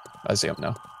 Okay, I see him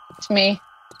now. It's me.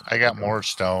 I got more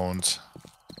stones.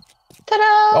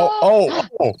 Ta-da!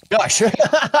 Oh, gosh.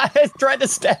 I tried to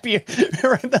stab you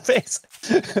right in the face.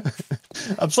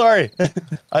 I'm sorry.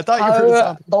 I thought you were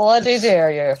How bloody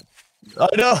dare you? I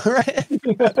know, right?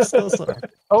 I'm so sorry.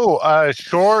 Oh,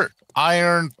 short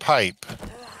iron pipe.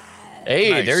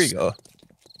 Hey, Nice. there you go.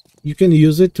 You can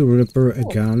use it to repair a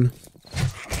gun.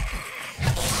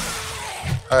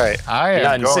 All right, I am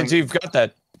Yeah, and going. since you've got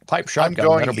that pipe shotgun,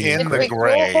 going that'll be in Did the we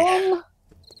gray. go home?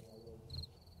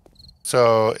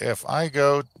 So if I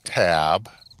go tab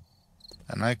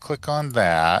and I click on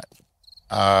that,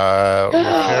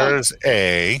 repairs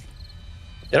A.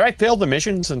 Did I fail the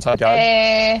mission since I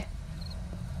died?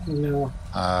 No.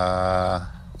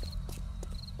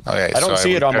 Okay, I don't so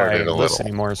see it on my repaired a list little.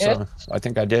 anymore, so I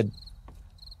think I did.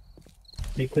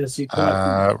 Because you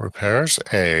got Repairs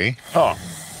A. Oh,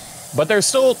 but they're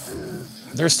still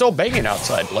banging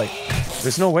outside. Like,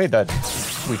 there's no way that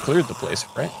we cleared the place,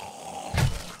 right?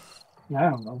 I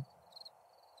don't know.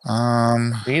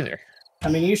 Me either. I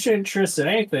mean, you shouldn't trust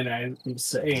anything I'm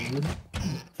saying.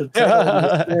 The title of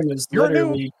the stream is You're new.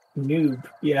 literally Noob.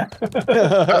 Yeah.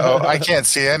 Uh-oh, I can't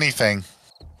see anything.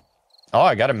 Oh,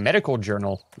 I got a medical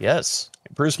journal. Yes.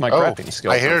 Improves my Oh, crafting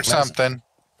skills. I hear Medicine. something.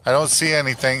 I don't see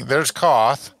anything. There's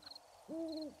Koth.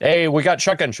 Hey, we got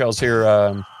shotgun shells here.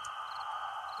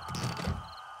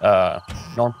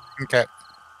 Norm. Okay.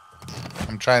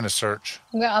 I'm trying to search.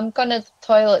 I'm gonna the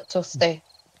toilet, Toasty.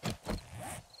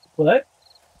 What?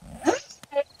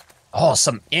 Oh,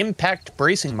 some impact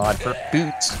bracing mod for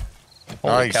boots.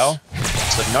 Holy Nice. cow.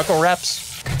 Some knuckle wraps.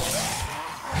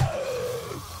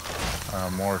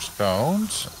 More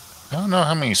stones. I don't know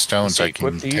how many stones Let's I see, can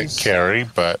equip these. carry,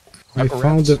 but I Knuckle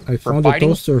found wraps I for found a fighting?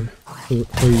 toaster for you,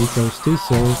 Toasty.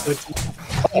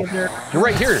 So You're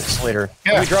right here, Slater.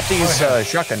 Yeah. Let me drop these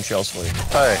shotgun shells for you.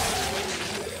 hey,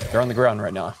 They're on the ground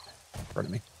right now. In front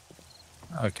of me.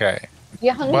 okay.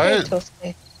 You hungry, What?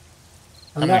 Toasty?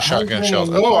 How many not shotgun hungry shells?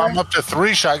 Oh, anymore. I'm up to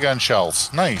 3 shotgun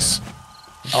shells. Nice.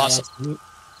 Awesome.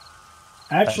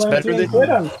 Actually, I'm That's better doing than good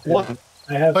on one. food.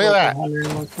 I have Look at like that.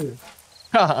 101 food.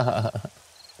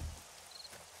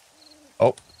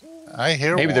 Oh, I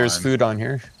hear maybe there's one. food on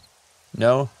here.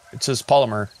 No, it says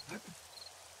polymer.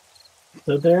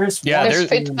 So there's Yeah, There's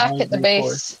there's- food back at the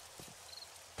base.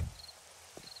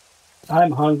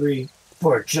 I'm hungry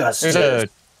for justice. There's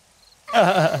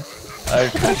a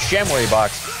chamois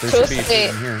box. There should be food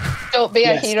in here. Don't be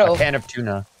Yes, a hero. A can of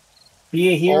tuna.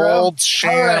 Be a hero. Old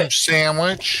sham Alright.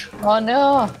 sandwich. Oh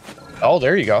no. Oh,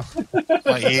 there you go.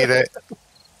 I eat it.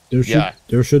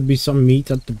 there should be some meat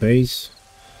at the base.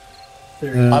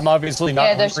 There- I'm obviously not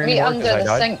Yeah, there's hungry meat anymore under 'cause I the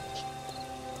died. sink.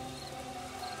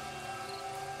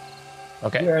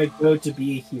 Okay. Here I go to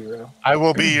be a hero. I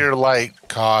will be your light,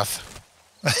 Koth.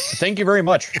 Thank you very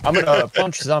much. I'm gonna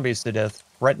punch zombies to death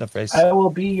right in the face. I will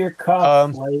be your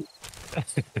cop. Light.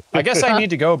 I guess I need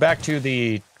to go back to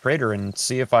the trader and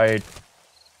see if I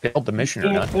failed the mission or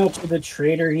Can't not. go to the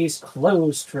trader. He's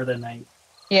closed for the night.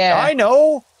 Yeah. I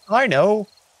know. I Do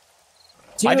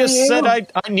just you? said I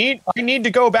need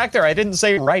to go back there. I didn't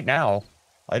say right now.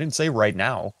 I didn't say right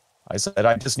now. I said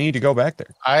I just need to go back there.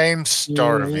 I'm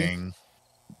starving.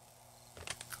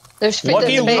 There's food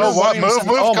Lucky at the little Oh, base. what? Move,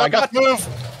 move, Oh my Koth, God. move.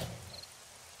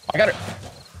 I got it.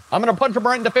 I'm gonna punch him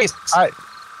right in the face.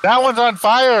 That one's on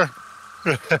fire.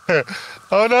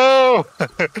 Oh no.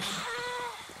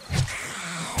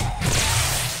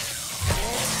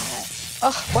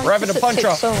 Oh, why We're having does a it punch take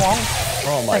up. so long?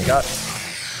 Oh my god.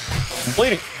 I'm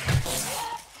bleeding.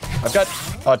 I've got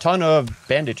a ton of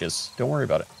bandages. Don't worry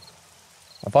about it.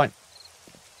 I'm fine.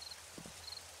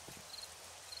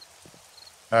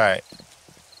 All right.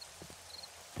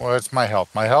 What's my health?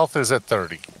 My health is at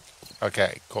 30.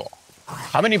 Okay, cool.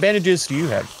 How many bandages do you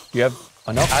have? Do you have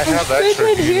enough? I have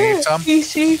extra. Do you need some?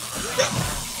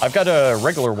 I've got a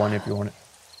regular one if you want it.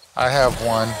 I have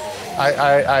one.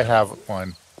 I have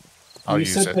one. I'll You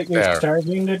use said it. that you're There.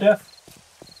 starving to death?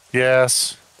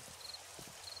 Yes.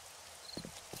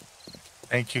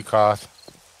 Thank you, Koth.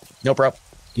 No problem.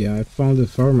 Yeah, I found a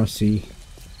pharmacy.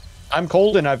 I'm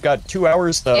cold and I've got 2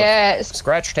 hours of Yeah, it's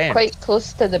scratched hand. quite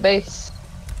close to the base.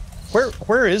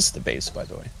 Where is the base, by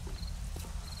the way?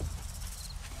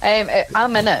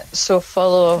 I'm in it, so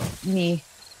follow me.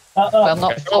 Well,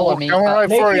 not Okay. follow me. Come but right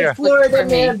Make for it you. Florida, For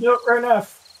me. man. Don't run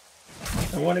off.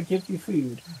 I want to give you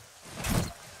food.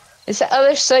 It's the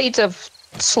other side of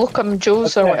Slocum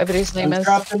Joe's or Okay, whatever his name I'm is.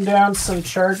 dropping down some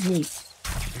charred meat.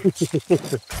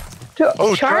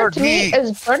 Oh, charred charred meat meat.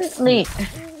 is burnt meat.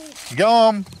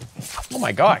 Yum. Oh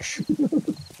my gosh.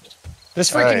 This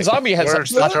freaking Alright, zombie has where's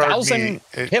the charred 1,000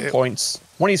 meat? hit points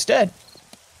when he's dead.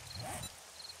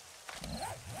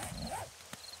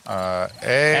 A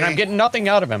And I'm getting nothing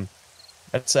out of him.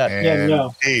 That's that. and Yeah,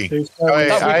 no. D. There's Hey,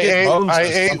 thought we'd I get ate, bones I or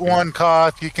ate something. one,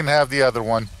 Koth. You can have the other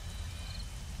one.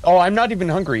 Oh, I'm not even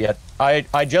hungry yet.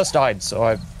 I just died, so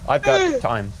I've got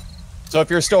time. So if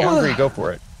you're still hungry, go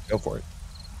for it. Go for it.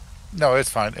 No, it's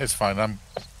fine. It's fine.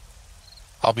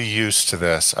 I'll be used to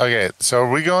this. Okay, so are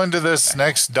we going to this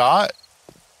next dot?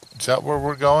 Is that where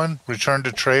we're going? Return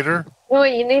to trader? No,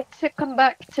 you need to come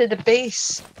back to the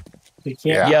base. We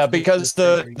can't. Yeah, because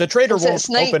the trader 'Cause won't it's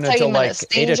open nighttime until and like it's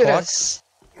 8 o'clock. dangerous.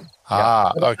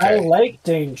 Ah, But I okay. like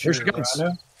danger, Here she comes.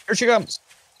 Rana. Here she comes.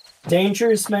 Danger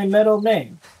is my middle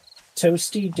name.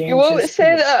 Toasty Danger. You won't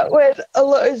say that when a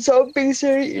lot of zombies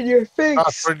are eating your face.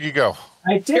 Koth, where'd you go?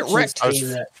 I did Get wrecked. just say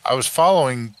that. I was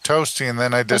following Toasty, and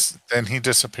then then he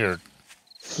disappeared.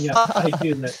 Yeah, I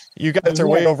do that. You guys are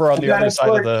way over on the other side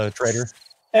of the trader.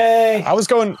 Hey. I was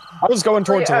going towards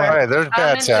the All right. right, there's I'm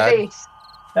Bad in the Sad, base.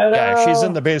 Hello. Yeah, she's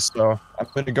in the base though. I'm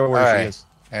gonna go where Alright. she is.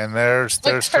 and there's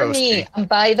Look for Toasty. me. I'm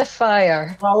by the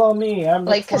fire. Follow me. I'm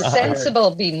Like a the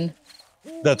sensible bean.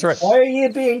 That's right. Why are you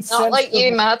being Not like you,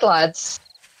 sensible? mad lads.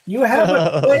 You have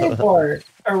a claymore,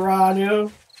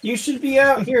 Aranu. You should be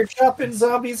out here chopping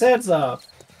zombies' heads off.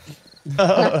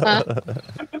 I've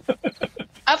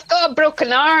got a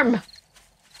broken arm.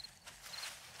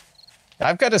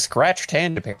 I've got a scratched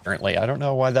hand, apparently. I don't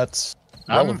know why that's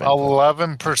I'm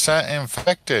relevant. 11%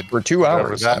 infected. For 2 whatever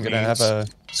hours, that I'm going to have means. a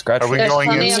scratch. Are we There's going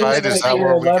plenty of inside? Is that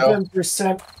where we go?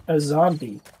 11% a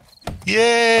zombie.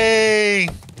 Yay!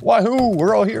 Wahoo!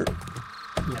 We're all here.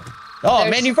 Yeah. Oh,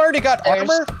 man, you've already got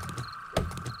armor?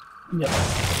 Yeah.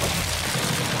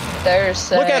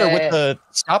 There's Look at her with the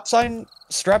stop sign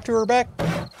strapped to her back.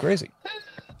 Crazy.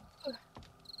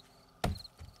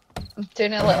 I'm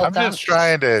doing a little I'm dance. just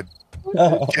trying to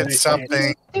get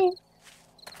something.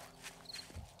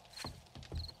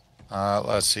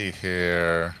 Let's see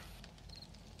here.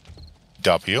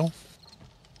 W.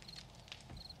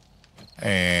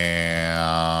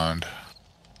 And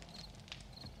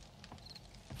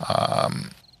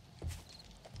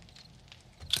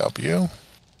W.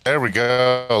 There we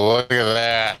go. Look at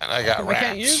that. I got I rats.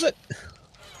 can't use it.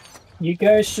 You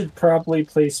guys should probably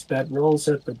place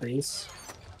bedrolls at the base.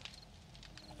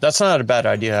 That's not a bad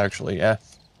idea, actually. Yeah.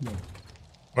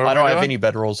 What are I don't we have doing? any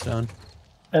bedrolls down.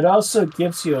 It also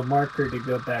gives you a marker to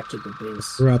go back to the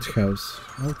base. Rat house.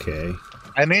 Okay.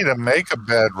 I need to make a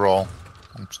bedroll.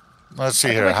 Let's see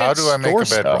here. How do I make a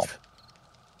Store bedroll? stuff?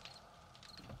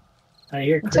 I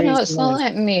hear I don't know, crazy it's not noise.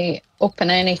 letting me open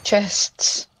any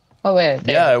chests. Oh, wait.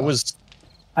 there Yeah, we it go. was.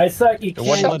 I thought you It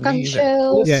wasn't can't. letting Shotgun me either.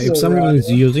 shells. Yeah, if So, someone is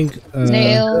using a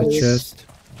Nails. chest,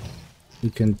 you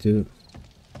can do.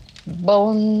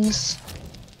 Bones.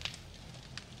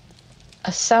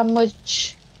 A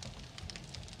sandwich.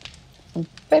 Some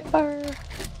pepper.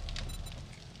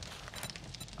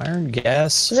 Iron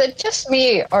gas. Is it just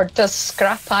me, or does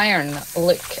scrap iron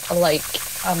look like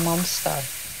a monster?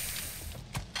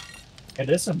 It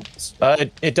is a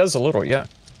monster. It does a little, yeah.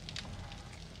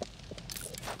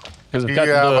 Because it's You got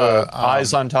have the a,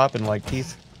 eyes on top and like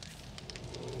teeth.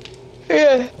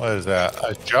 Yeah. What is that?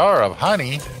 A jar of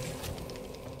honey.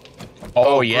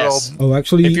 Oh, Oh, yes. grilled- Oh,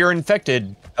 actually, If you're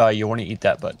infected, you want to eat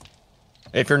that, but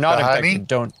if you're not The infected, honey?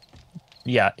 don't.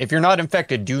 Yeah, if you're not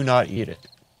infected, do not eat it,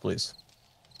 please.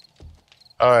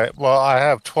 All right. Well, I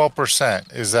have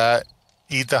 12%. Is that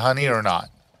eat the honey or not?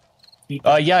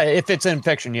 Yeah, if it's an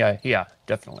infection, yeah,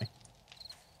 definitely.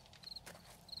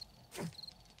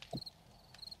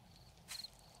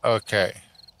 Okay.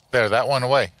 There, that went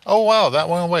away. Oh, wow, that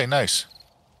went away. Nice.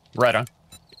 Right on.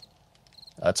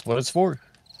 That's what it's for.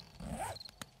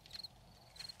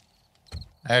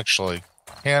 Actually,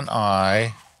 can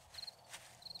I...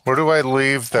 Where do I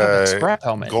leave Oh, that the scrap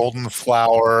helmet. golden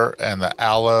flower and the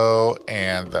aloe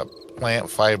and the plant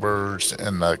fibers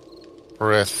and the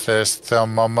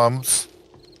chrysanthemums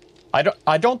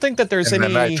I don't think that there's and the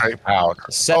any nitrate powder?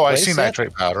 set Oh, I place see yet.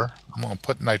 nitrate powder. I'm going to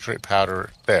put nitrate powder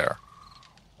there.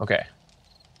 Okay.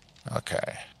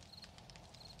 Okay.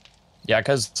 Yeah,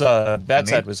 because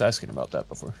Badside was asking about that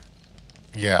before.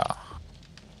 Yeah.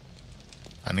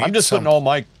 I need I'm just some... putting all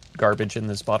my garbage in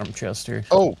this bottom chest here.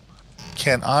 Oh,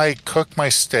 can I cook my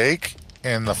steak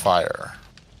in the fire?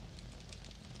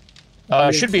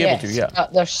 Should be able to, yeah.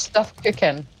 But there's stuff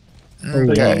cooking. But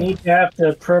you Okay. need to have the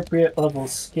appropriate level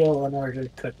skill in order to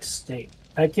cook steak.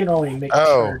 I can only make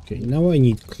Oh. sure. okay, now I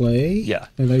need clay. Yeah.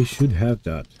 And I should have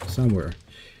that somewhere.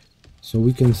 So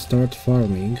we can start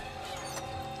farming.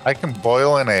 I can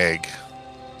boil an egg.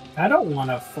 I don't want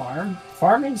to farm.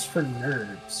 Farming's for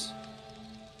nerds.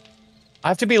 I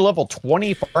have to be level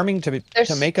 20 farming to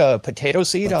There's- make a potato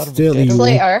seed But out of still, potatoes. you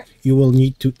Later, you will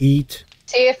need to eat.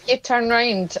 see if you turn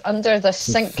round under the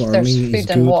sink, there's farming is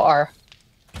food and good. water.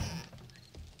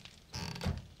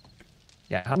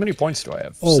 Yeah, how many points do I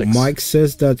have? Oh, 6. Mike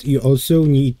says that you also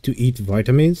need to eat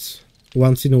vitamins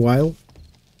once in a while.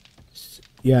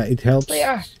 Yeah, it helps.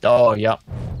 Later. Oh, yeah.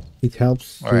 It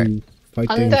helps All right. to fight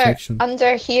the Under infection.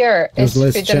 under here There's is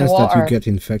less food and chance that water. you get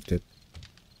infected.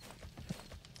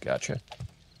 Gotcha.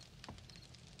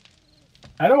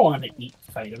 I don't want to eat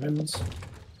vitamins.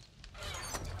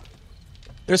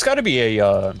 There's got to be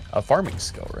a farming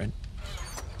skill, right?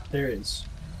 There is.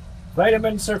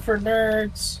 Vitamins are for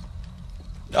nerds.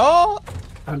 Oh!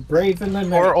 I'm brave in the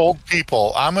Or night. old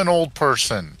people. I'm an old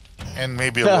person. And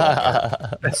maybe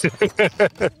a little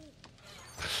bit.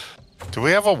 Do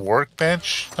we have a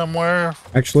workbench somewhere?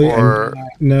 Actually, Or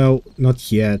no,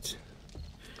 not yet.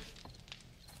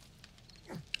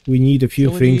 We need a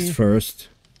few Utility. things first.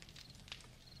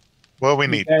 what we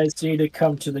You need? guys need to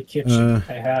come to the kitchen.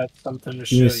 I have something to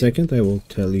show In a you. second, I will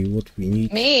tell you what we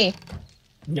need. Me.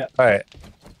 Yeah. All right.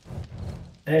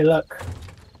 Hey, look.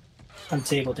 I'm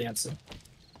table dancing.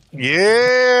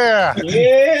 Yeah.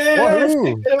 Yeah, Woohoo.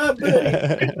 stick it up,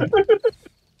 buddy.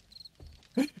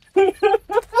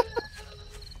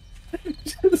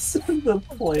 Just the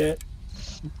plant.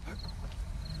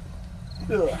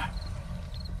 Ugh.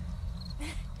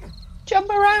 Jump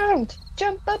around.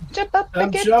 Jump up I'm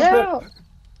and get jumping. down.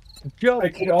 Jump, I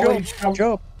can only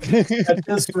jump at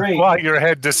this rate. While your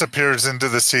head disappears into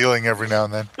the ceiling every now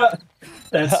and then.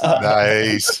 That's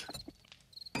Nice.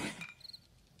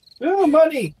 ooh,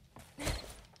 money.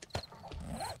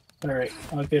 All right,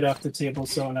 I'll get off the table.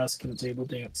 Someone else can table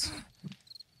dance.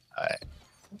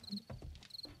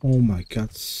 Oh my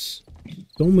god, so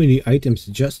many items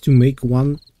just to make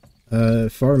one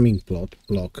farming block.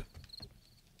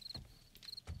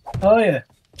 Oh yeah,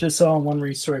 just saw one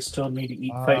resource told me to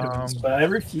eat vitamins, but I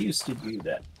refuse to do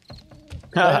that.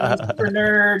 Vitamins for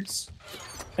nerds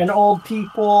and old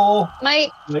people.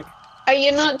 Mike, Like, are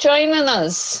you not joining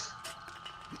us?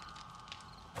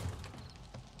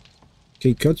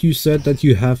 Okay, Cut, you said that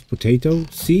you have potato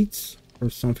seeds or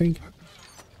something?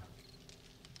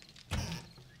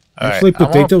 Actually, I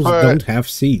wanna potatoes put don't have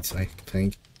seeds, I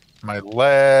think. my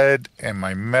lead and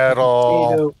my metal.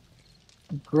 potato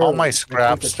All my grows. I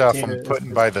scrap think a stuff potato I'm is putting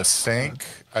the- by the sink.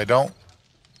 I don't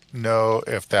know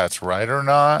if that's right or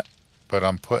not, but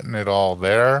I'm putting it all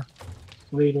there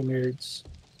Later, nerds.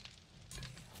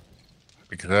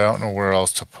 because I don't know where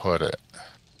else to put it.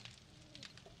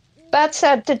 Bad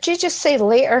said, did you just say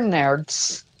later,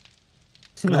 nerds?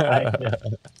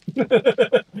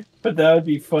 But that would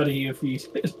be funny if you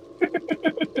did.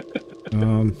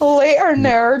 Later,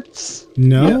 nerds.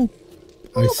 No,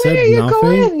 I Where said are you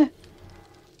nothing.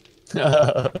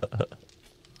 going?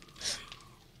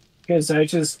 Because I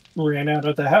just ran out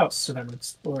of the house and I'm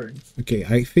exploring. Okay,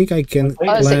 I think I can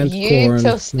Oh, is it plant you, corn.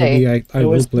 Toasty? Maybe I It will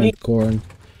was me. plant corn.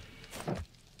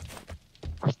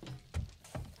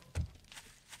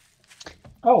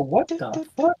 Oh, what the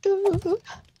fuck?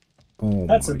 Oh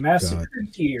That's a my massacre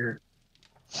god. deer.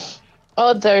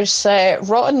 Oh, there's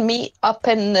rotten meat up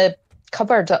in the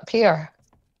cupboard up here.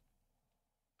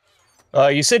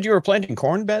 You said you were planting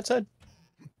corn, Bat said?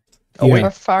 Oh, Yeah. wait. We're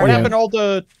What farming. Yeah. happened to all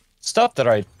the stuff that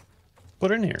I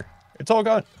put in here? It's all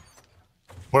gone.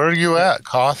 Where are you at,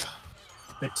 Koth?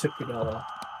 I took it all.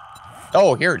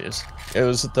 Oh, here it is. It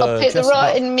was at the I'll put the chest above.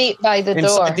 rotten meat by the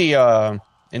inside door.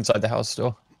 Inside the house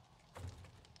still.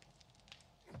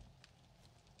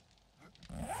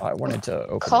 I wanted to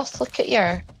open Koth, look at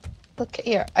your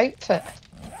outfit. it.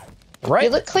 Right? You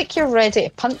look like you're ready to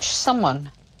punch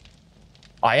someone.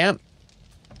 I am.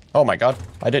 Oh my god.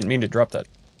 I didn't mean to drop that.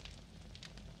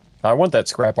 I want that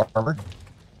scrap armor.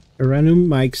 Random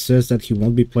Mike says that he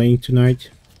won't be playing tonight.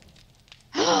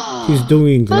 He's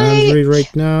doing laundry Mike!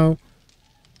 right now.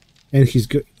 And he's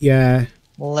good. Yeah.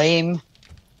 Lame.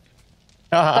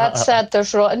 That said,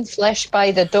 there's rotten flesh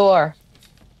by the door.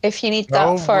 If you need that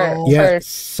No for, room. Yeah, for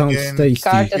sounds in tasty.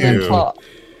 garden Thank and you. plot.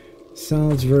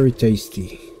 Sounds very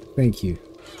tasty. Thank you.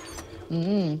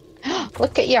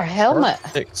 Look at your helmet.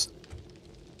 Six.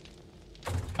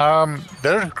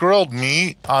 There's grilled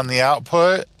meat on the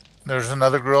output. There's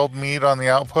another grilled meat on the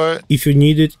output. If you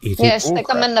need it, eat Yeah, it. stick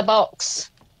them in the box.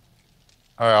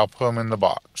 All right, I'll put them in the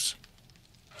box.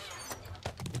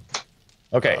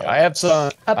 Okay, I have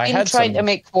some. I've I been had trying to some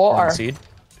make corn water. seed.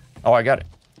 Oh, I got it.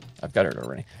 I've got it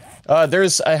already.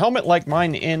 There's a helmet like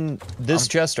mine in this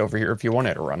chest over here if you want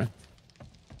it to run it.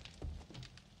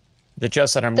 The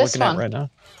chest that I'm This looking one? at right now.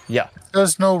 Yeah.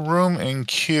 There's no room in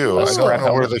queue. I Ooh. don't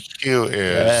know where the queue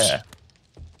is.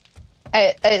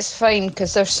 Yeah. It's fine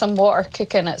because there's some water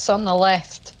cooking. It's on the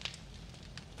left.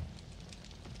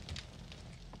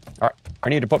 All right. I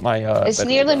need to put my. It's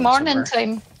bedroll nearly down morning somewhere.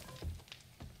 time.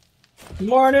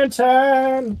 Morning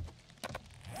time!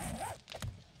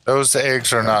 Those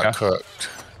eggs are not Okay. cooked.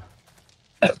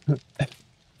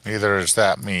 Neither is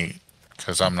that meat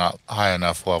because I'm not high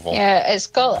enough level. Yeah, it's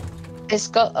got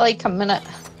like a minute.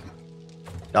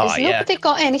 Oh, Has yeah. nobody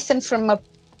got anything from a?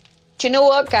 Do you know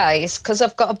what, guys? Because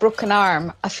I've got a broken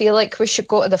arm, I feel like we should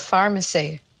go to the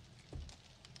pharmacy.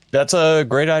 That's a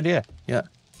great idea. Yeah.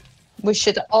 We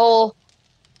should all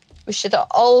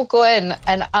go in,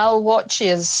 and I'll watch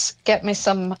yous get me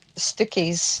some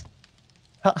stookies.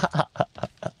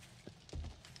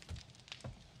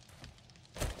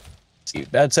 See,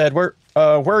 that said, where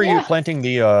are you Yeah. planting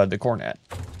the corn at?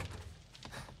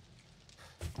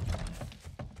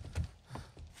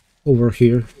 Over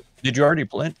here. Did you already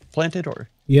plant it or?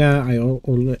 Yeah, I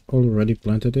already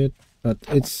planted it. But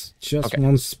it's just Okay.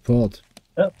 one spot.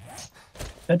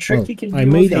 A trick Well, you can do I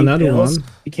made with hay another bales, one.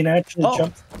 You can actually Oh.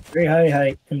 jump from very high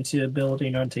height into a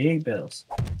building onto hay bales.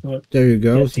 Well, There you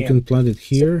go. Yeah, So you damn. can plant it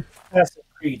here. passive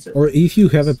pizza. Or if you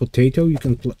have a potato, you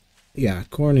can. Yeah,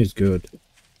 corn is good.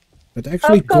 But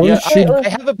actually, I've got corn Yeah, should I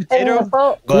have a potato,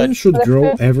 corn but should the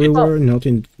grow food- everywhere,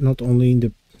 not only in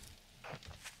the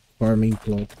farming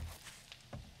plot.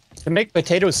 to make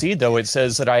potato seed, though, it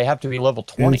says that I have to be level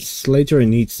And 20. Slater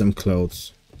needs some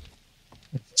clothes.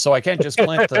 So I can't just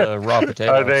plant the raw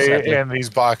potato. Are they sadly. in these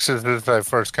boxes as I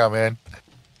first come in?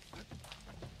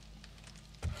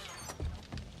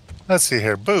 Let's see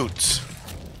here. Boots.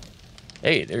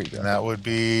 Hey, there you go. And that would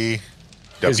be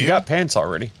Because you W. got pants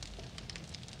already.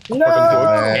 No,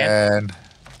 And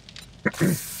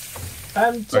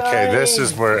I'm dying. okay, this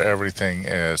is where everything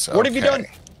is. What have you done?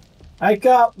 I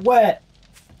got wet.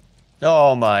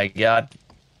 Oh my god.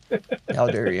 How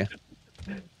dare you?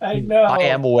 I know. I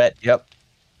am wet. Yep.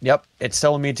 Yep. It's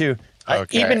telling me too.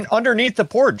 Okay. Even underneath the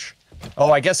porch.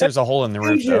 Oh, I guess there's a hole in the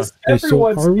roof though. Jesus, Okay, so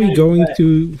everyone's are we getting going wet.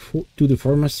 to the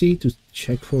pharmacy to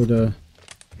check for the?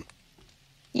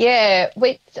 Yeah,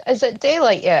 wait, is it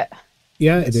daylight yet?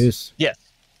 Yeah, it is. Yes.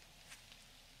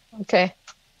 Okay.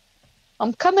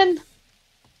 I'm coming.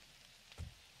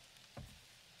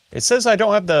 It says I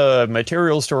don't have the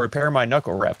materials to repair my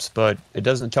knuckle wraps, but it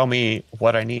doesn't tell me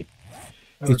what I need.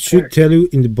 It should tell you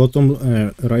in the bottom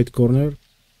right corner.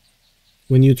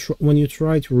 When you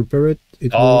try to repair it,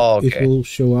 it okay. will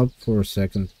show up for a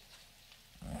second.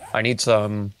 I need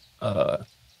some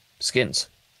skins.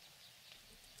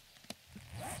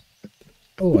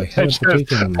 Oh, I have a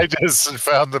potato. on me. I just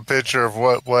found the picture of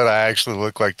what I actually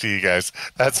look like to you guys.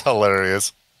 That's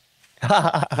hilarious.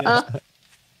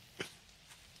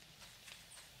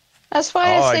 That's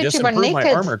why Oh, I I said just you were improved my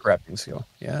naked. armor crafting skill.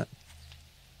 Yeah,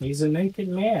 He's a naked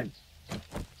man.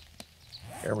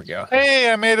 there we go.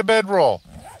 Hey, I made a bedroll.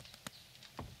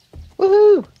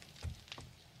 Woohoo!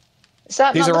 Is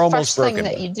that These not are the almost first thing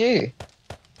broken. that you do?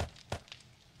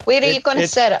 Where are you going to it-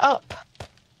 set it up?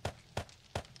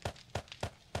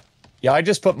 Yeah, I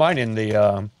just put mine in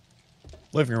the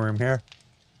living room here.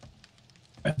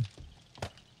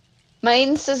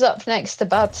 Mine's is up next to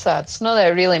Bad Sads. Not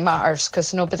that it really matters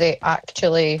because nobody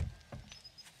actually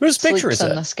Whose picture sleeps is in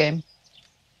that? this game.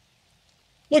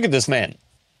 Look at this man.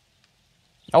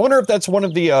 I wonder if that's one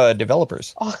of the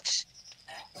developers. Oh,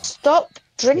 stop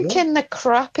drinking the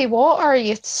crappy water,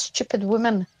 you stupid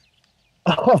woman.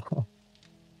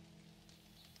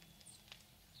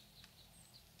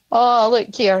 Oh,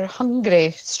 look, you're hungry.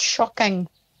 It's shocking.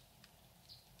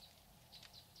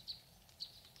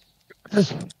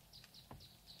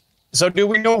 So do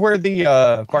we know where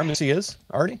the pharmacy is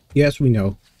already? Yes, we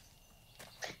know.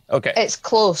 Okay, It's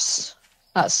close.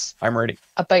 That's I'm ready.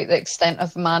 about the extent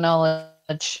of my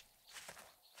knowledge.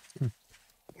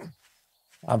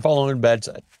 I'm following the bad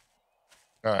side.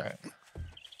 All right.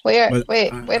 Where? But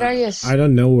wait, where are you? I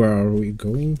don't know where are we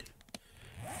going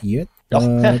yet.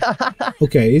 Oh.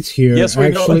 Okay, it's here. Yes, we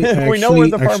know- we know where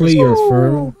the actually,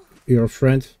 pharmacy- your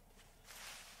friend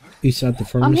is at the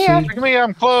pharmacy. here. Look at me,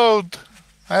 I'm clothed.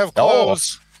 I have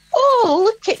clothes. Oh,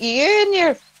 look at you and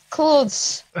your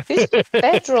clothes. Whose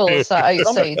bedroll is that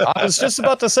outside? I was just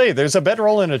about to say, there's a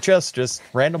bedroll in a chest just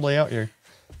randomly out here.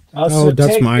 Also, Oh, that's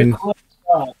take your mine. clothes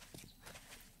off.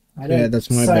 I didn't that's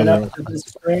my sign bedroll. up to this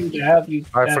stream to have you.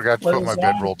 I have forgot to put clothes my on.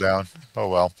 bedroll down. Oh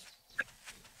well.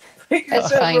 Take your It's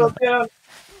bedroll down.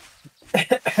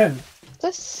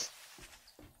 This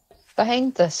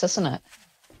behind this, isn't it?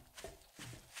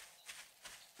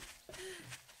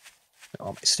 Oh,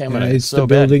 my stamina is It's so the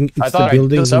bad. building. I It's the thought I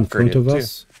building in just front upgraded of too.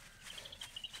 us.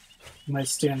 My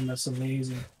stamina's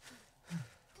amazing.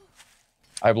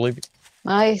 I believe you.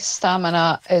 My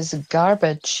stamina is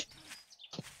garbage.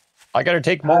 I gotta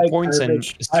take more Hi, points in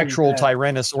garbage. sexual I'm bad.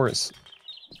 Tyrannosaurus.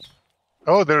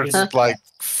 Oh, there's Huh? like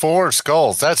 4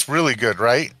 skulls. That's really good,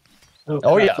 right? Oh,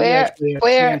 God, yeah. we Where- actually have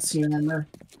where- fancy armor.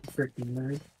 Freaking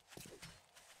nerd.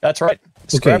 That's right.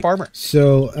 Scrap Okay, armor.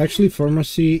 so actually,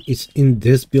 pharmacy is in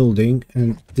this building,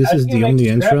 and this How is do you the make only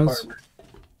scrap entrance. armor?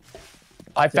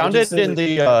 I found it just say in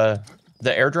the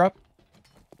airdrop.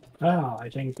 Oh, I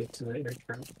didn't get to the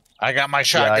airdrop. I got my Yeah,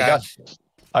 shotgun.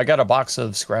 I got a box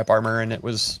of scrap armor, and it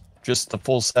was just the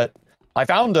full set. I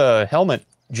found a helmet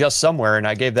just somewhere, and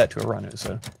I gave that to Aranu.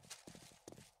 So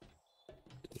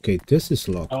Okay, this is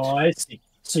locked. Oh, I see.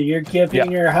 So you're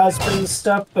giving your husband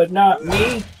stuff, but not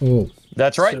me? Oh,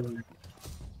 that's right, So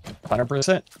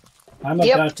 100%. I'm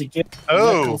Yep. about to get a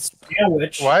Oh. little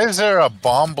sandwich. Why is there a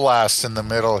bomb blast in the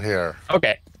middle here?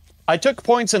 Okay, I took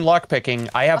points in lockpicking.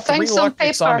 I have I found 3 some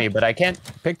lockpicks on paper. me, but I can't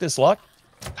pick this lock.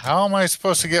 How am I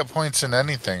supposed to get points in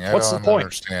anything? I What's don't the point?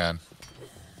 understand.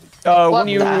 What When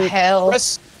you the hell?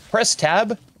 press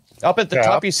tab up at the Yeah.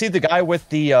 top, you see the guy with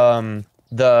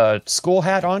the school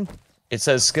hat on. It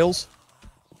says skills.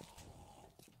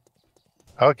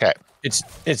 Okay.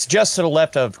 It's just to the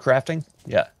left of crafting.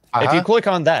 Yeah. If you click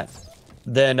on that,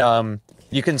 then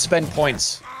you can spend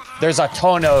points. There's a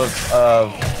ton of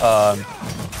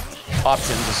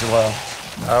options as well.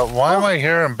 Why am I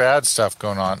hearing bad stuff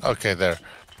going on? Okay, there.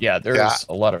 Yeah, there's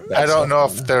a lot of bad I don't stuff know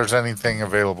going if on. there's anything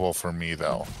available for me,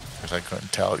 though, because I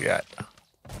couldn't tell yet.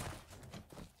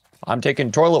 I'm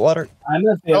taking toilet water. I'm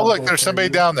available. Oh, look, there's for somebody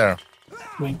you. down there.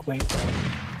 Wink, wink.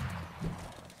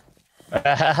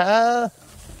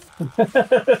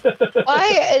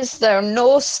 Why is there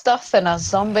no stuff in a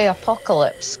zombie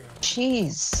apocalypse?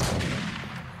 Jeez.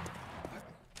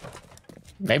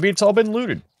 Maybe it's all been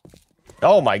looted.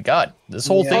 Oh my god, this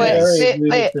whole thing Wait, is...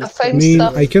 wait, I I found mean,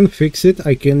 stuff. I can fix it.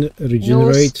 I can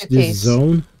regenerate this space.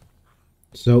 zone,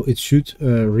 so it should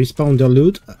respawn the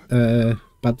loot.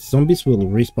 But zombies will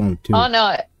respawn too. Oh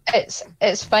no,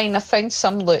 it's fine. I found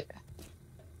some loot.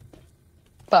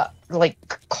 But like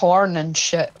corn and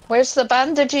shit. Where's the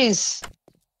bandages?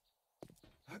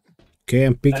 Okay,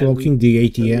 I'm picklocking the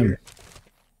ATM.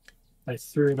 I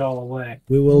threw it all away.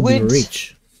 We will be Wood.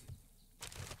 rich.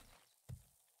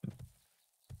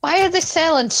 Why are they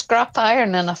selling scrap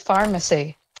iron in a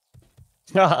pharmacy?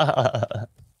 You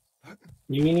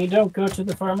mean you don't go to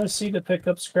the pharmacy to pick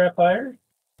up scrap iron?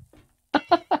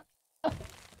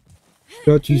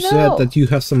 But you said No. that you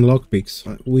have some lockpicks.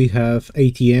 We have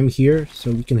ATM here, so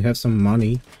we can have some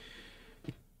money.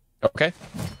 Okay.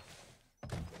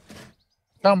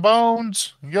 Found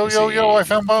bones. Yo, yo, yo, I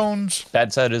found bones.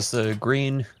 Bad side is the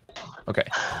green. Okay.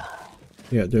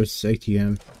 Yeah, there's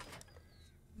ATM.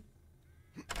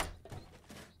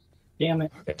 Damn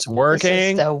it. It's This working.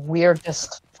 is the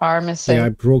weirdest pharmacy. Yeah, I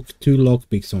broke 2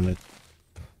 lockpicks on it.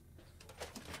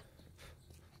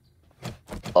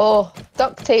 Oh,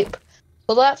 duct tape.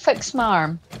 Will that fix my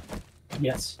arm?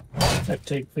 Yes. Duct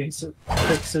tape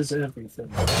fixes everything.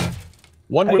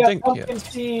 One I would got think... Yeah. pumpkin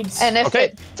seeds. And if Okay.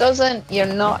 it doesn't, you're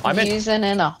not I'm in. using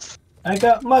enough. I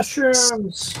got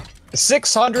mushrooms.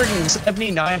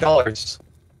 $679.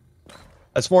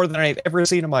 That's more than I've ever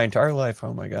seen in my entire life.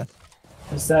 Oh my god.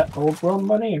 Is that old world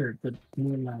money or the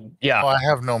new money? Yeah. Oh, I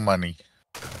have no money.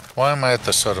 Why am I at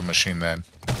the soda machine then?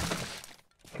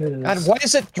 God, why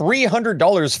is it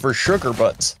 $300 for sugar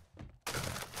butts?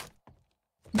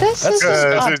 This That's is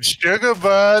Because a it's sugar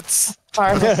butts.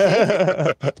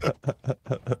 pharmacy.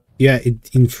 Yeah,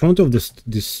 in front of this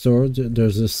store,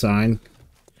 there's a sign,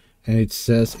 and it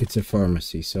says it's a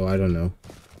pharmacy, so I don't know.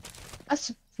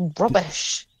 That's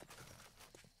rubbish.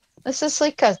 This is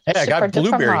like a Hey, I super got duper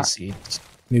blueberry mart. seeds.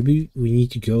 Maybe we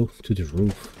need to go to the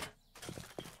roof.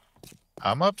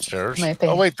 I'm upstairs. Maybe.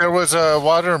 Oh, wait, there was a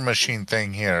water machine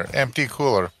thing here. Empty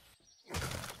cooler.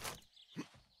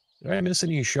 Did I miss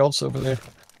any shelves over there?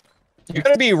 You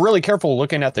gotta be really careful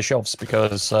looking at the shelves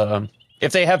because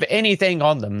if they have anything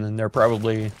on them, then they're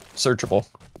probably searchable.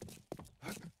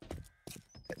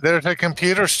 There's a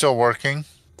computer still working.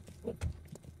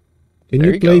 Can There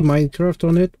you you play go. Minecraft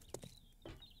on it?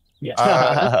 Yes.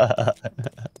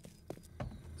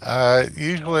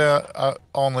 Usually I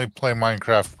only play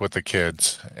Minecraft with the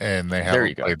kids, and they There haven't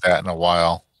you go. played that in a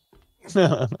while.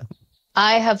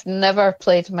 I have never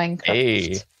played Minecraft.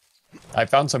 Hey, I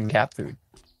found some cat food.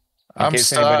 In I'm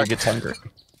case anybody stuck. gets hungry.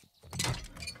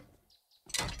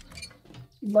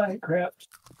 Minecraft.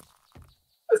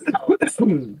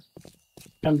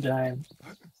 I'm dying.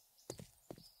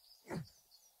 Oh.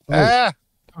 Ah,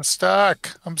 I'm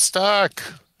stuck. I'm stuck.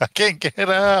 I can't get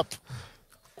up.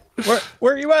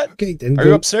 Where are you at? Okay, then Are go.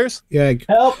 you upstairs? Yeah.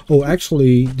 Help! Oh,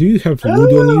 actually, do you have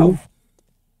wood on you?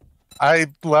 I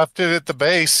left it at the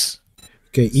base.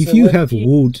 Okay, if So you what have do you-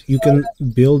 wood, you can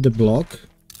build a block.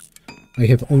 I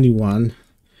have only one.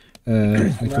 I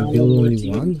can Well, build what only do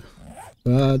you- one,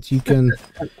 but you can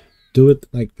do it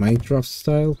like Minecraft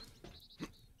style.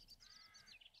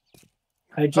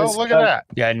 I just Oh, look got, at that.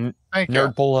 Yeah, Thank you.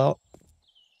 nerd pull out.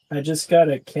 I just got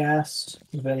a cast.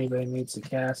 If anybody needs a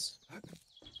cast.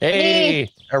 Hey,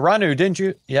 Aranu, didn't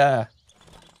you? Yeah.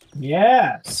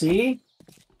 Yeah. See.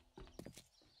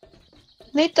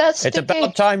 Need that It's sticky.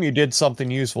 about time you did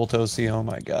something useful, Toasty. Oh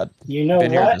my god. You know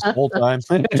Been here what? this whole time.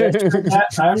 I'm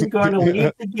going to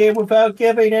leave the game without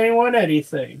giving anyone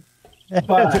anything.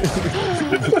 Bye.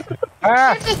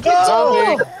 Ah,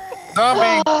 Oh!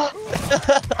 zombie.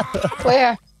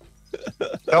 Where?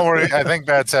 Don't worry. I think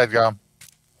Bad said gum.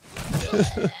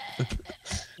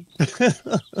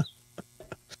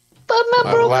 But my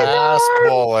My broken last arm.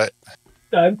 bullet.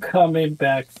 I'm coming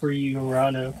back for you,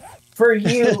 Rano. For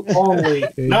you only.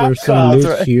 Okay, not there's some Cobb. loot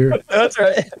right. here. That's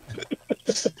right.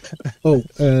 Oh,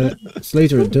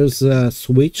 Slater, there's a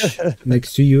switch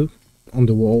next to you on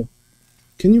the wall.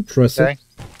 Can you press Okay. it?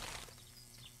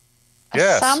 A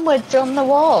Yes. sandwich on the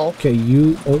wall. Okay,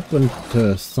 you opened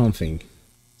something.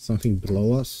 Something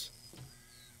below us.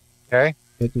 Okay.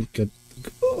 Let me get...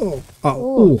 Oh,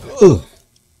 Ooh. ooh.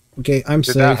 Okay, I'm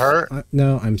Did safe. that hurt?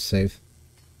 No, I'm safe.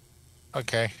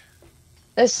 Okay.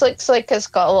 This looks like it's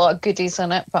got a lot of goodies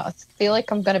in it, but I feel like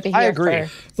I'm going to be I here agree.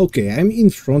 for... Okay, I'm in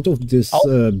front of this I'll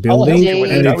help building, you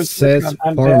with and it. I it was says working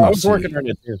on- pharmacy. I was working on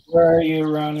it too. Where are you,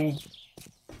 Ronnie?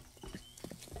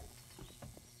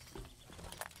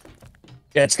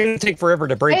 Yeah, it's going to take forever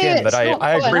to break Hey, in, but it's not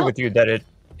I going agree up. with you that it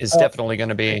is Oh. definitely going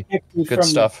to be Kicked me good from the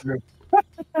stuff. group.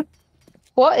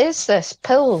 What is this?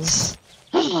 Pills.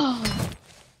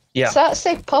 Yeah. Does that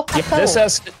say pop a Yeah, pill? this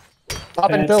has to,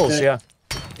 popping That's pills, it. yeah.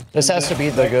 This has to be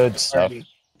the good stuff.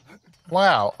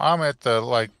 Wow, I'm at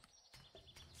the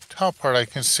top part. I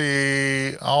can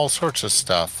see all sorts of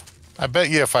stuff. I bet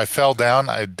you if I fell down,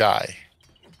 I'd die.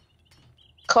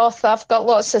 Koth, I've got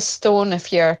lots of stone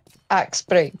if your axe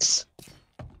breaks.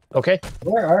 Okay.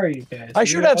 Where are you guys? I Are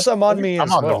should you have some on upstairs? me I'm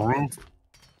as on well. the roof.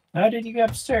 How did you get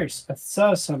upstairs? I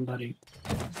saw somebody.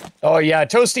 Oh yeah,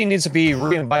 Toasty needs to be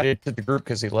re-invited to the group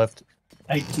because he left.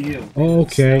 I do.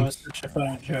 Okay. That was such a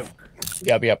fun joke.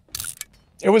 Yep.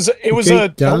 It was Okay, a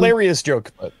done. hilarious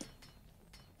joke, but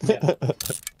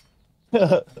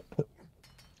I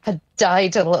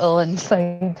died a little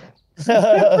inside. I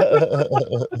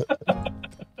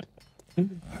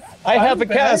have I'm a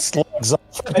back. cast logs. I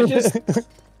just...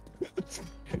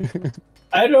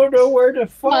 I don't know where to My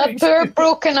find poor you.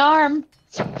 broken arm.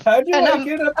 How do And I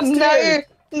get I'm upstairs?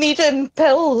 now needing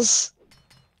pills.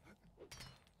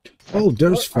 Oh,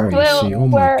 there's pharmacy. Well, Oh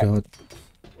my we're- god.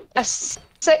 A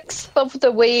sixth of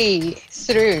the way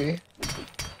through.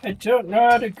 I don't know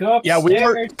how to go Yeah,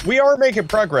 upstairs. we are making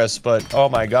progress, but oh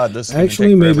my god, this is gonna Actually,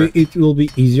 take maybe forever. it will be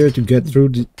easier to get through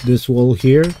this wall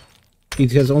here.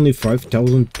 It has only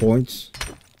 5,000 points.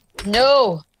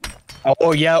 No.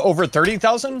 Oh yeah, over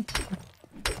 30,000.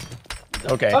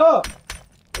 Okay, Oh!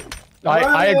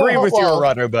 I agree with you, Well.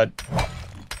 Arado, but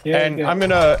Here we and go.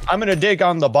 I'm gonna dig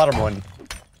on the bottom one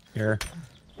here.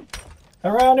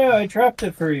 Arano, I dropped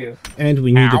it for you. And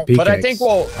we need a Ow. pickaxe. But I think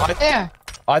There.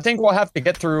 I think we'll have to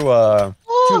get through 2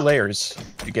 Oh, layers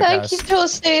to get thank past. you,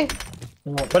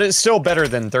 Toasty. But it's still better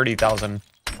than 30,000.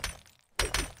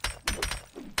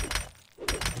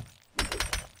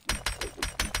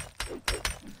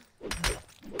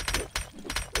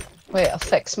 Wait, I'll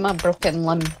fix my broken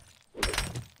limb.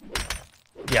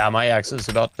 Yeah, my axe is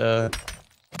about to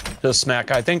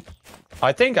smack. I think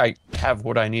I have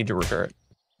what I need to repair it.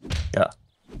 Yeah.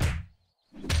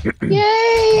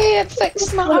 Yay! It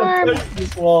fixed my arm. Push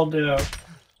this wall down.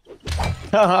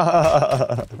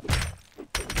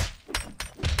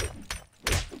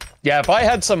 Yeah, if I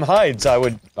had some hides, I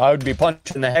would be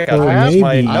punching the heck out Oh, of it.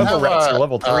 My maybe. I knuckle have rats are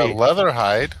level 3. leather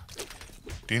hide.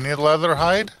 Do you need leather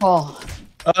hide? Oh,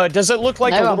 Does it look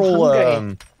like Now a I'm little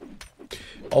hungry.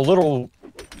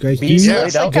 Guys, do beast you, laid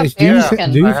like out? a guys, do you, bearskin. ha-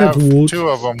 do you I have have wood? 2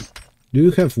 of them. Do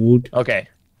you have wood? Okay.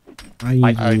 I need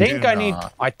I wood. think do I need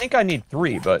not. I think I need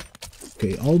 3, but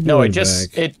Okay, I'll be no, right it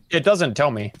just back. it doesn't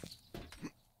tell me.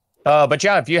 But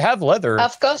yeah, if you have leather,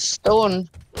 I've got stone.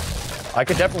 I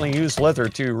could definitely use leather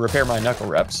to repair my knuckle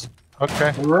wraps.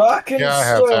 Okay. Rock and Yeah, I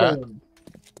have that. stone.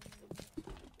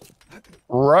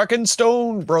 Rock and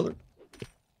stone, brother.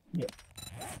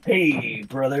 Hey,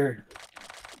 brother.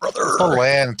 It's a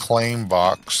land claim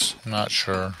box. I'm not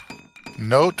sure.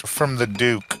 Note from the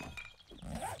Duke.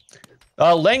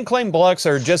 Land claim blocks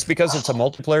are just because it's a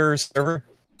multiplayer server.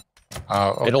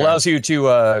 Okay. It allows you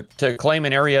to claim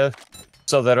an area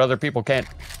so that other people can't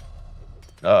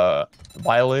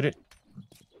violate it.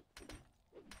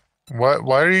 What?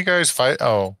 Why are you guys fight?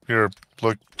 Oh, you're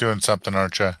doing something,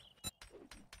 aren't you?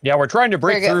 Yeah, we're trying to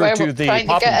break through We're to the trying to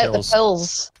popping get at the pills.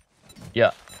 pills.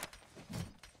 Yeah.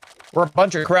 We're a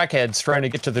bunch of crackheads trying to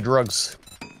get to the drugs.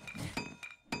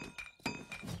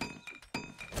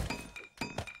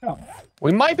 Oh.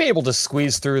 We might be able to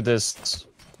squeeze through this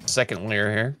second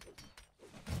layer here.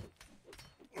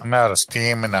 I'm out of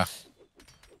stamina.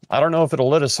 I don't know if it'll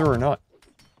let us through or not.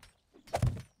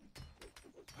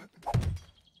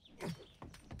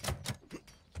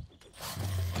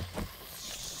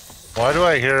 Why do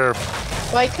I hear?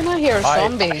 Why can I hear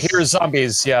zombies? I hear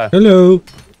zombies, yeah. Hello.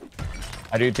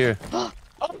 I do too. Oh,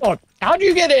 how'd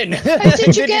you get in? How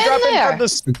did you get drop in there? from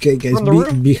this? Okay, guys, From the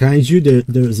roof? behind you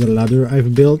there's a ladder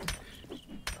I've built,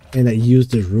 and I use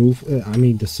the roof. I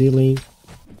mean the ceiling.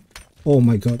 Oh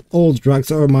my god! All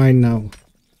drugs are mine now.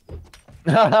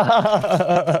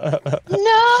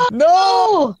 No!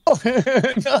 No!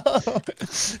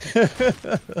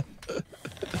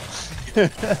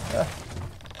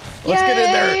 No! Let's get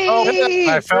in there. Oh, Yay!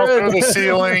 I fell through the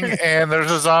ceiling, and there's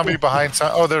a zombie behind.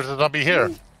 Oh, there's a zombie here.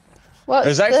 What's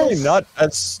there's actually this? not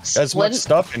as much Splint?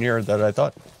 stuff in here that I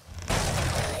thought.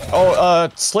 Oh,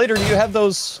 Slater, do you have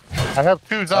those? I have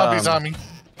 2 zombies on me.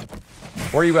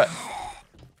 Where are you at?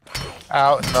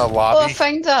 Out in the Oh, I lobby.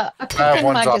 found a I have cooking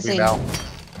 1 magazine. zombie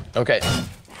now. Okay,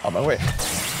 on my way.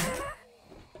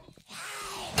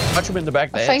 Punch him in the back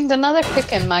of the I head. found another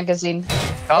cooking magazine.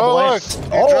 Oh, look, Nice. you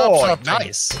dropped Oh, something.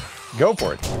 nice. Go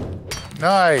for it.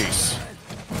 Nice.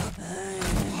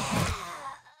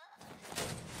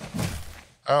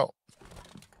 Oh,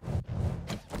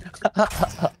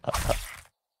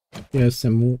 Yes,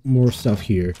 and more stuff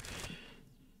here.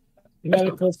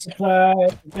 Medical supply.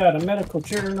 I got a medical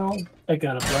journal. I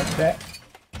got a blood pack.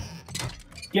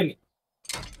 Gimme.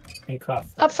 And cough.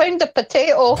 I found a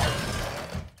potato.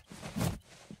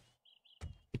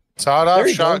 sawed There off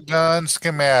you go. shotgun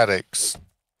schematics.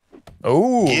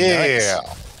 Oh, Yeah.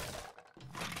 nice.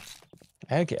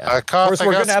 Heck yeah. I Of course, got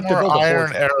we're gonna have some to more build a iron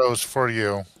fort. arrows for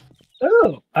you.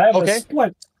 Oh, I have Okay. a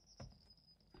splint.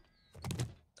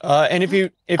 And if you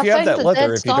I have found that a leather,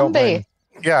 dead if you don't zombie. mind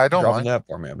Yeah, I don't dropping mind. that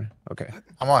for me. Okay.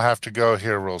 I'm gonna have to go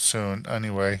here real soon.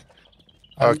 Anyway.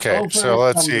 I'm Okay, so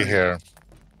let's see overencumbered.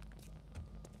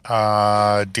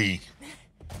 here. D.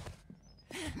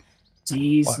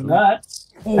 These What? nuts.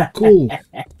 Oh, cool.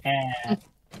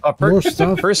 More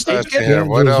stuff. First stage Let's see kit? here.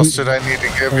 What there's- else did I need to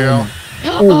give you?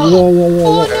 Oh, whoa, whoa, whoa,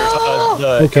 whoa. Oh no!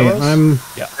 The Okay, arrows?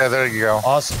 Yeah, there you go.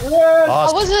 Awesome. What? I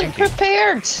Awesome. wasn't Thank you.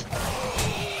 prepared.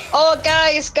 Oh,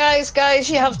 guys,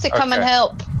 you have to come and Okay.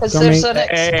 help because Coming. there's an Hey,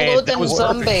 that exploding was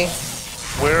zombie.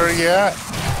 Where are you at?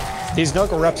 These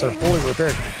knuckle wraps are fully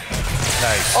repaired.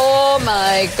 Nice. Oh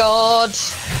my god!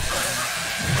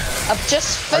 I've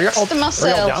just Are y'all fixed are y'all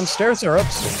myself. downstairs or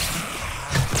upstairs?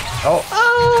 Oh,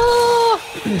 Oh,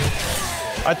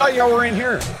 I thought y'all were in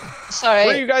here. sorry.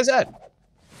 Where are you guys at?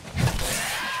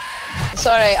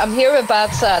 Sorry, I'm here with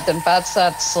Bad Sad, and Bad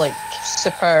Sad's like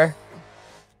super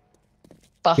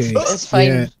buff. Okay, It's fine.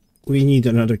 yeah, we need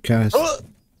another cast.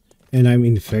 And I'm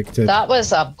infected. That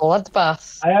was a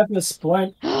bloodbath. I have a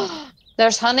splint.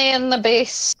 There's honey in the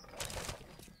base.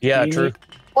 Yeah, You true. need-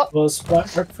 Will a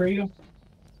splint work for you?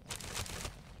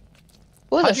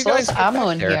 Oh, How'd there's you lots guys of get ammo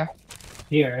back in there? here.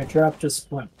 Here, I dropped a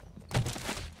splint.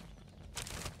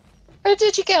 Where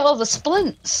did you get all the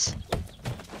splints?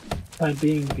 By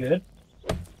being good.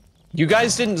 You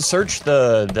guys didn't search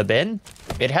the bin?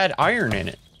 It had iron in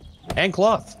it. And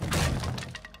cloth.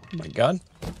 Oh my god.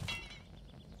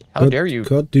 How dare you?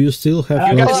 God, do you still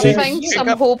have You your guys Oh, I didn't- found pick some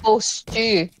up- hobo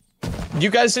stew. You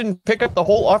guys didn't pick up the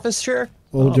whole office chair?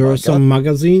 Oh, Oh there my are some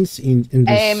magazines in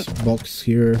this Um, box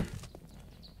here.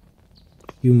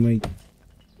 You might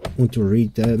want to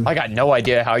read them. I got no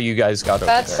idea how you guys got over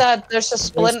Bad there. Sad, there's a There's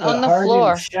splint on the hardened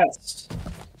floor. chest.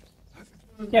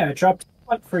 Yeah, I dropped a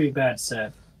splint for you, Bad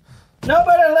Sad.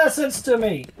 Nobody listens to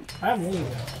me. I'm leaving.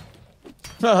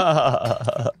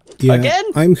 Yeah, Again?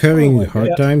 I'm having Oh, a hard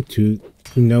yeah. time to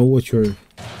know what you're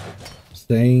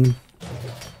saying.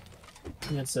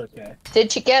 It's okay.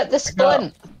 Did you get the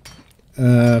splint?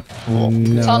 No.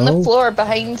 It's on the floor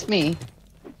behind me.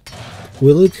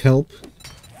 Will it help?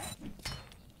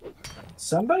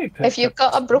 Somebody picked If you've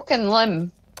got a broken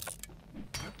limb,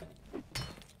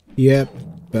 Yeah,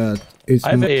 but it's,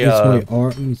 I have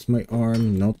a, it's my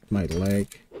arm, not my leg.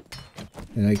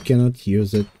 And I cannot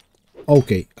use it.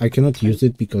 Okay, I cannot use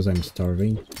it because I'm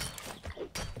starving.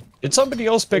 Did somebody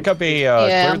else pick up a Yeah,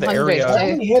 clear I'm the hungry area? too.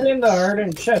 Somebody hit in the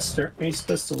hardened chest. Are you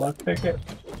supposed to lockpick it?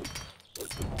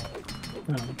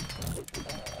 Oh.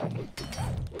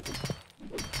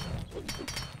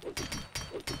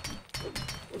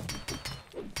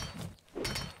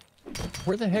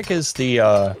 Where the heck is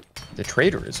the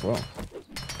trader as well?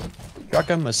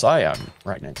 Shotgun Messiah I'm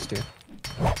right next to.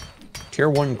 Tier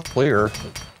 1 clear.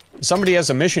 Somebody has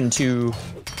a mission to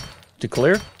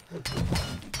clear?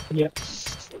 Yep.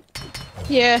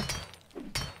 yeah.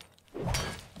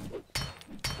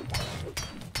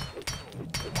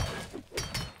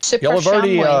 Super Y'all have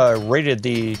already Shamway. rated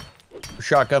the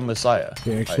Shotgun Messiah.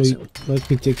 Okay, I actually, assume. let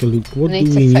me take a look. What Need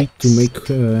do to we need to fix. make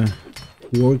a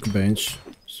workbench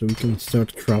so we can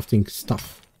start crafting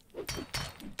stuff?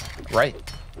 Right.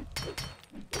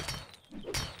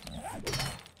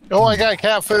 Oh, I got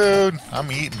cat food.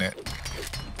 I'm eating it.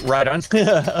 Right on.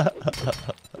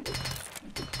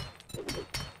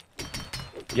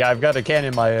 Yeah, I've got a can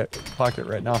in my pocket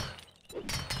right now.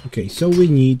 Okay, so we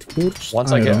need forged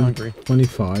Once I iron, get hungry.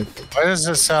 25. Why does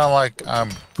it sound like I'm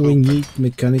We pooping? need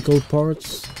mechanical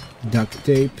parts, duct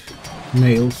tape,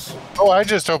 nails, Oh, I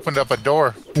just opened up a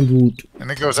door and wood.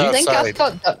 and it goes Do you think I've outside.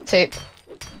 got duct tape?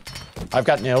 I've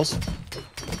got nails.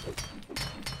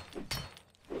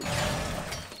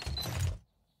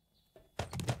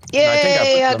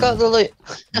 Yay! I got the loot.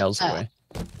 Nails away.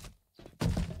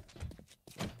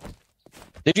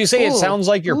 Did you say it sounds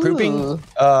like you're pooping?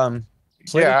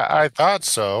 Slater? Yeah, I thought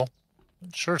so.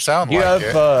 Sure sound Do you like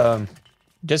have it.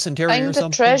 dysentery or Find the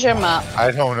something? treasure map.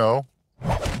 I don't know.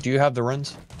 Do you have the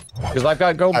runs? Because I've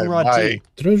got goldenrod too.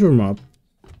 Treasure map.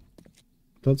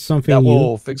 That's something That new.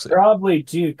 will fix it. Probably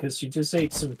do, because you just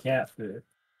ate some cat food.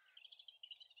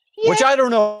 Which I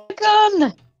don't know.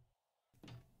 Gun.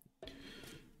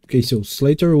 Okay, so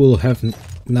Slater will have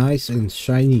nice and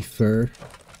shiny fur.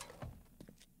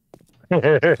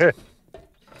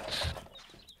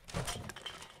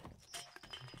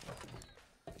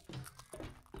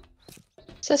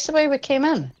 Is this the way we came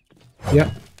in?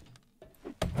 Yeah.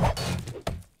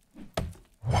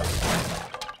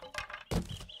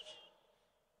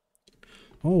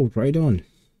 Oh, right on.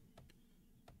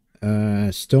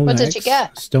 Stone What axe. did you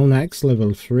get? Stone axe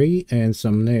level 3 and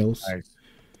some nails.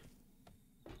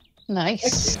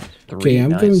 Nice. Okay,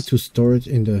 I'm going to store it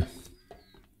in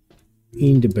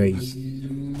the base.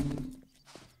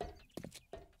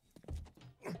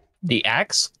 The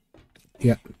axe?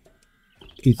 Yeah.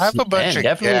 It's, I have a bunch of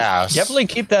gas. Definitely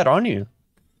keep that on you.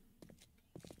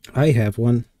 I have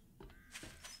one.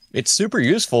 It's super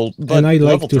useful, but And I like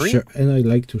level to 3? share. And I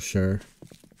like to share.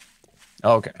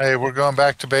 Okay. Hey, we're going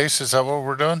back to base. Is that what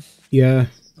we're doing? Yeah.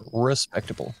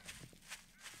 Respectable.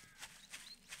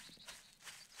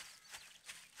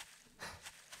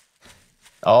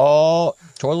 Oh,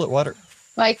 toilet water.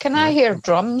 Right, can I hear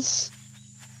drums?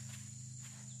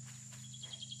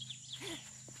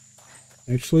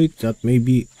 Actually, that may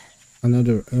be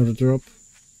another airdrop.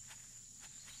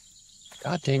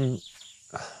 God dang.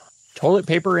 Toilet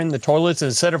paper in the toilets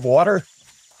instead of water?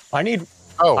 I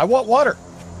want water.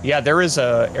 Yeah, there is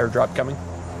a airdrop coming.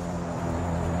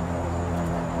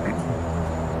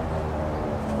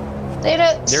 Did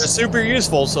it? They're super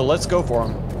useful, so let's go for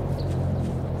them.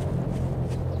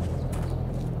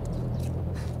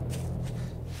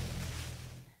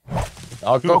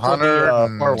 I'll go for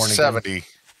the far one again. 270.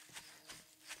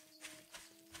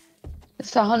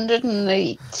 It's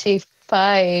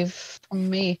 185 from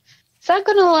me. Is that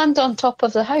going to land on top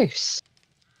of the house?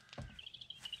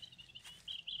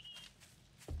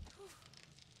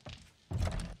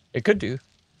 It could do.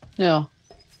 No.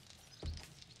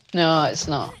 No, it's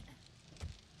not.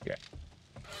 Okay.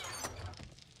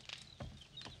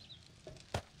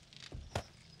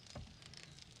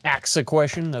 Axe a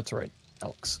question? That's right,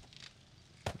 Alex.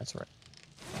 That's right.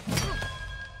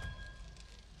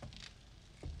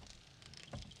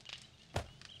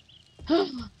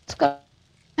 It's got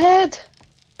a head.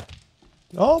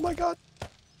 Oh my god.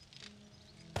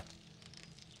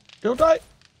 Don't die.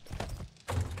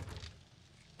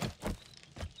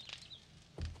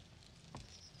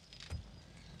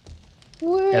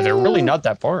 Yeah, they're really not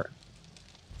that far.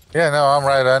 Yeah, no, I'm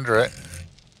right under it.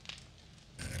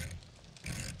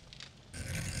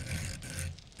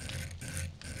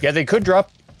 Yeah, they could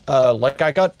drop, like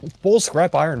I got full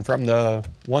scrap iron from the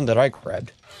one that I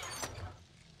grabbed.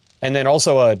 And then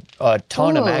also a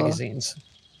ton of magazines.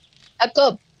 I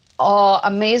got,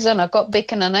 amazing. I got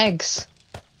bacon and eggs.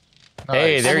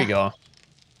 Hey, Nice. there you go.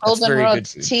 That's Golden very rod good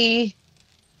food. tea.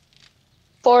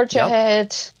 Forge Yep.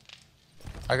 ahead.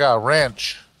 I got a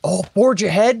wrench. Oh, forge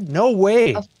ahead? No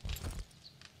way.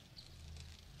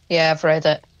 Yeah, I've read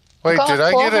it. Wait, got did a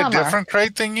I claw get a hammer. different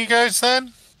crate than you guys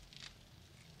then?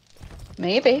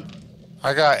 Maybe.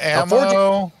 I got forge-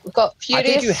 ammo. We've got I Furious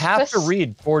think you have to Fist.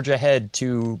 read forge ahead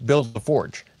to build the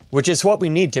forge, which is what we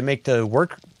need to make the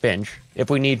workbench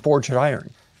if we need forged iron.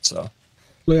 So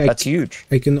Like, that's huge.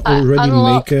 I can I already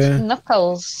unlocked make a.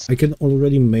 Knuckles. I can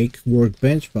already make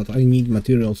workbench, but I need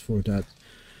materials for that.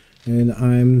 And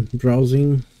I'm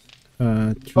browsing.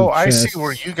 Through Oh, I chests. see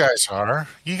where you guys are.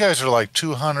 You guys are like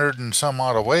 200 and some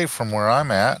odd away from where I'm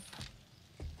at.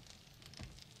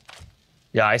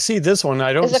 Yeah, I see this one.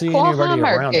 I don't Is a see claw anybody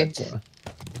hammer around it. good?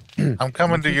 So. I'm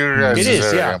coming to your guys' It is,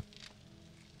 area. yeah.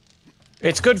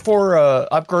 It's good for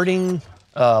upgrading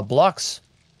blocks.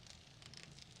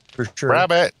 For sure.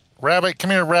 Rabbit, rabbit,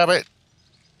 come here, rabbit.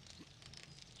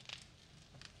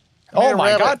 Come Oh here,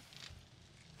 my rabbit.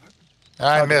 god.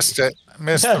 I missed it.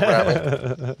 Missed the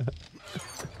rabbit.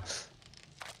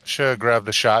 Should have grabbed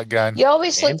the shotgun. You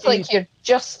always look Empty. like you're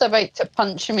just about to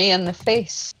punch me in the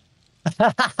face.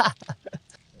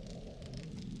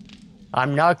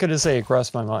 I'm not gonna say it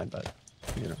crossed my mind, but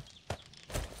you know,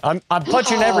 I'm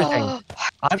punching everything.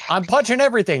 I'm punching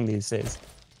everything these days.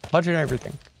 Punching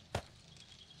everything.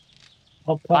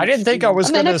 I didn't think I was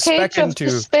I'm in gonna a spec cage of into.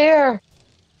 despair.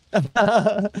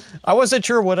 I wasn't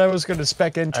sure what I was going to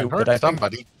spec into, but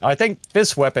I think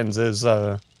fist weapons is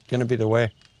going to be the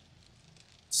way.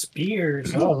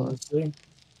 Spears, obviously.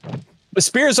 But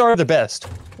spears are the best,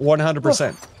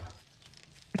 100%.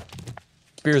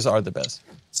 Spears are the best.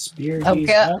 Spear Okay. these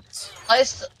nuts.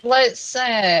 Let's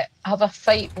have a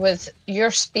fight with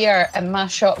your spear and my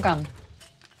shotgun.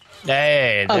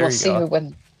 Hey, And there we'll you see who go.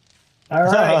 wins. All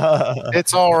right.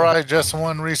 It's all right. Just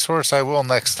one resource. I will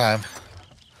next time.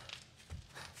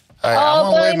 All right, Oh,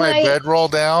 I'm gonna lay bye, my mate. bedroll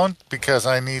down because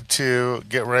I need to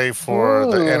get ready for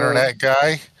the Ooh. internet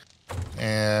guy,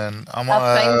 and I'm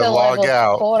I found gonna a log level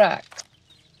out. 4 axe.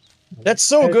 That's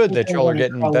so good that y'all are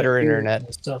getting better internet.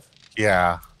 And stuff.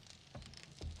 Yeah.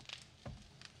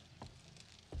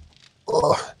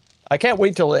 Ugh. I can't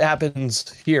wait till it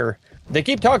happens here. They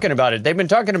keep talking about it. They've been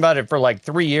talking about it for like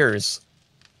 3 years.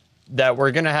 That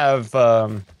we're gonna have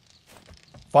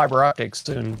fiber optics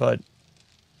soon, but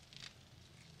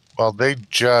Well, they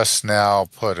just now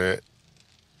put it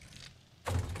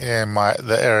in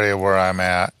the area where I'm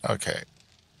at. Okay.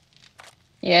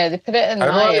 Yeah, they put it in How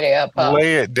do my I area, but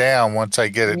lay it down once I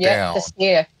get it yet down? to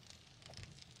see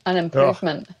an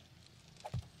improvement.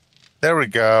 There we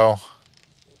go.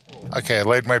 Okay, I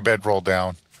laid my bedroll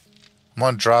down. I'm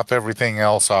gonna drop everything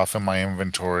else off in my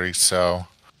inventory so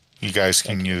you guys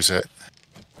can use it.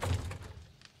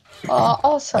 Oh,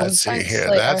 awesome. Let's see Thanks, here.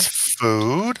 Slater. That's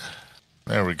food.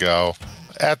 There we go.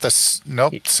 At the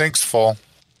nope, sink's full.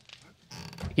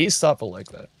 he's thoughtful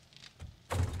like that.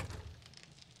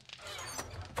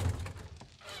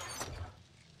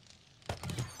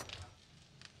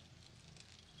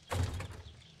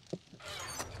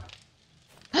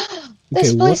 This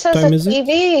Okay, place what has time a is it?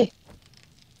 TV.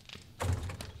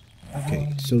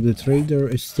 Okay, so the trader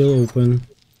is still open.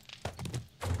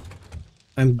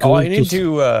 I'm Oh, I going need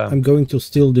to. I'm going to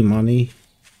steal the money,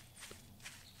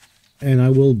 and I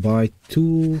will buy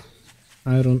 2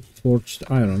 forged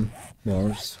iron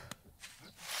bars,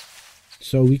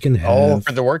 so we can have. Oh,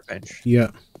 for the workbench.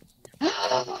 Yeah.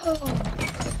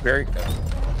 Very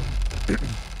good.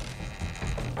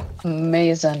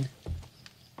 Amazing.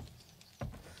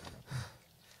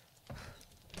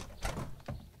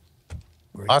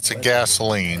 Lots of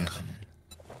gasoline.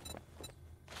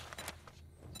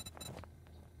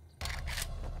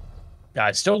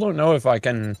 I still don't know if I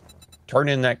can turn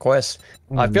in that quest.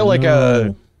 I feel Oh, like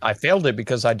no. I failed it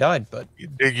because I died, but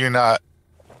Did you not?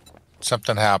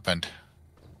 Something happened.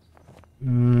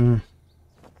 The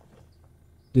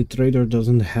trader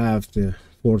doesn't have the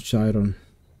forged iron,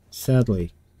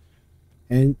 sadly,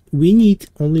 and we need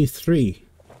only 3.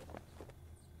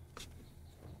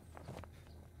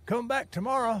 Come back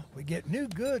tomorrow. We get new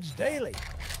goods daily.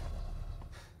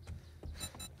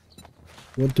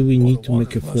 What do we need to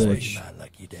make a forge? My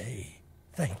lucky day.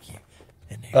 Thank you.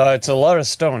 And it's a lot of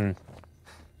stone.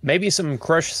 Maybe some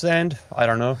crushed sand. I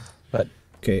don't know, but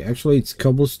Okay, actually it's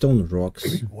cobblestone rocks,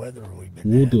 weather we've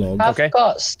been wood having. log, I've Okay.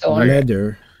 got stone.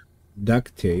 leather,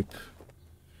 duct tape,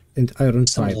 and iron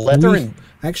some pipe. leather We- and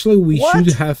Actually, we What?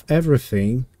 should have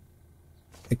everything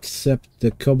except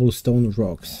the cobblestone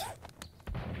rocks.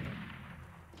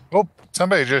 Oh,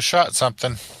 somebody just shot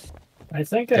something. I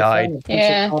think I Died. found a bunch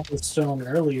Yeah. of cobblestone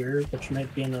earlier, which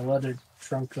might be in the leather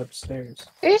trunk upstairs.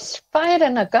 Who's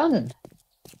firing a gun?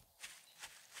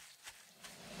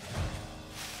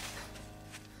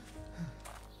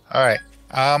 All right.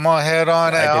 I'm gonna head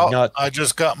on I did out. not- I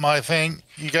just got my thing.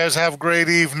 You guys have a great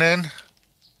evening.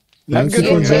 Thank you good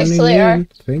for one. joining Slater. in.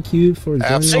 Thank you for joining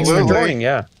thanks for Absolutely. in. joining.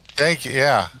 Yeah. Thank you.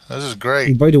 Yeah, this is And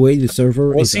great. by the way, the server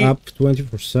We'll is see. up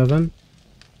 24/7.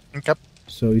 Okay.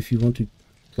 So if you want to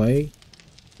play,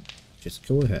 just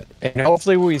go ahead. And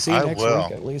hopefully we see you I next will.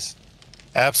 week at least.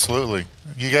 Absolutely.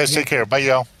 You guys take care. Bye,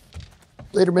 y'all.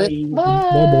 Later, mate. Bye.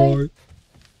 Bye. Bye.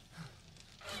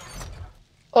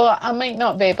 Oh, I might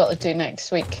not be able to do next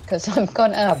week because I'm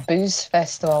going to a booze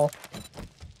festival.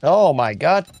 Oh my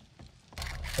god.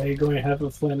 Are you going to have a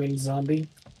flaming zombie?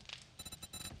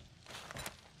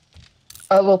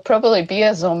 I will probably be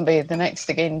a zombie the next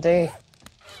again day.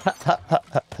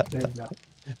 There you go.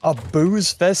 A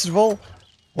booze festival?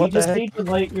 What You the just heck? need to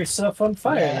light yourself on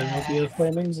fire and you'll be a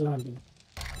flaming zombie.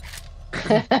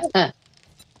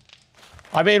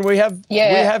 I mean, we have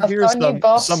Yeah, I've here got a new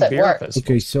boss some at beer work. festivals.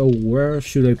 Okay, so where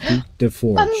should I put the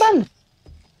forge? Bun bun!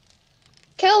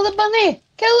 Kill the bunny!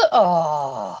 Kill it!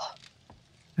 Oh.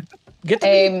 Get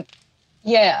the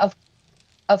Yeah,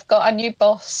 I've got a new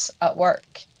boss at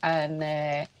work,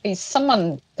 and he's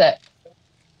someone that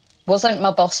wasn't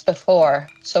my boss before,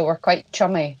 so we're quite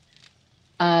chummy.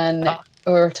 And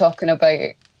we were talking about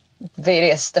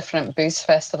various different booze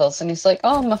festivals, and he's like,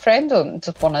 "Oh, my friend owns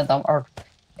one of them, or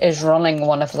is running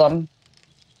one of them.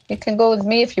 You can go with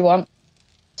me if you want.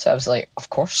 So I was like, of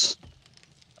course.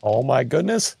 Oh my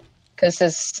goodness. Because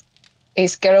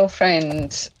his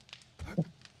girlfriend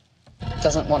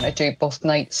doesn't want to do both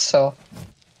nights, so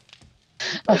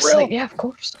I was like, yeah, of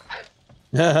course.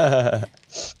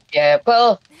 Yeah,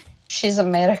 well, she's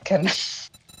American.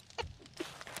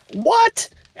 What?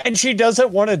 And she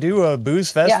doesn't want to do a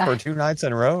booze fest Yeah. for 2 nights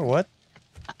in a row? What?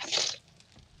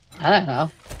 I don't know.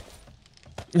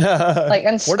 Like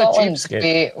in What a Scotland,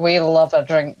 cheapskate. we love a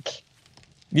drink.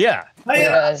 Yeah.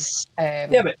 Whereas,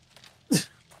 Damn it.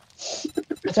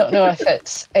 I don't know if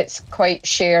it's quite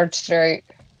shared throughout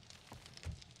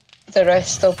the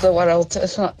rest of the world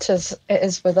as much as it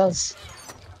is with us.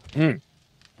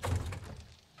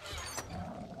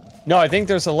 No, I think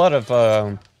there's a lot of,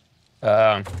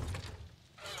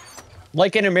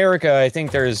 like in America, I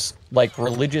think there's like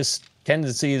religious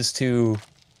tendencies to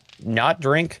not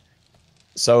drink.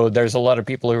 So there's a lot of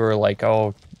people who are like,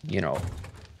 oh, you know,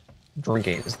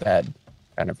 drinking is bad,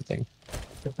 kind of a thing.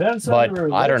 Depends on But the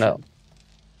religion. I don't know.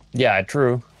 Yeah,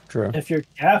 true. If you're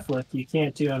Catholic, you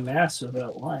can't do a mass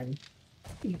without wine.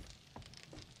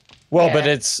 Well, Yeah. but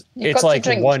it's You've got to like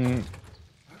drink. one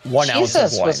ounce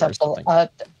Jesus of wine was or something.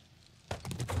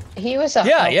 he was a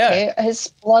Yeah, yeah. His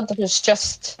blood was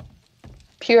just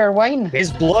pure wine.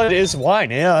 His blood is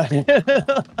wine, yeah.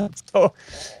 So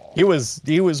he was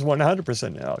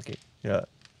 100% alky. Yeah.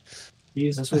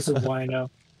 Jesus was a wino.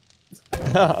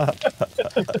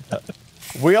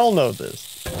 We all know this.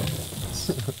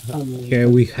 Okay,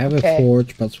 we have a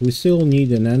forge, but we still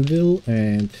need an anvil,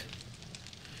 and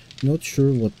not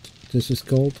sure what this is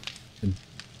called.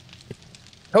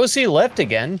 Cozy left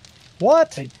again.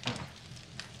 What?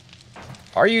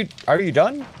 Are you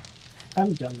done?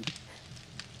 I'm done.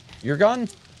 You're gone?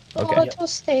 Okay. Oh,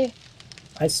 Toasty.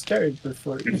 I started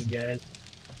before you guys.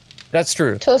 That's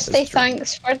true. Toasty,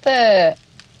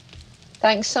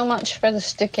 thanks so much for the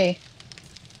sticky.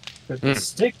 For the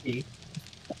sticky?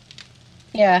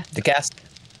 Yeah. The cast.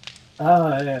 Oh,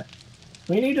 yeah.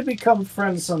 We need to become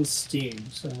friends on Steam,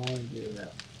 so I want to do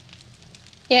that.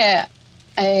 Yeah.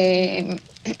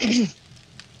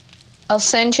 I'll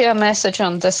send you a message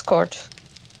on Discord.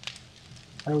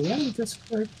 Are we on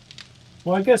Discord?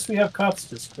 Well, I guess we have Cops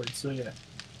Discord, so yeah.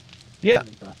 Yeah.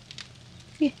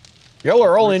 Y'all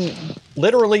are all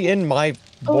literally in my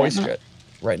voice chat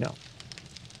right now.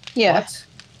 Yeah. What?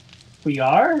 We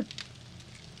are?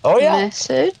 Oh, yeah.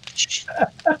 Message.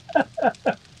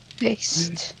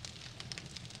 Paste.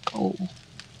 Go.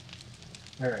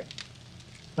 Alright.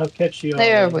 I'll catch you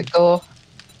There all we go.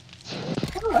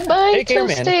 Right. Bye, Take care,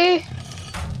 man. Toasty.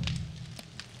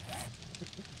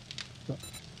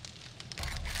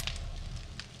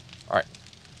 All right.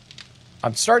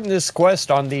 I'm starting this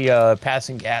quest on the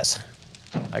passing gas.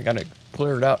 I gotta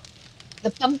clear it out.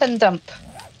 The pump and dump.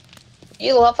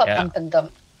 You love a Yeah. pump and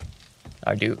dump.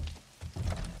 I do.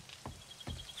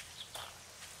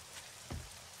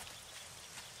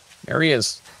 There he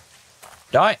is.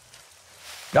 Die.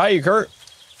 Die, you Kurt.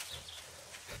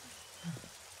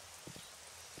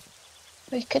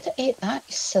 We could have ate that,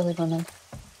 you silly woman.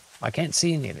 I can't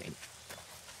see anything.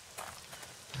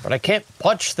 But I can't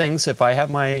punch things if I have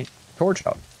my torch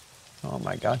out. Oh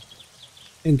my god.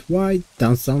 And why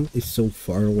Dunstan is so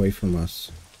far away from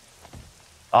us?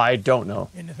 I don't know.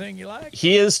 Anything you like?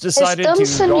 He has decided to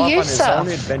Dunstan go off on his Yusuf? own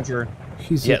adventure.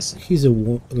 He's Yes. he's a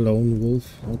lone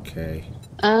wolf. Okay.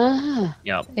 Ah,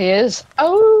 Yep. he is.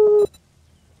 Oh,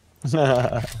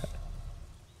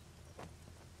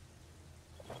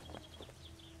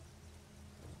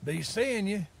 Be seeing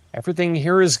you. Everything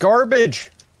here is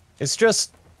garbage. It's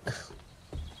just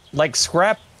like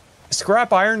scrap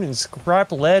iron and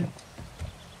scrap lead.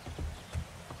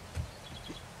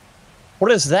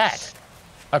 What is that?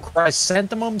 A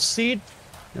chrysanthemum seed?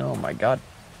 Oh my god.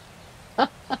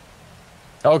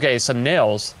 Okay, some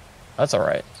nails. That's all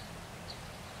right.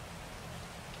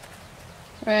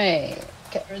 right.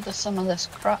 Get rid of some of this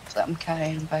crap that I'm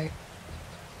carrying about.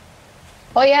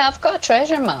 Oh yeah, I've got a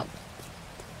treasure map.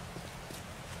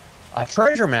 A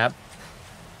treasure map.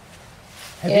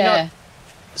 Have you Yeah. not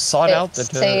sought out the It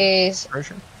says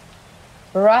treasure?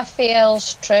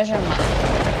 Raphael's treasure map.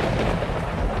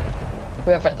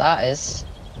 Whoever that is.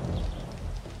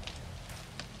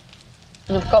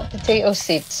 And I've got potato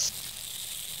seeds.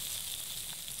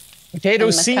 Potato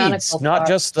and seeds, mechanical not parts.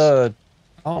 just the.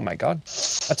 Oh my god,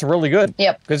 that's really good.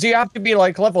 Yep. Because you have to be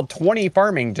like level 20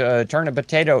 farming to turn a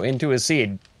potato into a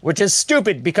seed, which is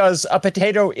stupid because a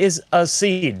potato is a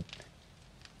seed.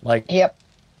 Like, Yep.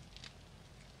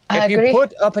 I if agree. you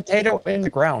put a potato in the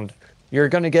ground, you're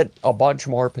gonna get a bunch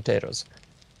more potatoes.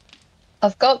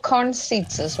 I've got corn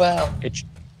seeds as well.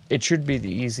 It should be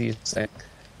the easiest thing.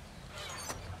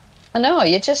 I know,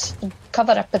 you just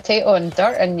cover a potato in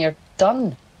dirt and you're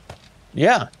done.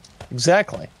 Yeah,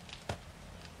 exactly.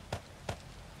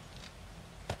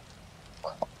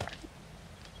 Corn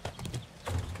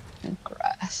and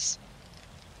grass.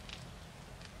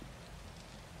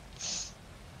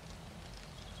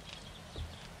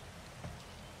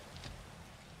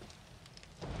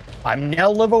 I'm now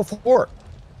level 4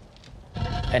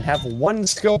 and have 1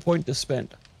 skill point to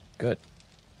spend. Good.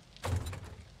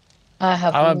 I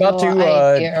have I'm no about to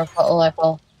idea what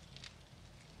level.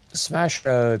 smash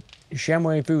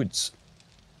Shamway Foods.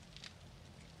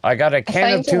 I got a I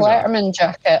can of found a tuna. Letterman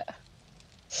jacket.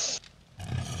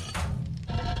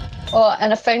 Oh,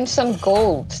 and I found some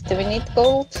gold. Do we need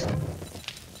gold?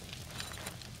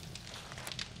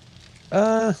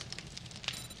 I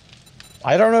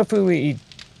don't know if we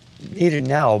need it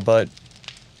now, but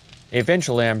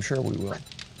eventually I'm sure we will.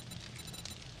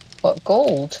 What,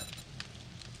 gold?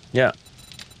 Yeah.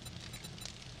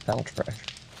 That'll trash.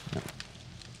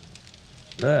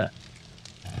 Yeah.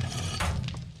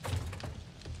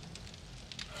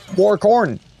 More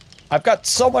corn. I've got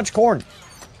so much corn.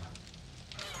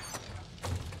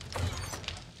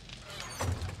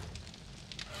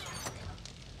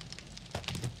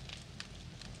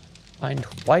 Find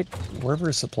White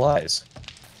River supplies.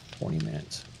 20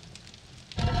 minutes.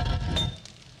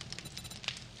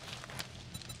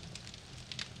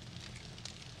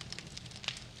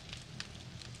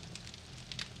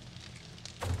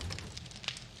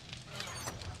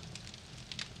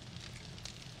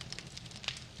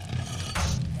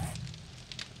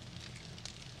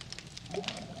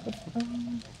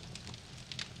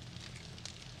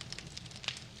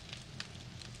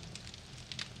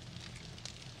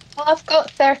 Well, I've got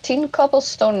 13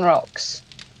 cobblestone rocks.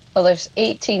 Well, there's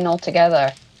 18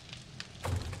 altogether.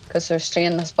 Because there's 3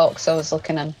 in this box I was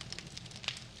looking in.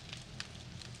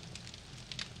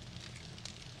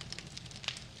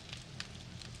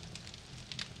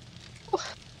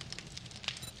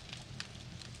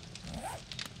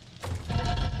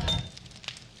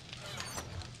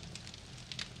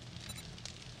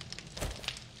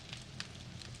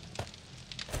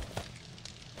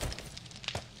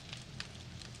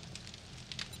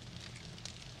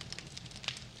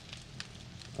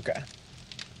 Okay.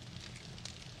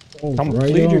 Oh, right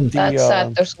Completed on. the, That's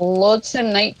it. There's loads of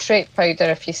nitrate powder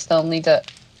if you still need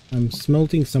it. I'm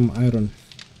smelting some iron.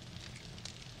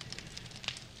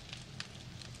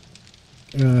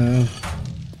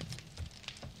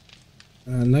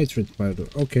 Nitrate powder.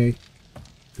 Okay.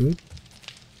 Good.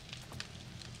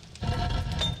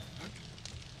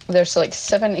 There's like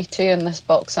 72 in this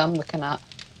box I'm looking at.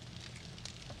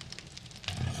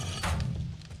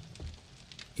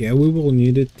 Yeah, we will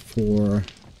need it for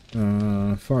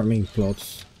farming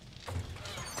plots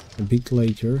a bit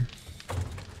later.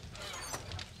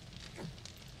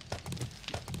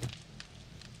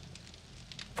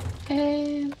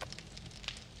 And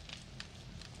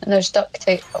there's duct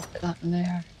tape. I'll put that in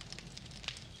there.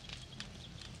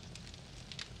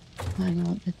 I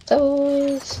wanted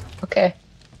those. Okay.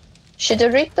 Should I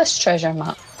read this treasure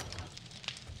map?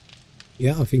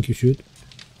 Yeah, I think you should.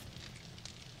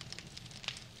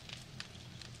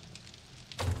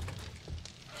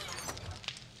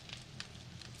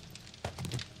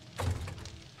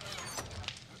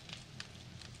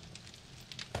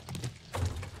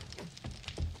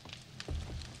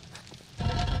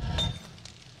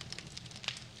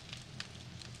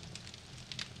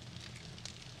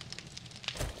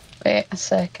 Wait a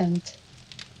second.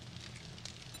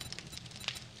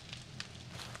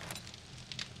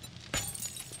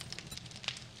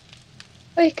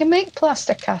 Oh, you can make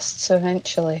plaster casts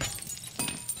eventually.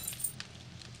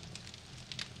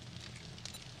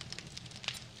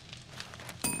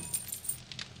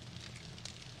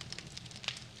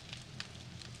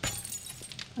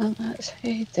 And that's how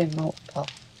you do multiple.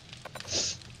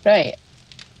 Right.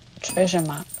 Treasure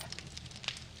map.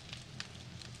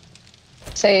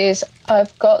 Says,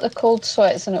 I've got the cold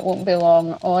sweats and it won't be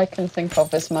long. All I can think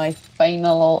of is my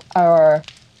final hour.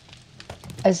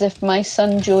 As if my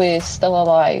son Joey is still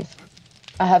alive.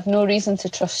 I have no reason to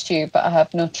trust you, but I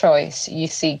have no choice. You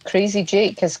see, Crazy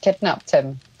Jake has kidnapped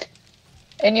him.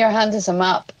 In your hand is a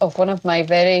map of one of my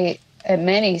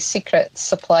many secret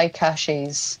supply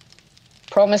caches.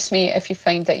 Promise me if you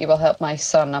find that you will help my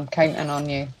son. I'm counting on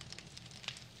you.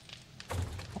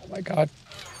 Oh my god.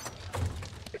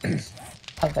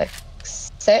 I've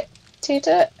accepted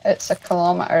it. It's a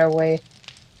kilometre away.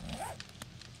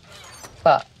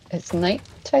 But it's night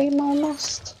time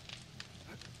almost.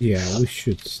 Yeah, we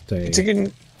should stay. It's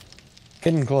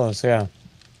Getting close, yeah.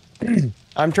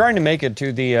 I'm trying to make it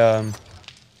to the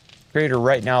creator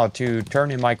right now to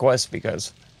turn in my quest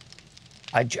because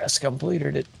I just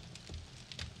completed it.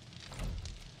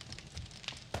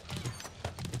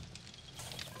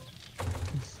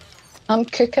 I'm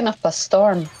cooking up a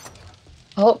storm.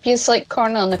 I hope you like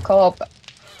corn on the cob,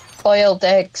 boiled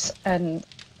eggs, and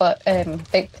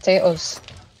baked potatoes.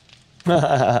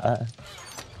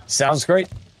 Sounds great.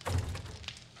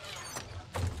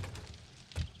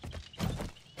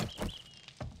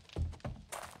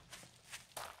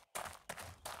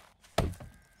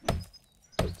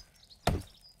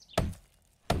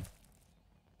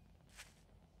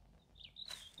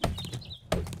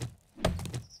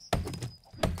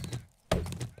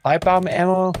 Pipe bomb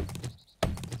ammo.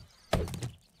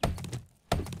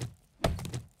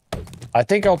 I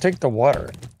think I'll take the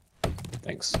water.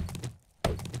 Thanks.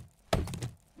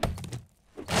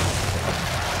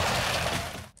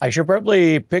 I should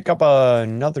probably pick up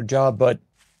another job, but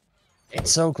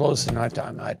it's so close to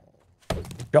nighttime. I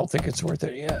don't think it's worth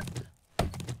it yet.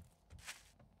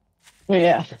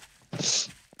 Yeah.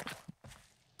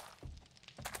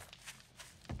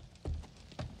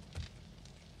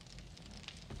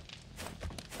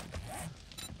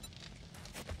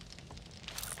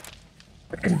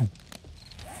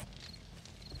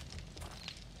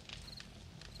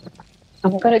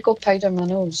 I'm gonna go powder my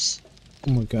nose.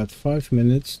 Oh my god, 5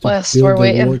 minutes to Whilst build we're the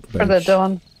waiting workbench. for the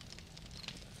dawn.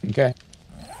 Okay.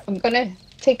 I'm gonna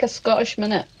take a Scottish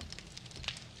minute.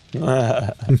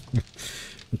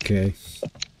 Okay.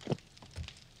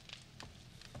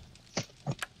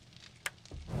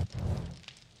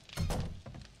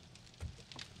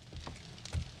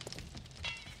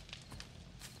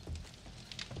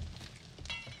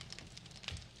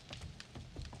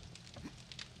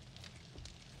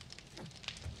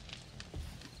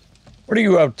 What are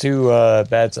you up to,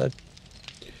 Bad Side?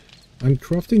 I'm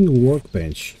crafting a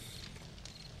workbench.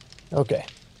 Okay.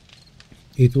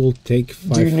 It will take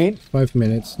Do you need? 5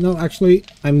 minutes. No, actually,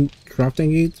 I'm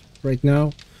crafting it right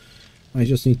now. I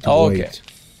just need to wait. Okay.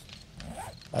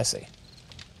 I see.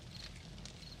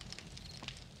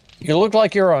 You look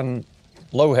like you're on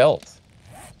low health.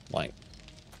 Like,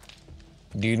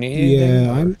 do you need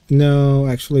anything? Yeah, no,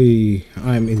 actually,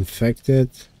 I'm infected,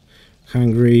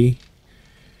 hungry,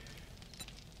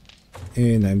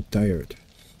 and I'm tired.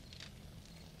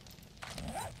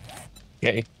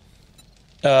 Okay.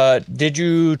 Did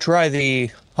you try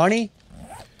the honey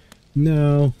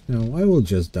No, I will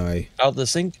just die. out the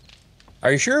sink?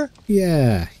 Are you sure?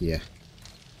 Yeah.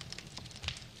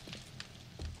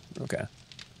 Okay.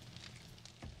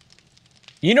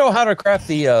 You know how to craft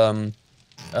the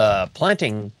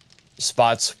planting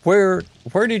spots. Where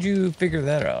did you figure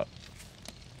that out?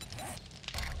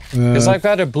 Because I've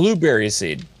got a blueberry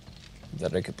seed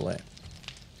that I could plant.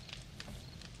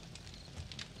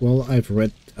 Well, I've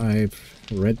read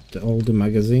all the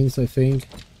magazines, I think,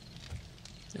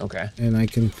 Okay. and I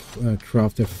can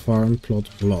craft a farm plot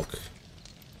block.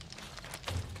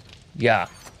 Yeah.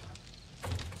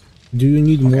 Do you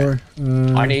need more?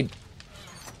 I need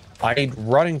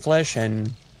rotting flesh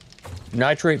and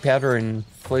nitrate powder and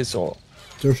clay soil.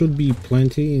 There should be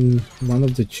plenty in one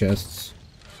of the chests.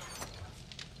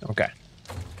 Okay.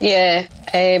 Yeah,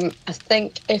 I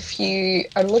think if you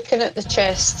are looking at the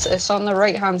chests, it's on the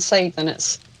right-hand side and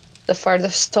it's the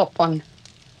furthest top one,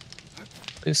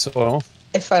 Clay soil.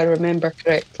 if I remember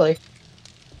correctly.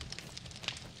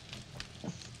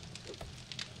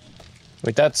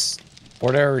 Wait, that's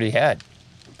what I already had.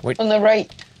 Wait. On the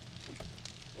right.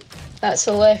 That's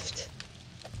the left.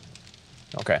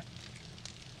 Okay.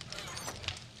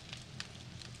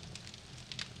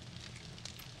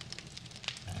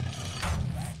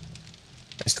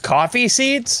 There's coffee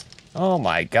seeds? Oh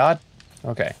my god.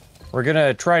 Okay. We're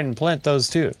gonna try and plant those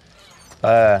too.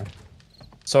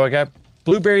 So I got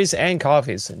blueberries and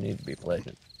coffees that need to be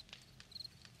planted.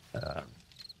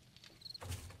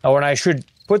 Oh, and I should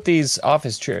put these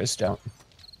office chairs down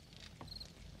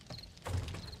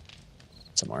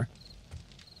somewhere,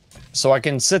 so I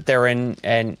can sit there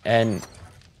and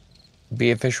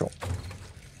be official.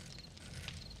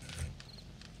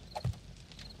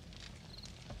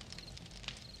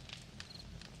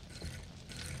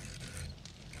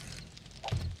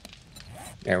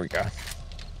 There we go.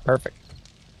 Perfect.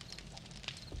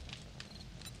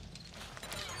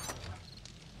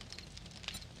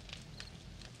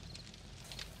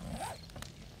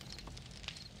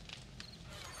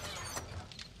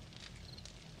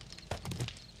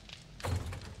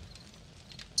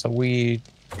 So we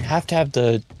have to have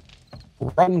the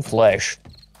rotten flesh,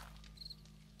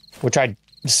 which I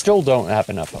still don't have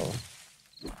enough of.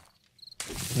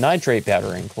 Nitrate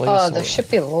powdering, please. Oh, there should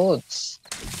be loads.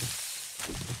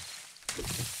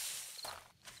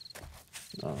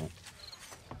 Oh.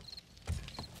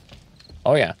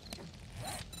 Oh yeah.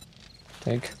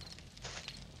 Take.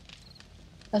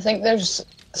 I think there's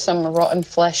some rotten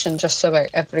flesh in just about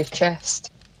every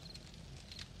chest.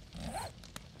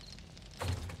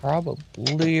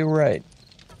 Probably right.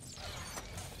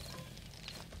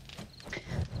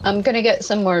 I'm gonna get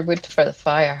some more wood for the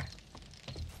fire.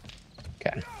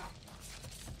 Okay.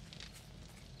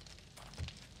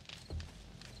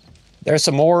 There's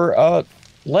some more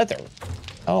leather.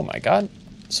 Oh my god.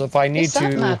 So if I need Who's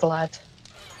that to mad lad?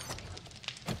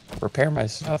 repair my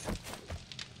stuff.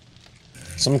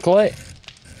 Some clay.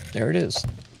 There it is.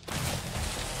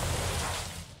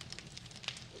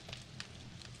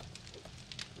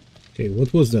 Okay,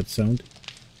 what was that sound?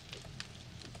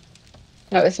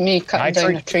 That was me cutting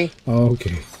down a tree. Oh,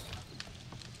 okay.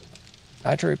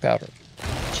 Nitrate powder.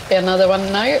 Should be another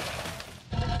one now.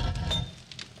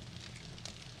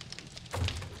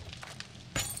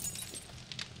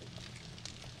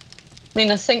 I mean,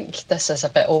 I think this is a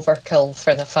bit overkill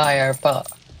for the fire,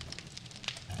 but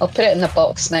I'll put it in the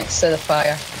box next to the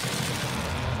fire.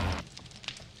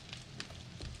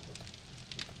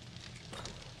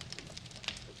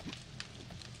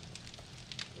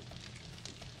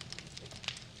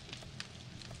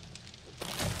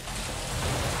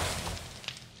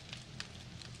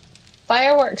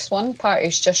 Fireworks one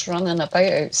party's just running about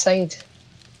outside.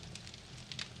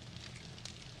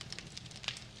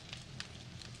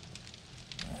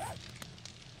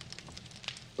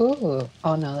 Ooh,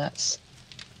 oh no, that's...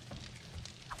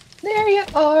 There you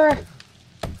are!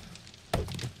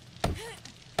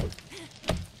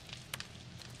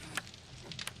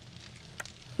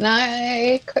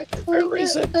 Now, quickly Where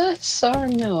is get it? this, or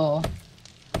no?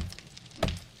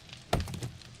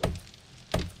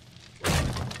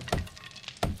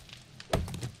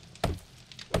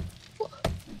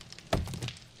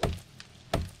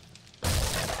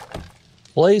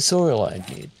 Clay soil I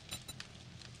need.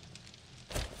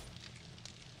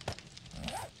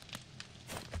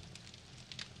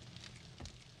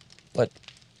 But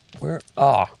where?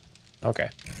 Ah, okay.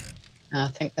 I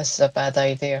think this is a bad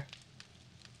idea.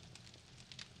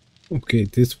 Okay,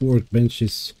 this workbench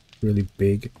is really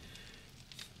big.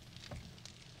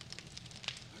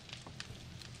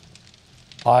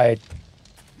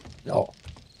 Oh,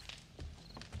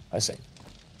 I see.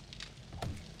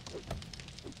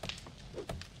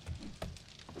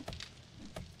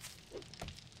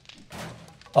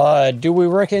 Do we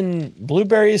reckon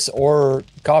blueberries or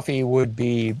coffee would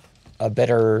be a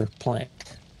better plant?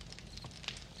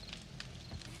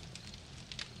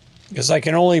 Because I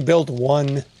can only build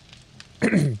one.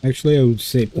 Actually, I would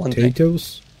say One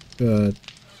potatoes, but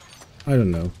I don't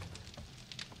know.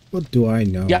 What do I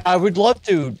know? Yeah, I would love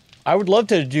to. I would love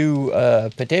to do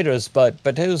potatoes, but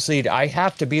potato seed, I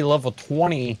have to be level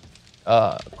 20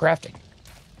 crafting.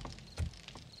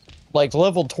 Like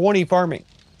level 20 farming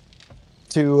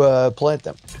to plant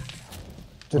them.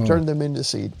 To turn them into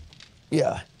seed.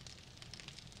 Yeah.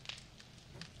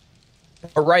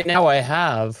 But right now I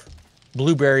have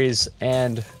blueberries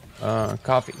and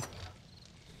coffee.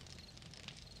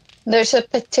 There's a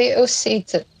potato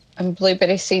seed and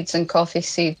blueberry seeds and coffee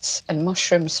seeds and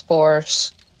mushroom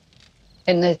spores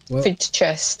in the food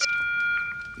chest.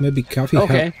 Maybe coffee.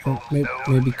 Okay.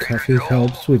 Maybe coffee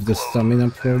helps with the stamina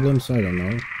problems. I don't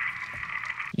know.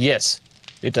 Yes,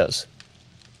 it does.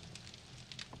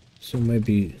 So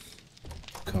maybe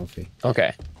coffee.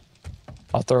 Okay.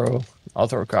 I'll throw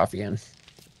coffee in.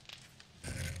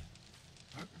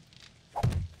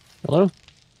 Hello?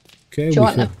 Okay, Do you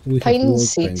want a we have pine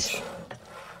seed?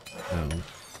 workbench.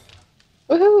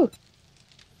 Woohoo!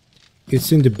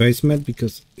 It's in the basement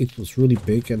because it was really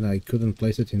big and I couldn't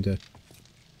place it in the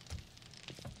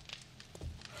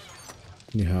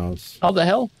house. How the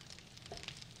hell?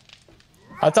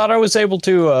 I thought I was able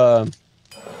to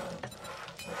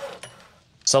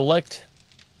select.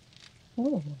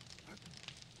 Ooh.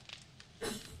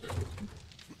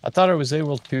 I thought I was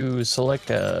able to select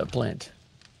a plant.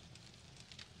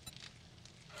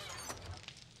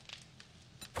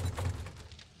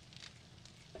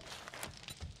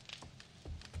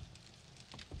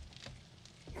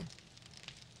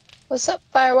 What's up,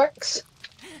 fireworks?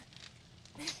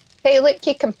 Hey, look,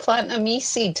 you can plant a me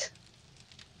seed.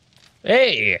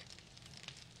 Hey!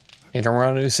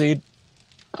 Interranu seed.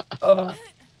 We'll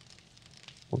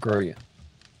grow you.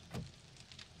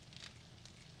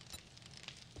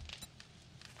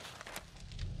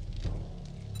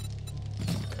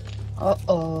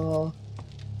 Uh-oh.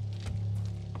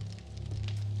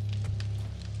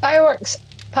 Fireworks,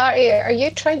 Party, are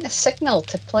you trying to signal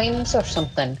to planes or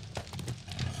something?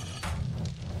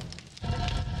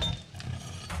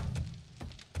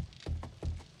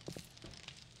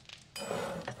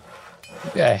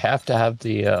 Yeah, I have to have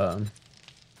the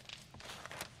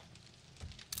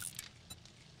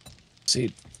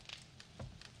see.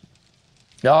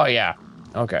 Oh yeah.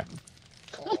 Okay.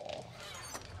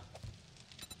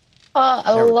 Oh,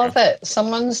 I There we love go. it.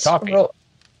 Someone's Talking. wrote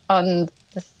on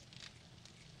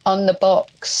the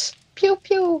box. Pew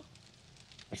pew.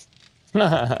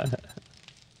 I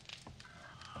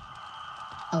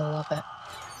love it.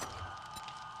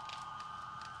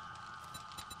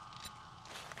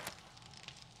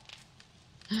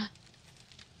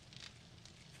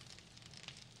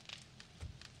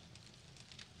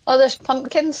 Oh, there's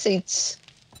pumpkin seeds.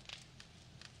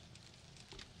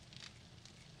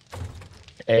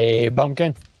 A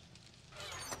pumpkin.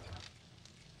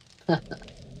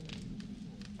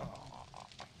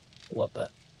 Love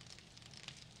that.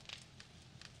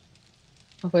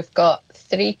 We've got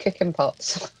 3 cooking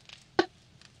pots.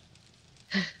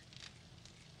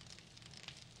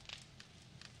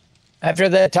 After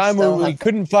that time when Still we have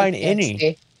couldn't find PTSD.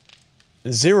 any.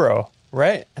 0,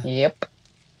 right? Yep.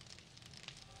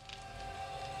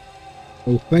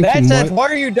 Oh, thank you, That's it. Mike. Why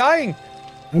are you dying?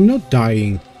 I'm not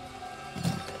dying.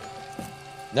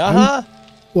 Uh-huh.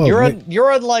 Well,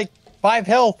 You're on like 5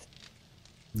 health.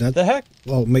 that. The heck?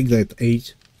 Well, make that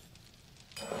 8.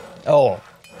 Oh.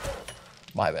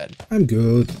 My bad. I'm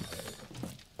good.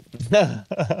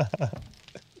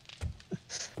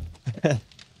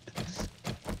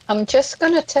 I'm just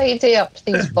going to tidy up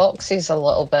these boxes a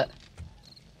little bit.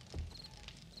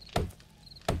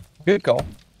 Good call.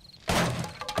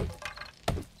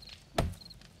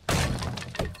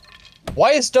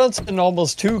 Why is Dunstan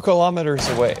almost 2 kilometers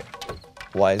away?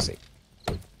 Why is he?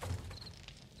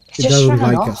 He Just doesn't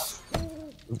ran like off.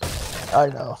 us. I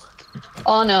know.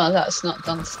 Oh no, that's not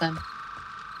Dunstan.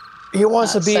 He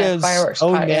wants That's to be his fireworks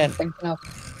own party I'm man. thinking of.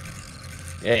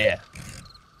 Yeah.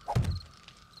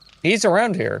 He's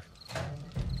around here.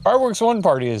 Fireworks 1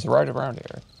 party is right around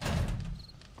here.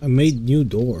 I made new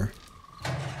door.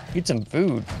 Eat some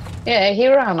food. Yeah, he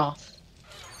ran off.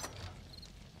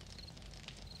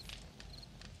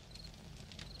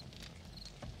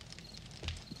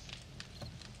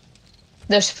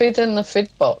 There's food in the food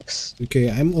box.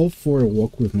 Okay, I'm off for a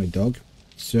walk with my dog.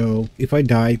 So if I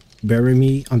die, bury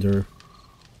me under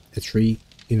a tree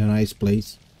in a nice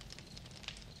place.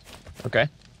 Okay.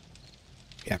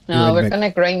 Yeah. be No, right we're back. gonna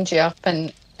grind you up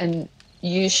and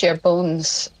use your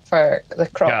bones for the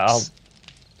crops.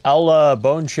 Yeah, I'll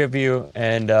bone chip you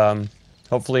and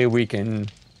hopefully we can,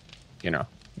 you know,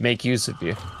 make use of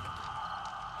you.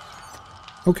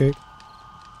 Okay.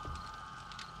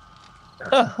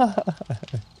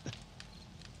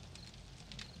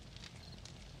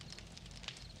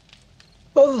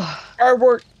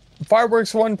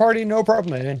 Fireworks 1 party, no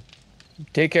problem, man.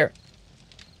 Take care.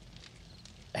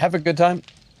 Have a good time.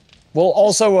 We'll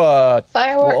also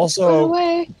Fireworks going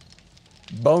away.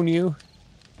 bone you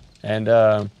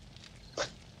and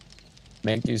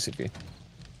make use of you.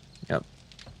 Yep.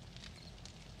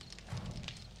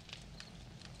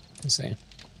 Let's see.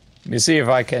 Let me see if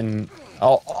I can.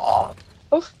 Oh.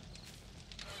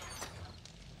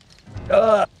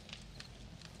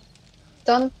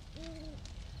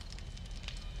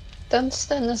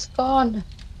 Dunstan is gone.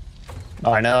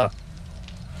 I know.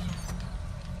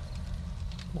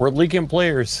 We're leaking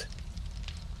players.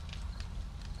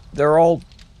 They're all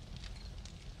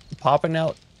popping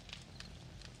out.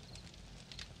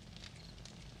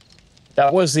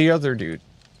 That was the other dude.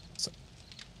 So,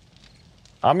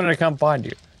 I'm gonna come find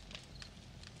you.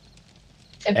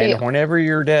 To be And whenever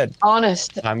you're dead,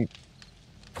 honest, I'm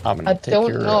gonna I take don't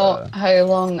your, know how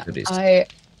long goodies. I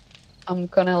am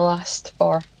gonna last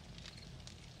for.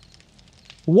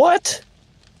 What?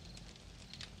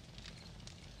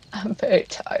 I'm very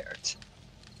tired.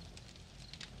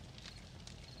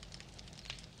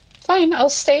 Fine, I'll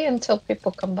stay until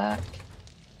people come back.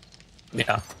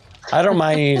 Yeah, I don't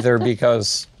mind either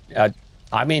because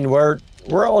I mean we're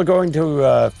all going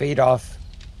to fade off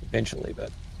eventually,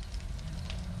 but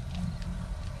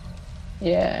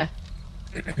Yeah.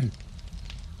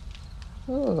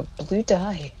 Ooh, blue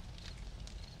dye.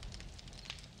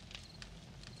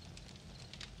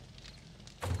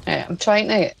 Yeah, I'm trying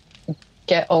to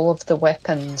get all of the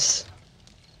weapons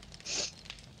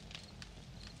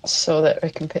so that we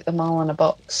can put them all in a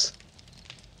box.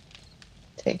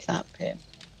 Take that bit.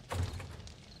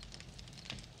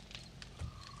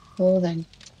 Clothing.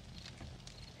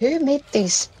 Who made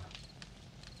these?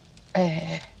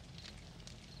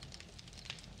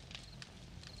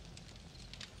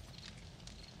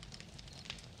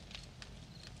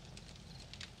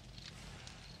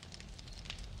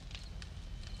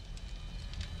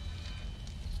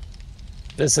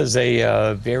 This is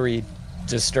a very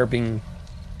disturbing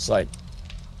sight.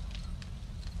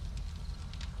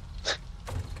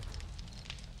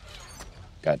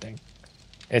 God dang.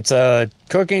 It's a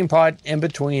cooking pot in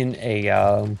between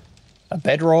a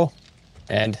bedroll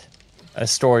and a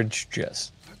storage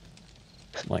chest.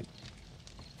 Like,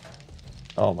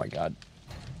 oh my god.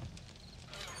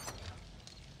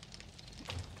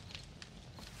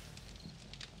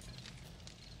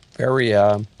 Very,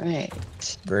 Right.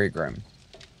 very grim.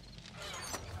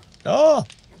 Oh!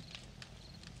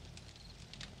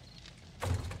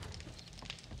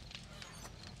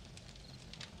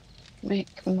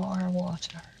 Make more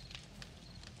water.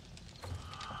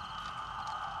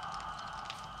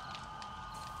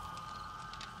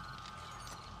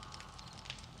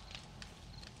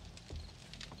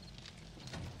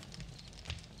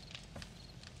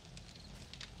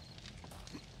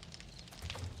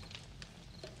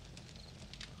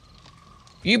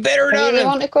 You better I not really have...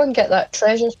 want to go and get that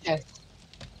treasure chest.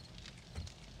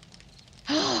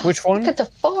 Which one? Look at the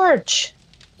forge.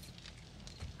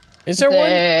 Is there one?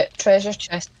 The treasure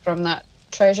chest from that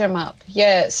treasure map.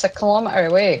 Yeah, it's a kilometre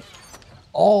away.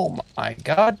 Oh my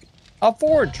god. A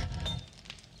forge.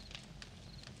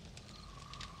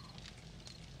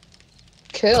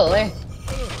 Cool, eh?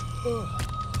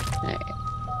 Right.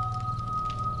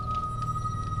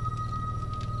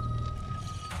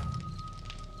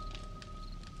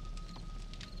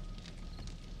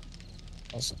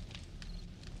 Awesome.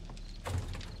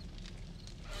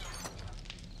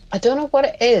 I don't know what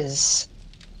it is,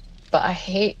 but I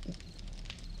hate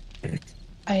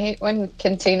when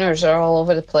containers are all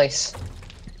over the place.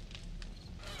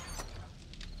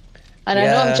 And I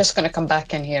know Yeah. I'm just going to come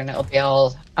back in here and it'll be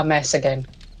all a mess again.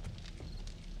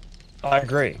 I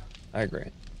agree. I agree.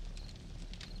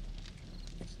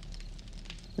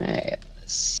 Right.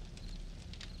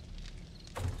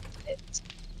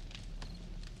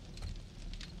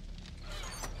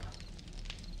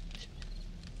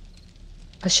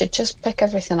 I should just pick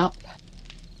everything up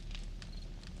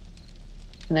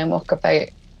and then walk about.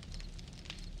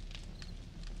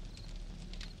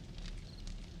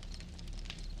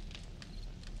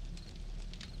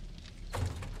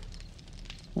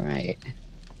 Right.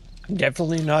 I'm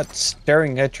definitely not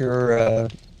staring at your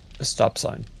stop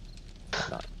sign.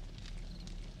 Not.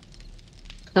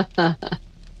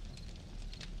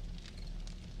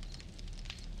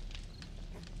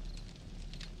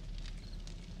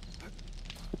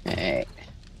 Right.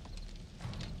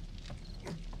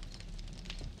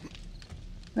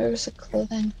 Where was the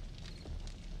clothing?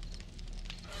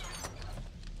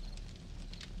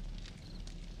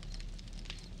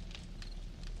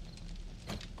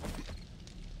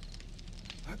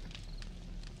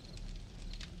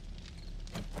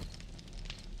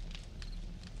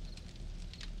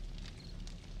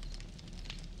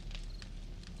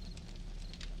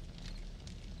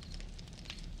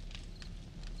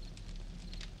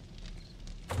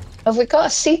 Have we got a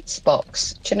seeds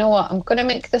box? Do you know what? I'm going to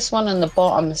make this one on the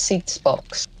bottom a seeds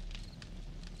box.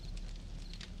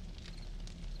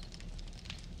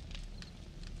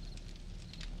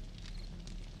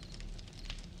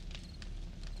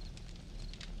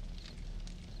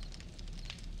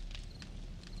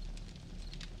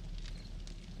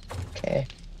 Okay.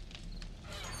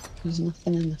 There's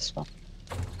nothing in this one.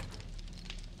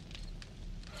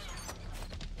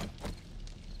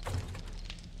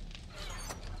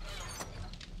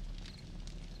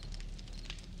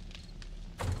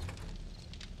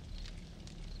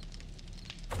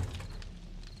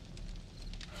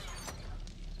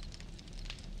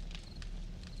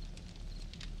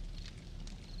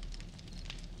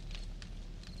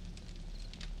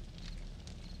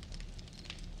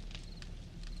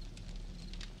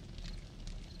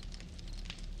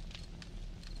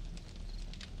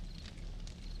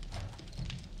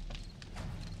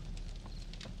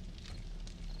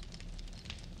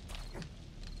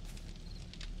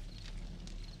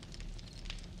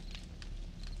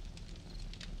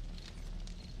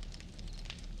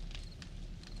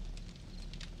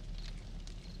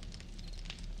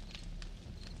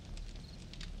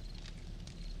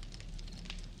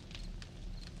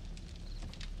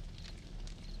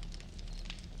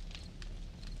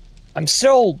 I'm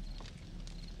still...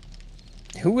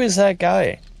 Who is that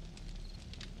guy?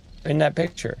 In that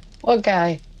picture? What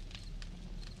guy?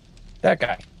 That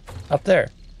guy. Up there.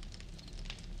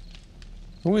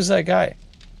 Who is that guy?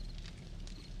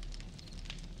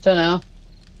 Don't know.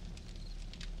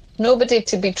 Nobody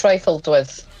to be trifled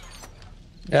with.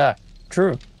 Yeah,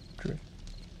 true. True.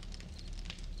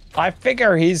 I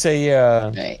figure he's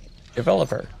a Right.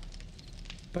 developer.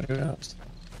 But who knows?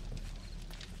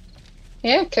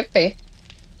 Yeah, could be.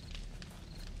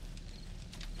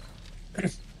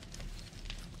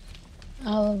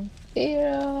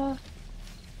 Alvira.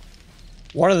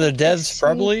 One of the devs,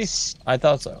 probably. Seeds. I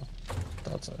thought so.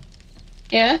 Thought so.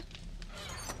 Yeah.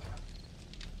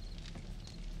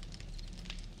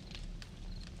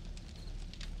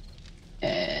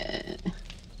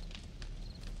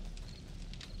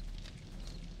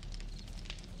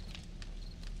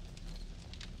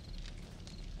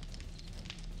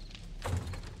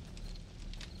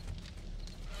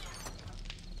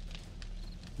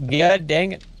 Yeah,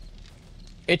 dang it.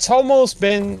 It's almost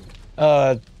been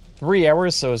 3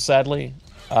 hours, so sadly,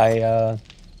 I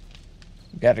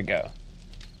gotta go.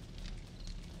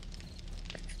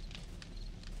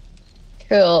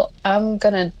 Cool. I'm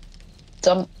gonna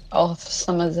dump off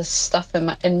some of this stuff in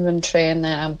my inventory and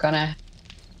then I'm gonna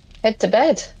head to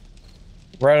bed.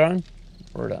 Right on?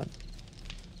 Right on.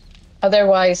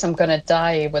 Otherwise, I'm gonna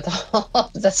die with all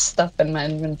of this stuff in my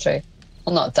inventory.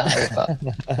 Well, not die,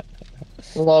 but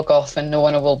log off and no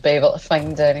one will be able to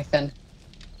find anything.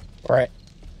 Right.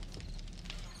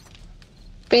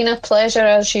 Been a pleasure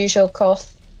as usual,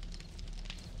 Koth.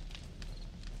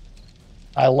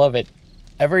 I love it.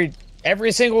 Every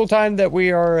single time that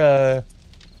we are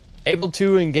able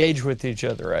to engage with each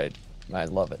other, I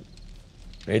love it.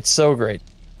 It's so great.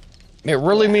 It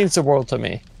really means the world to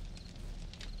me.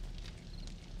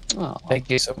 Oh, Thank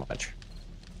you so much.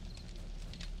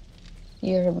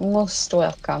 you're most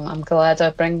welcome. I'm glad I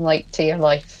bring light to your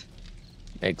life.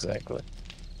 Exactly.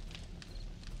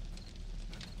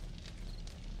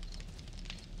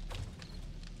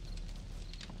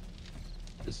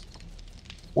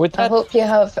 With I that, hope you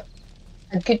have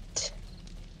a good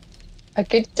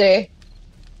day.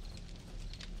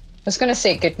 I was going to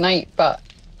say good night, but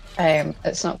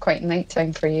it's not quite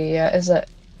nighttime for you yet, is it?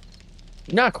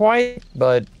 not quite,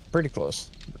 but pretty close.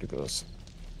 Pretty close.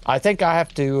 I think I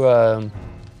have to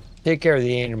take care of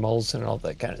the animals and all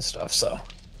that kind of stuff, so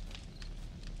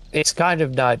it's kind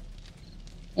of not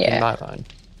in my mind,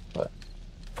 but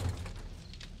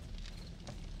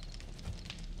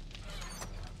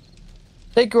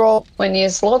thank you all. When you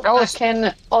log Alice. back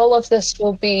in, all of this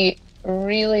will be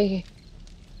really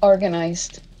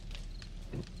organized.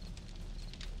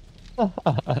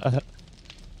 I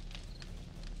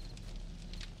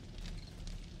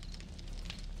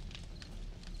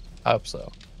hope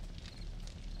so.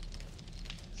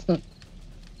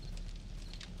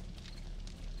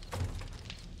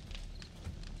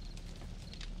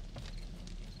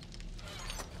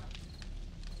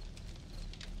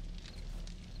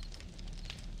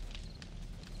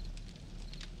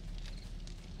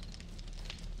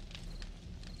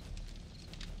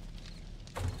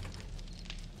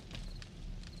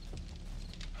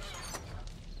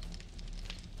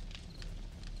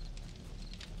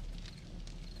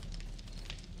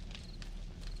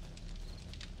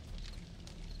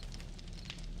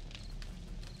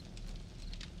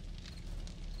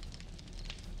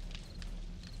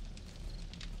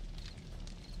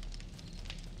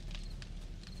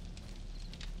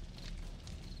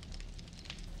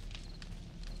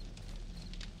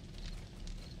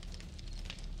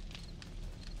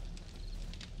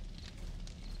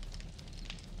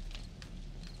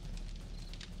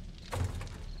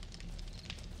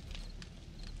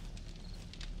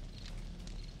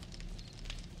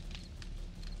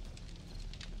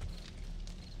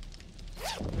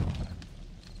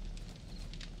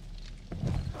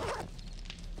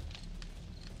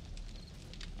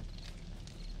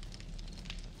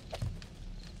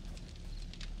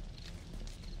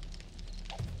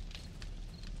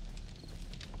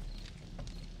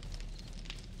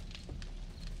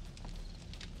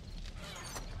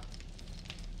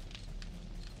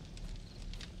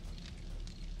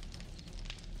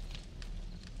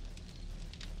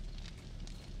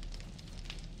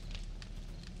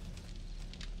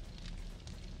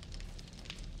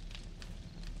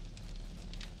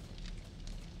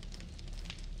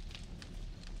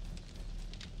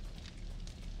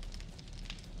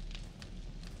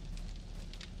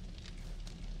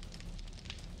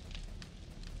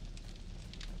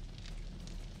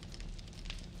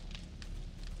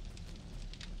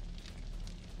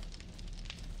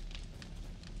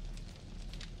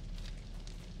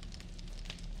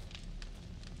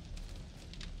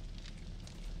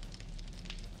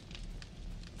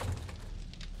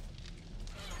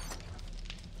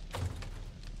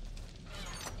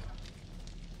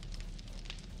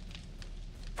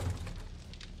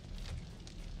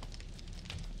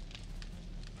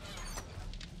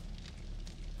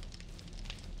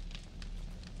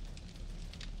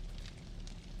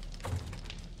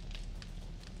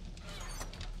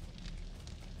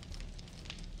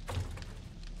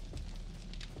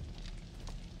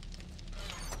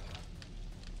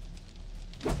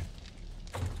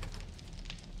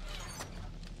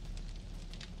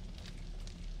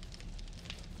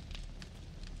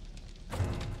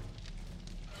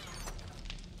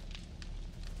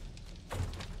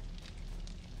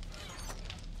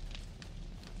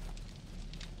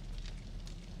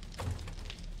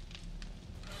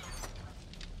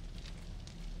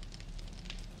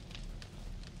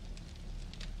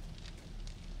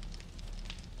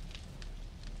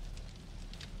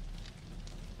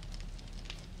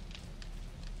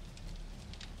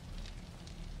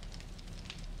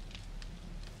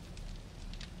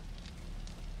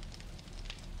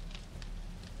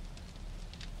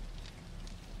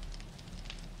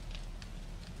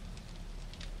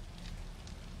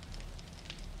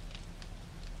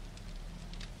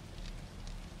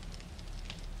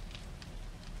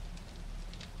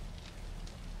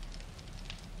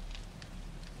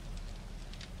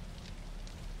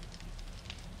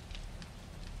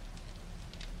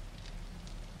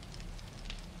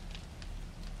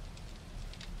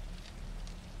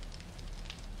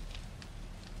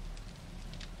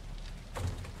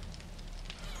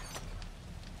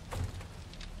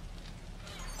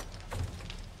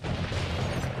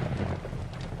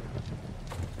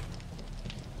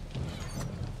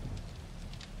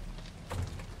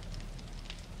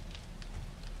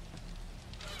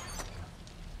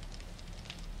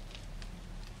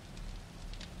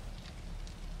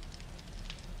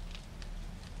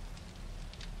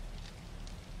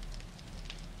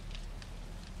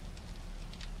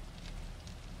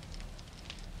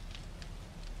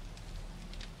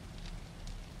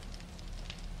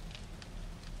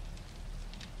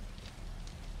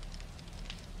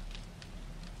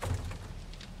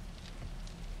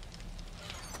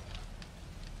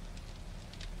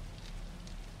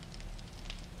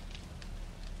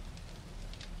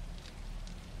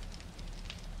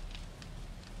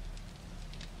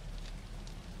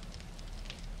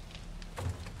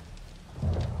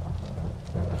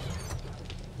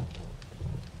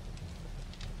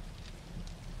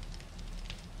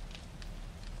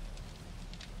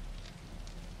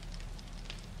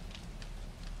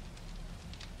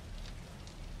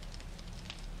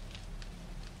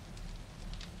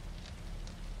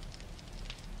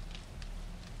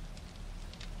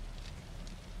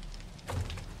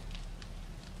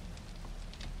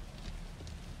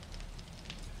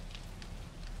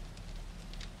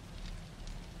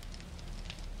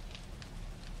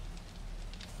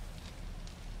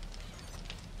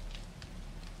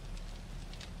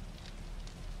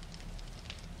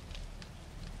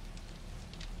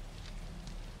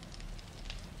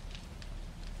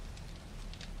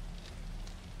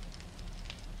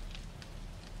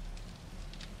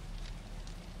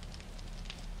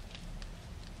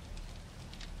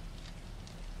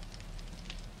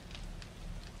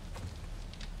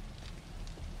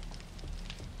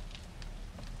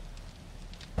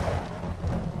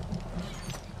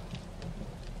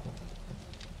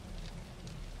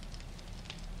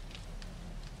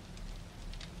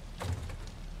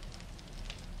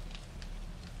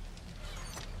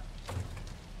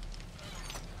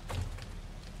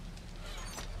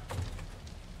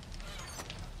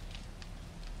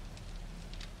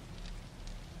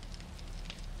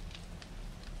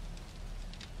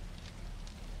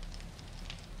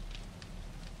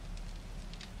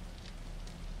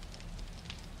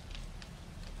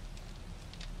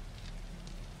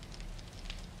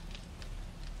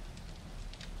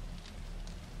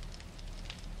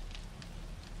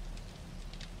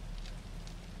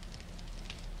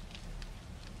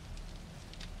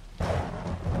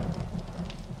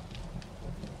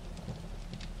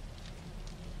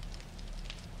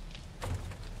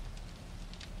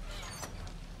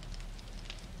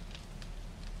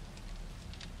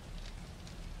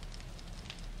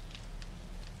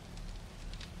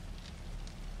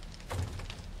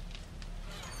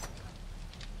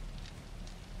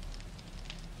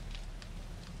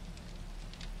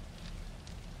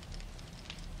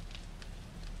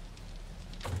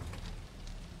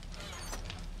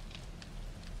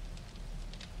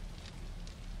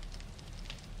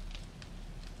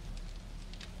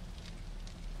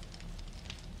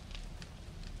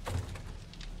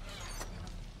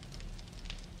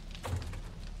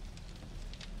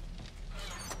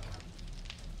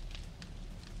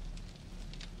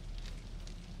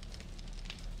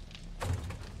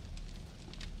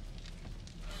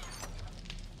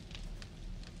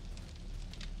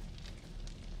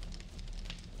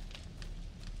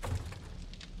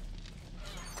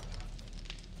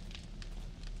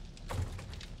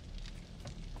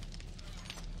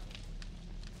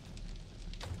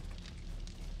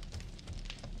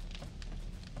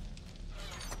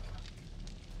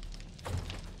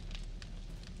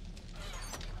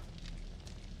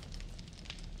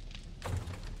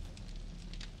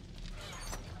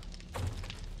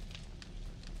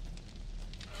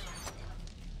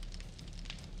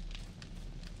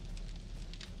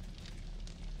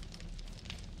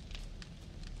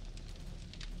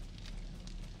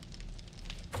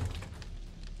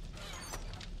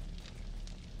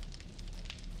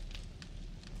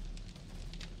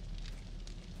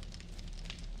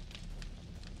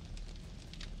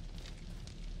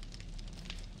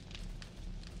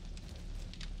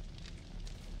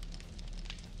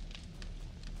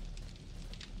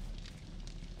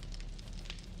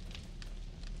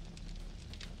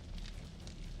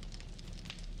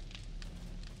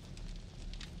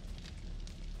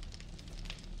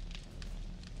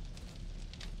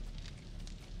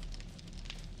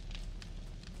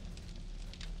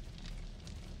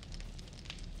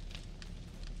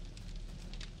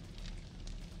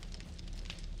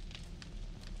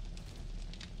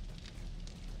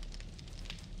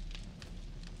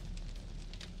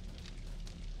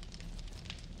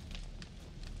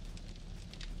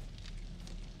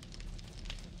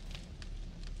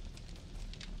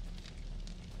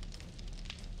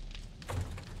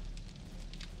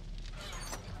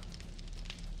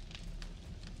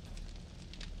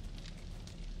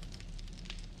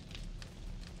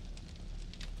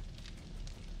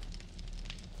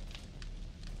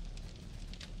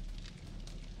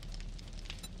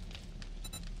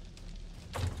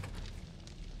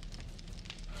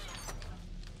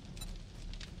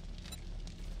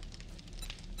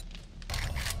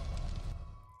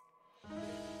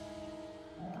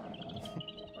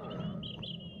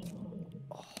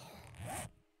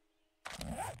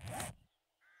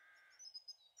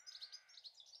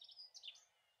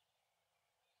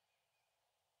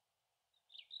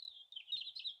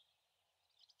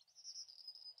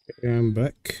 I'm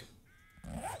back.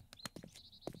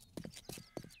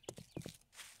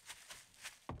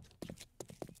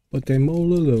 But I'm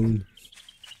all alone.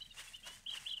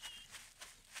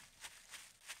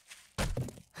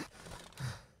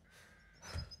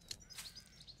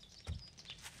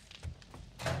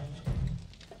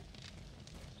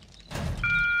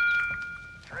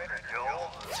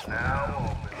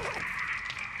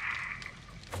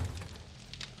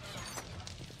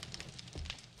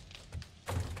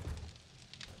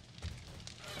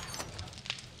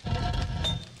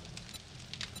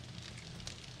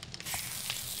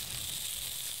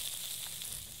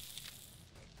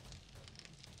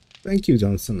 Thank you,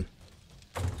 Dunstan.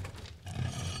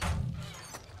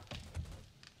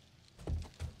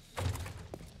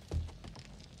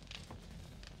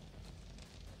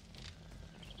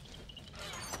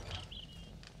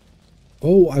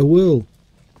 Oh, I will.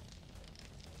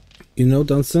 You know,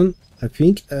 Dunstan, I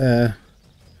think when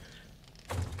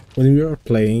we are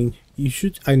playing, you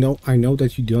should. I know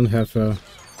that you don't have a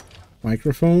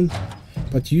microphone,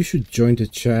 but you should join the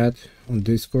chat on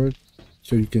Discord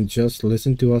so you can just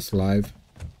listen to us live.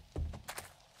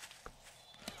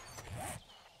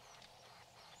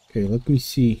 Okay, let me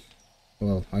see.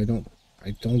 Well, I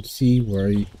don't see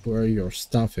where your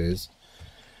stuff is.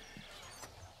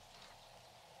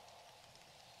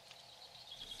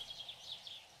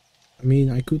 I mean,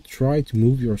 I could try to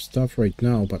move your stuff right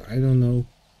now, but I don't know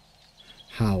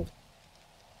how.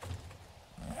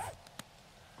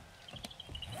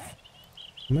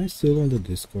 Am I still on the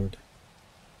Discord?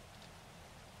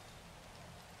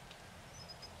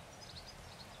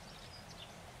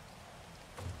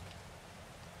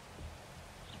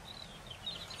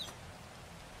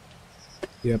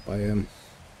 Yep, I am.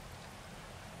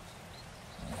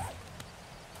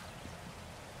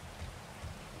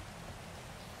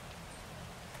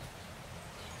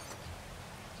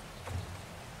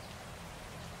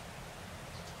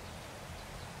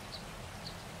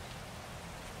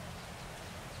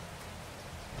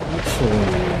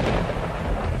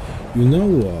 You know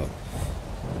what?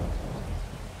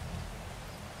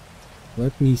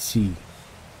 Let me see.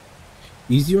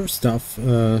 Is your stuff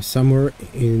somewhere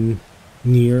in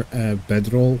near a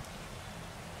bedroll?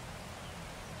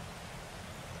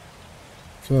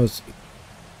 Because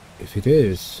if it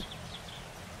is,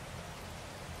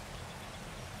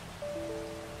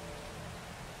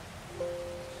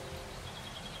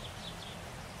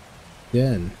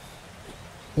 then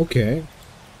okay.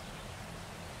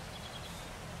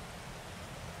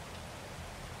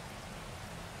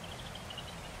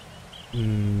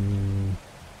 In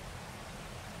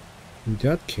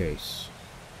that case,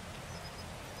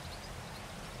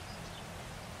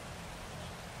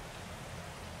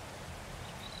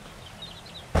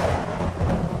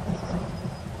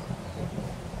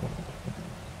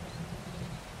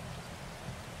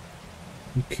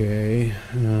 okay,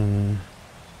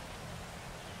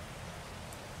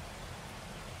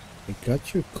 I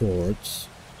got your cords.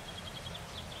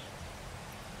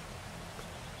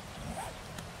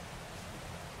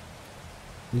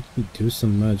 Let me do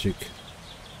some magic.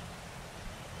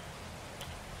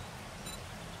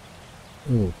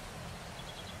 Oh.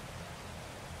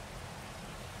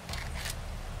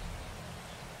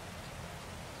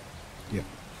 Yeah.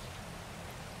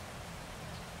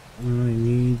 I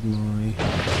need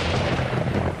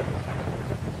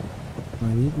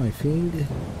my thing.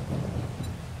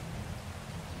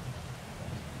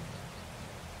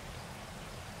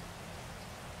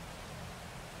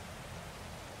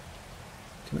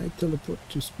 Can I teleport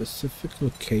to a specific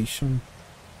location?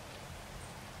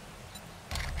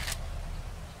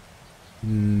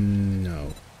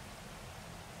 No.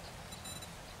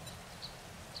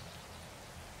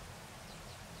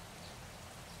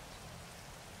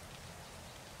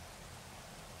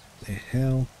 The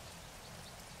hell?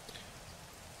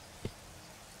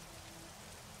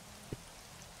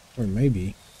 Or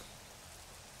maybe.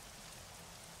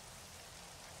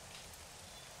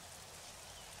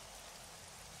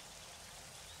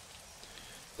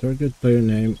 Target player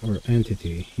name or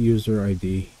entity. User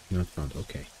ID not found.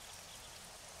 Okay.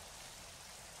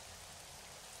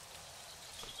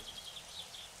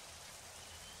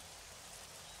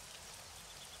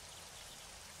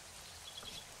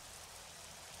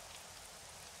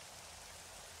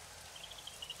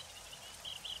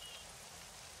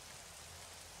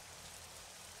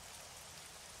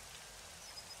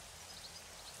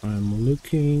 I'm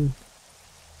looking.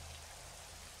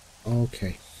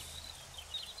 Okay.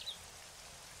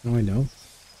 Now I know.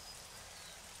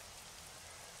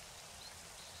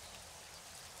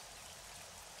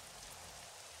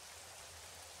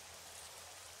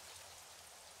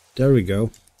 There we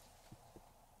go.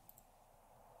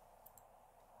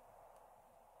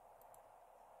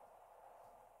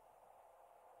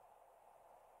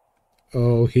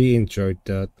 Oh, he enjoyed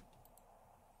that.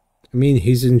 I mean,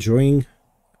 he's enjoying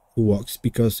walks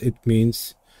because it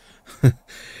means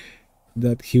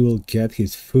that he will get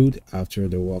his food after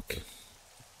the walk.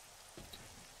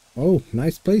 Oh,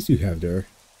 nice place you have there.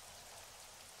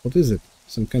 What is it?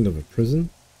 Some kind of a prison?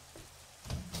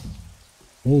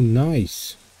 Oh,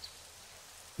 nice.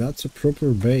 That's a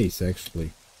proper base, actually.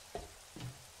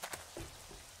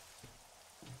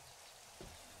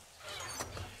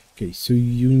 Okay, so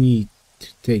you need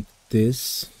to take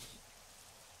this.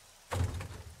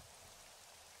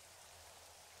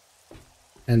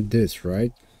 And this,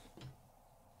 right?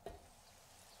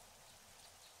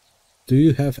 Do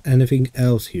you have anything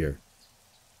else here?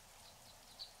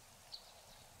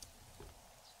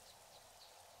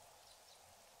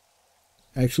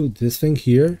 Actually, this thing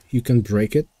here, you can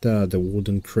break it, the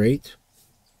wooden crate.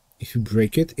 If you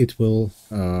break it, it will...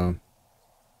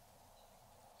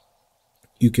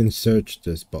 you can search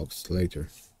this box later.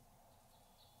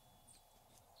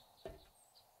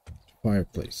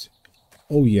 Fireplace.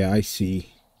 Oh yeah, I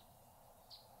see.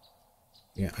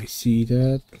 Yeah, I see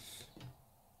that.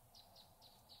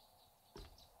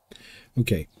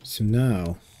 Okay, so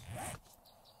now,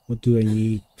 what do I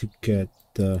need to get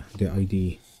the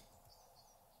ID?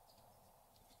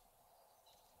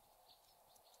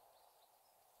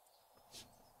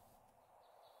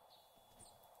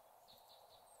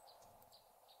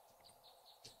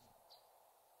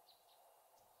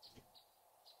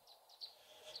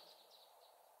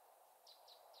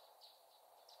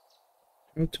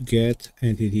 How to get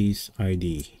entity's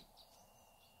ID?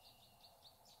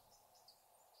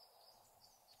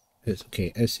 It's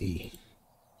okay, SE.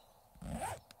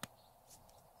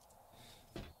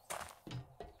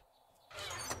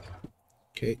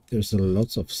 Okay, there's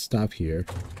lots of stuff here.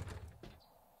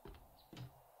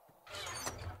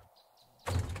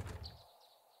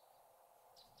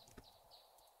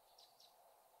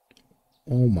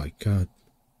 Oh my god.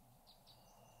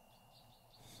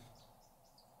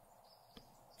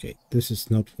 Okay, this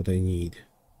is not what I need.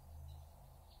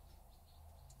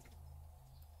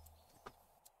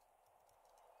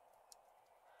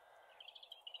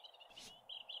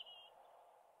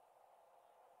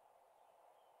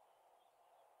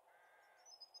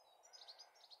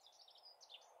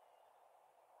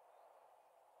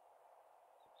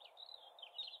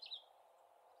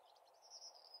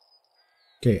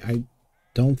 Okay, I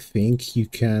don't think you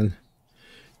can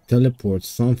teleport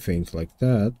something like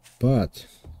that, but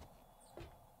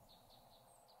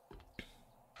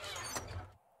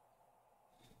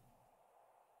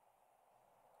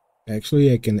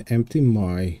actually I can empty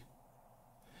my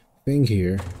thing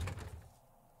here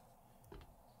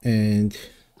and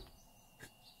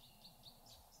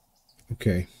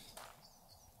okay,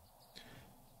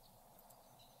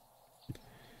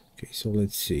 so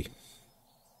let's see.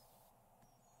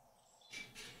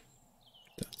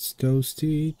 That's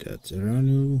Toasty, that's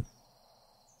Ranu.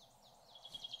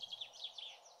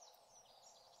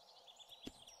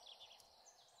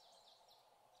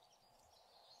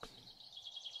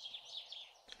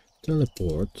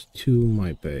 Teleport to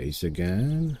my base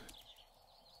again.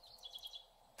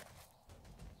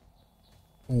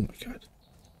 Oh my god.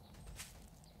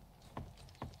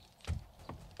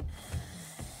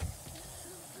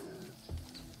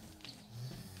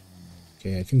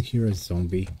 Okay, I can hear a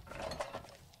zombie.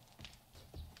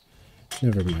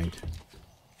 Never mind.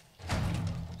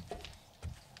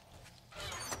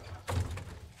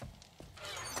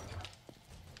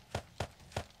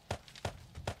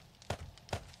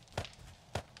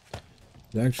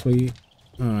 Actually,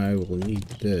 I will need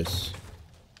this.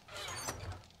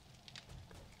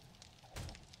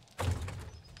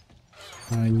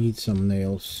 I need some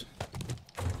nails.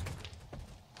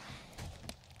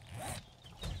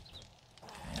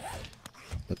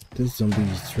 But this zombie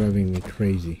is driving me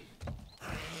crazy.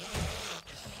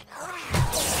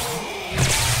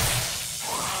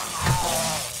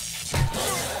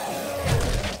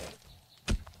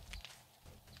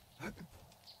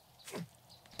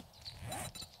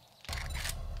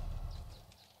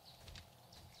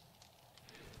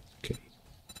 Okay.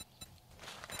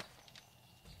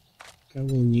 I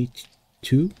will need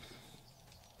 2.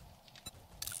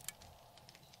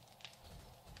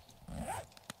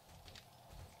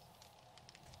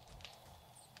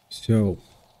 So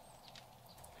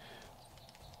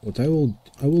what I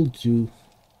will do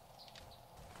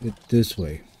it this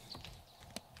way.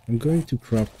 I'm going to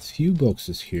craft a few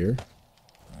boxes here.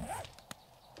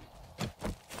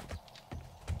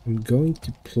 I'm going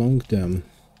to plonk them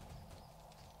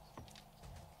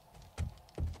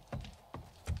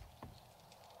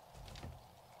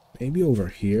maybe over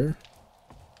here.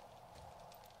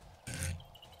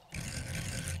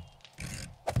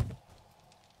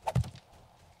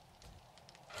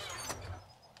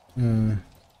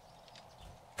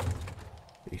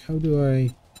 How do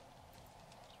I...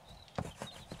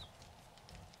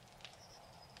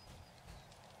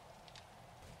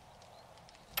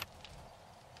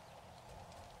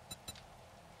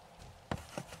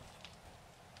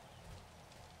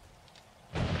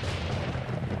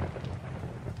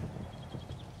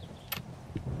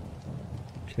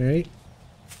 Okay.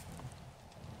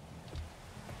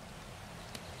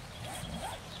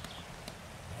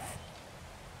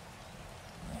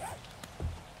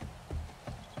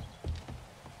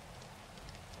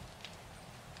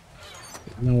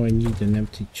 Now I need an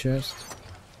empty chest.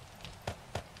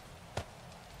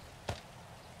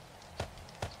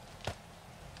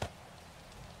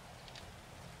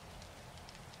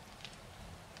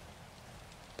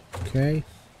 Okay.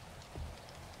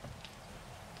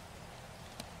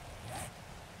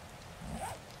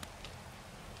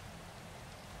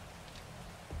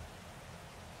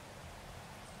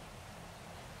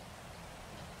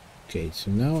 Okay,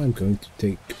 so now I'm going to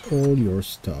take all your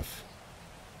stuff.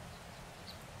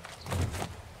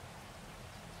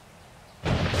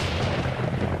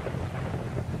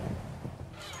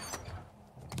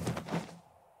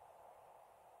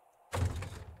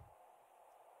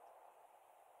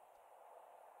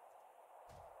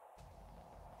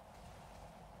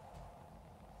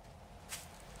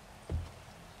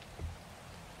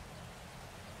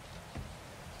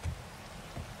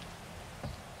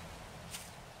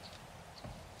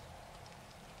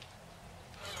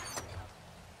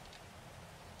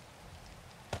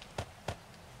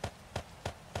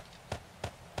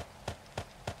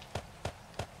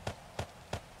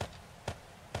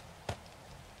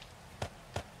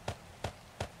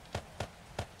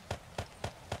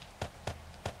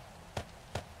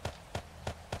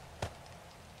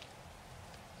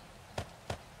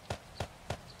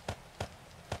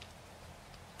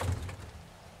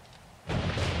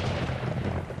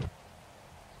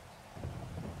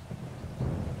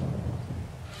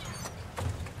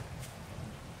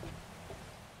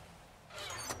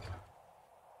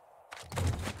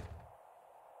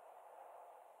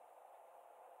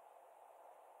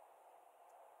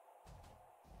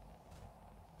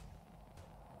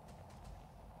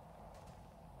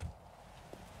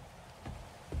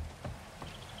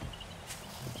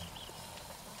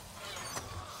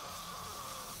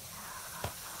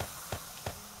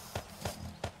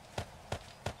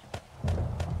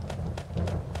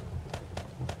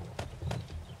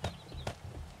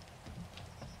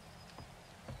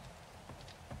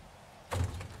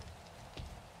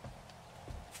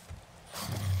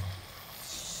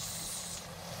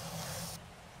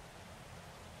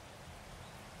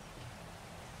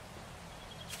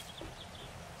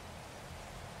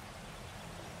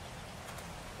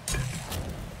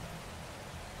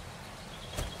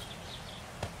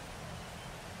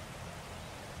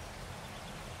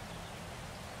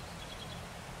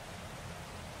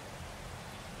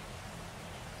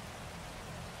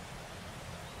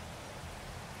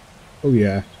 Oh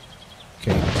yeah.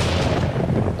 Okay.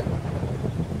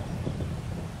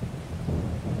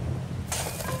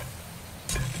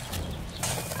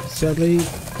 Sadly,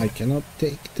 I cannot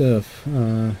take the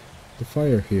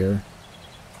fire here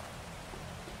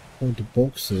or the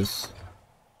boxes.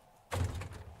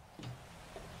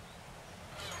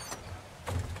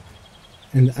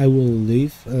 And I will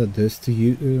leave this to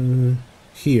you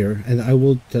here, and I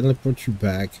will teleport you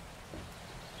back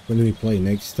when we play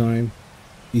next time.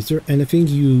 Is there anything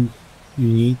you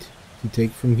need to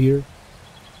take from here?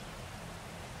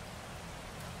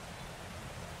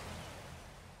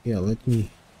 Yeah, let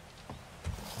me...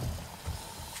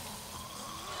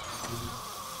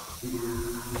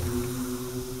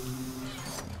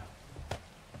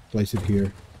 place it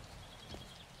here.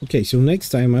 Okay, so next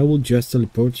time I will just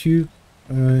teleport you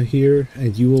here,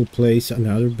 and you will place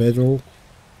another bedroll.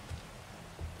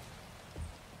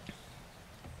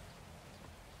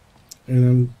 And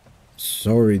I'm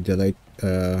sorry that I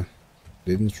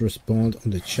didn't respond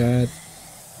on the chat.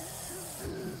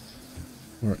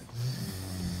 Alright.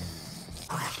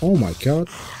 Oh my god,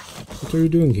 what are you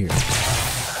doing here?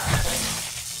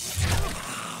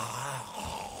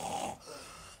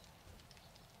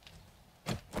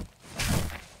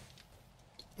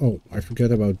 Oh, I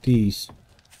forgot about these.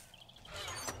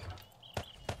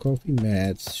 Coffee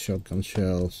mats, shotgun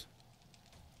shells,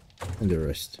 and the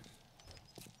rest.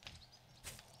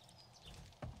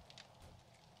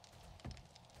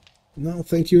 No,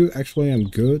 thank you. Actually, I'm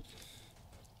good.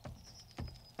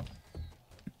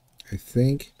 I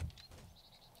think.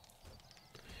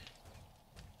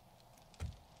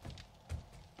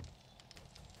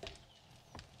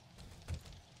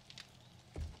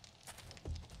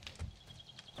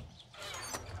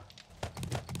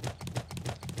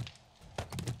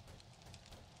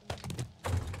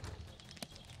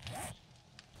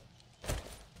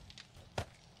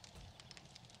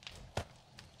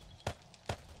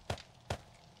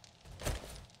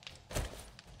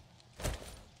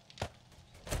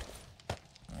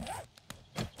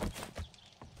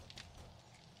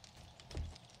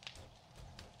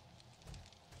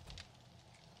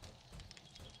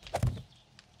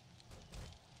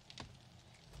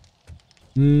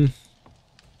 Hmm.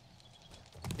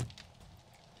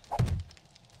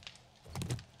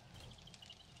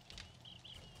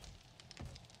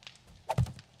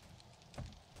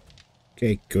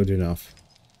 Okay, good enough.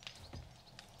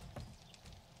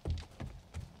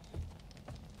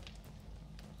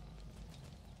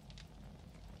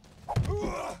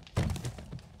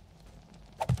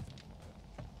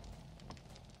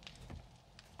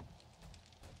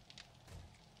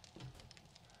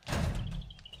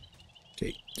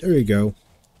 Okay, there we go.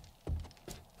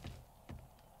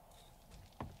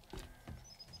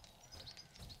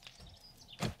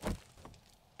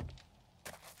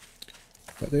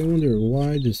 But I wonder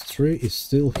why this tree is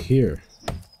still here.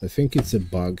 I think it's a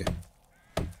bug.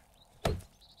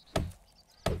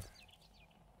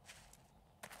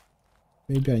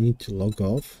 Maybe I need to log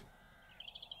off.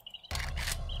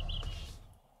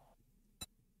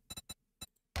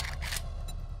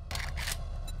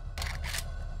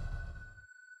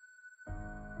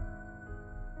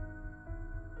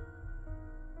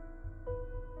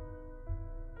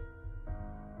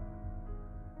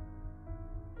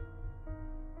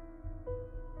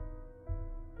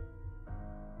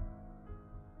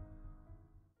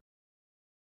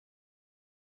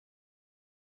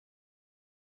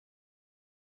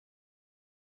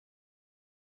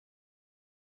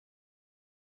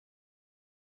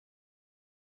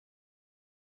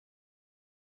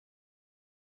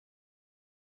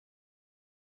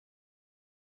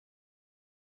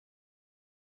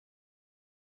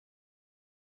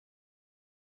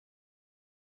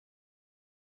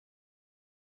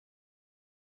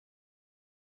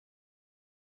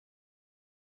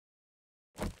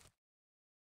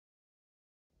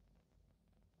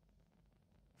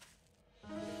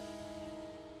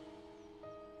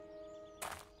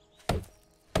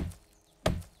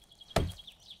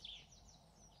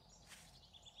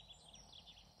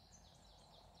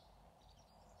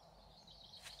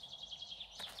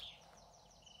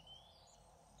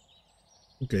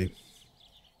 Okay.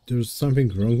 There's something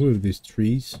wrong with these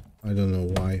trees. I don't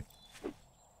know why.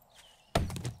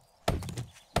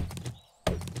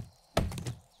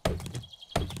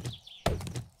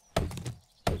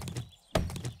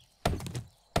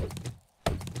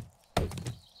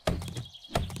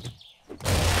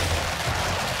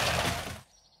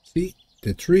 See,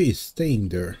 the tree is staying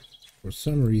there for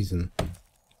some reason.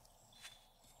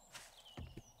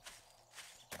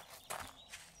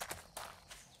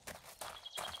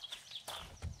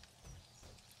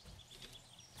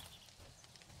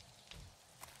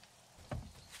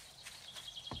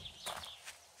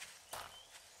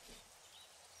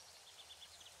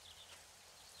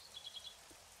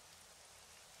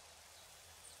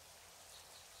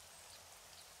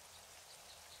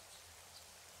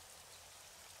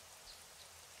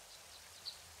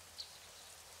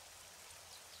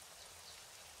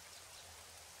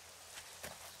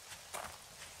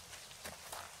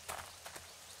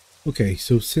 Okay,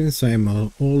 so since I'm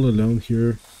all alone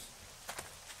here,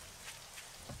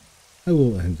 I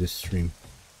will end this stream.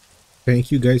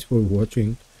 Thank you guys for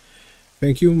watching.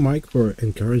 Thank you, Mike, for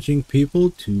encouraging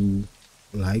people to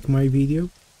like my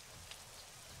video.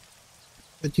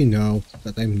 But you know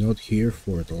that I'm not here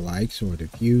for the likes or the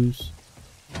views.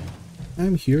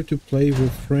 I'm here to play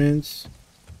with friends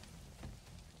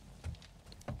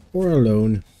or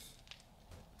alone.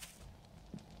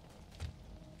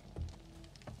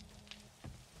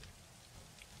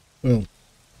 Well,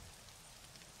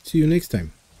 see you next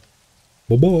time.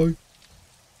 Bye-bye.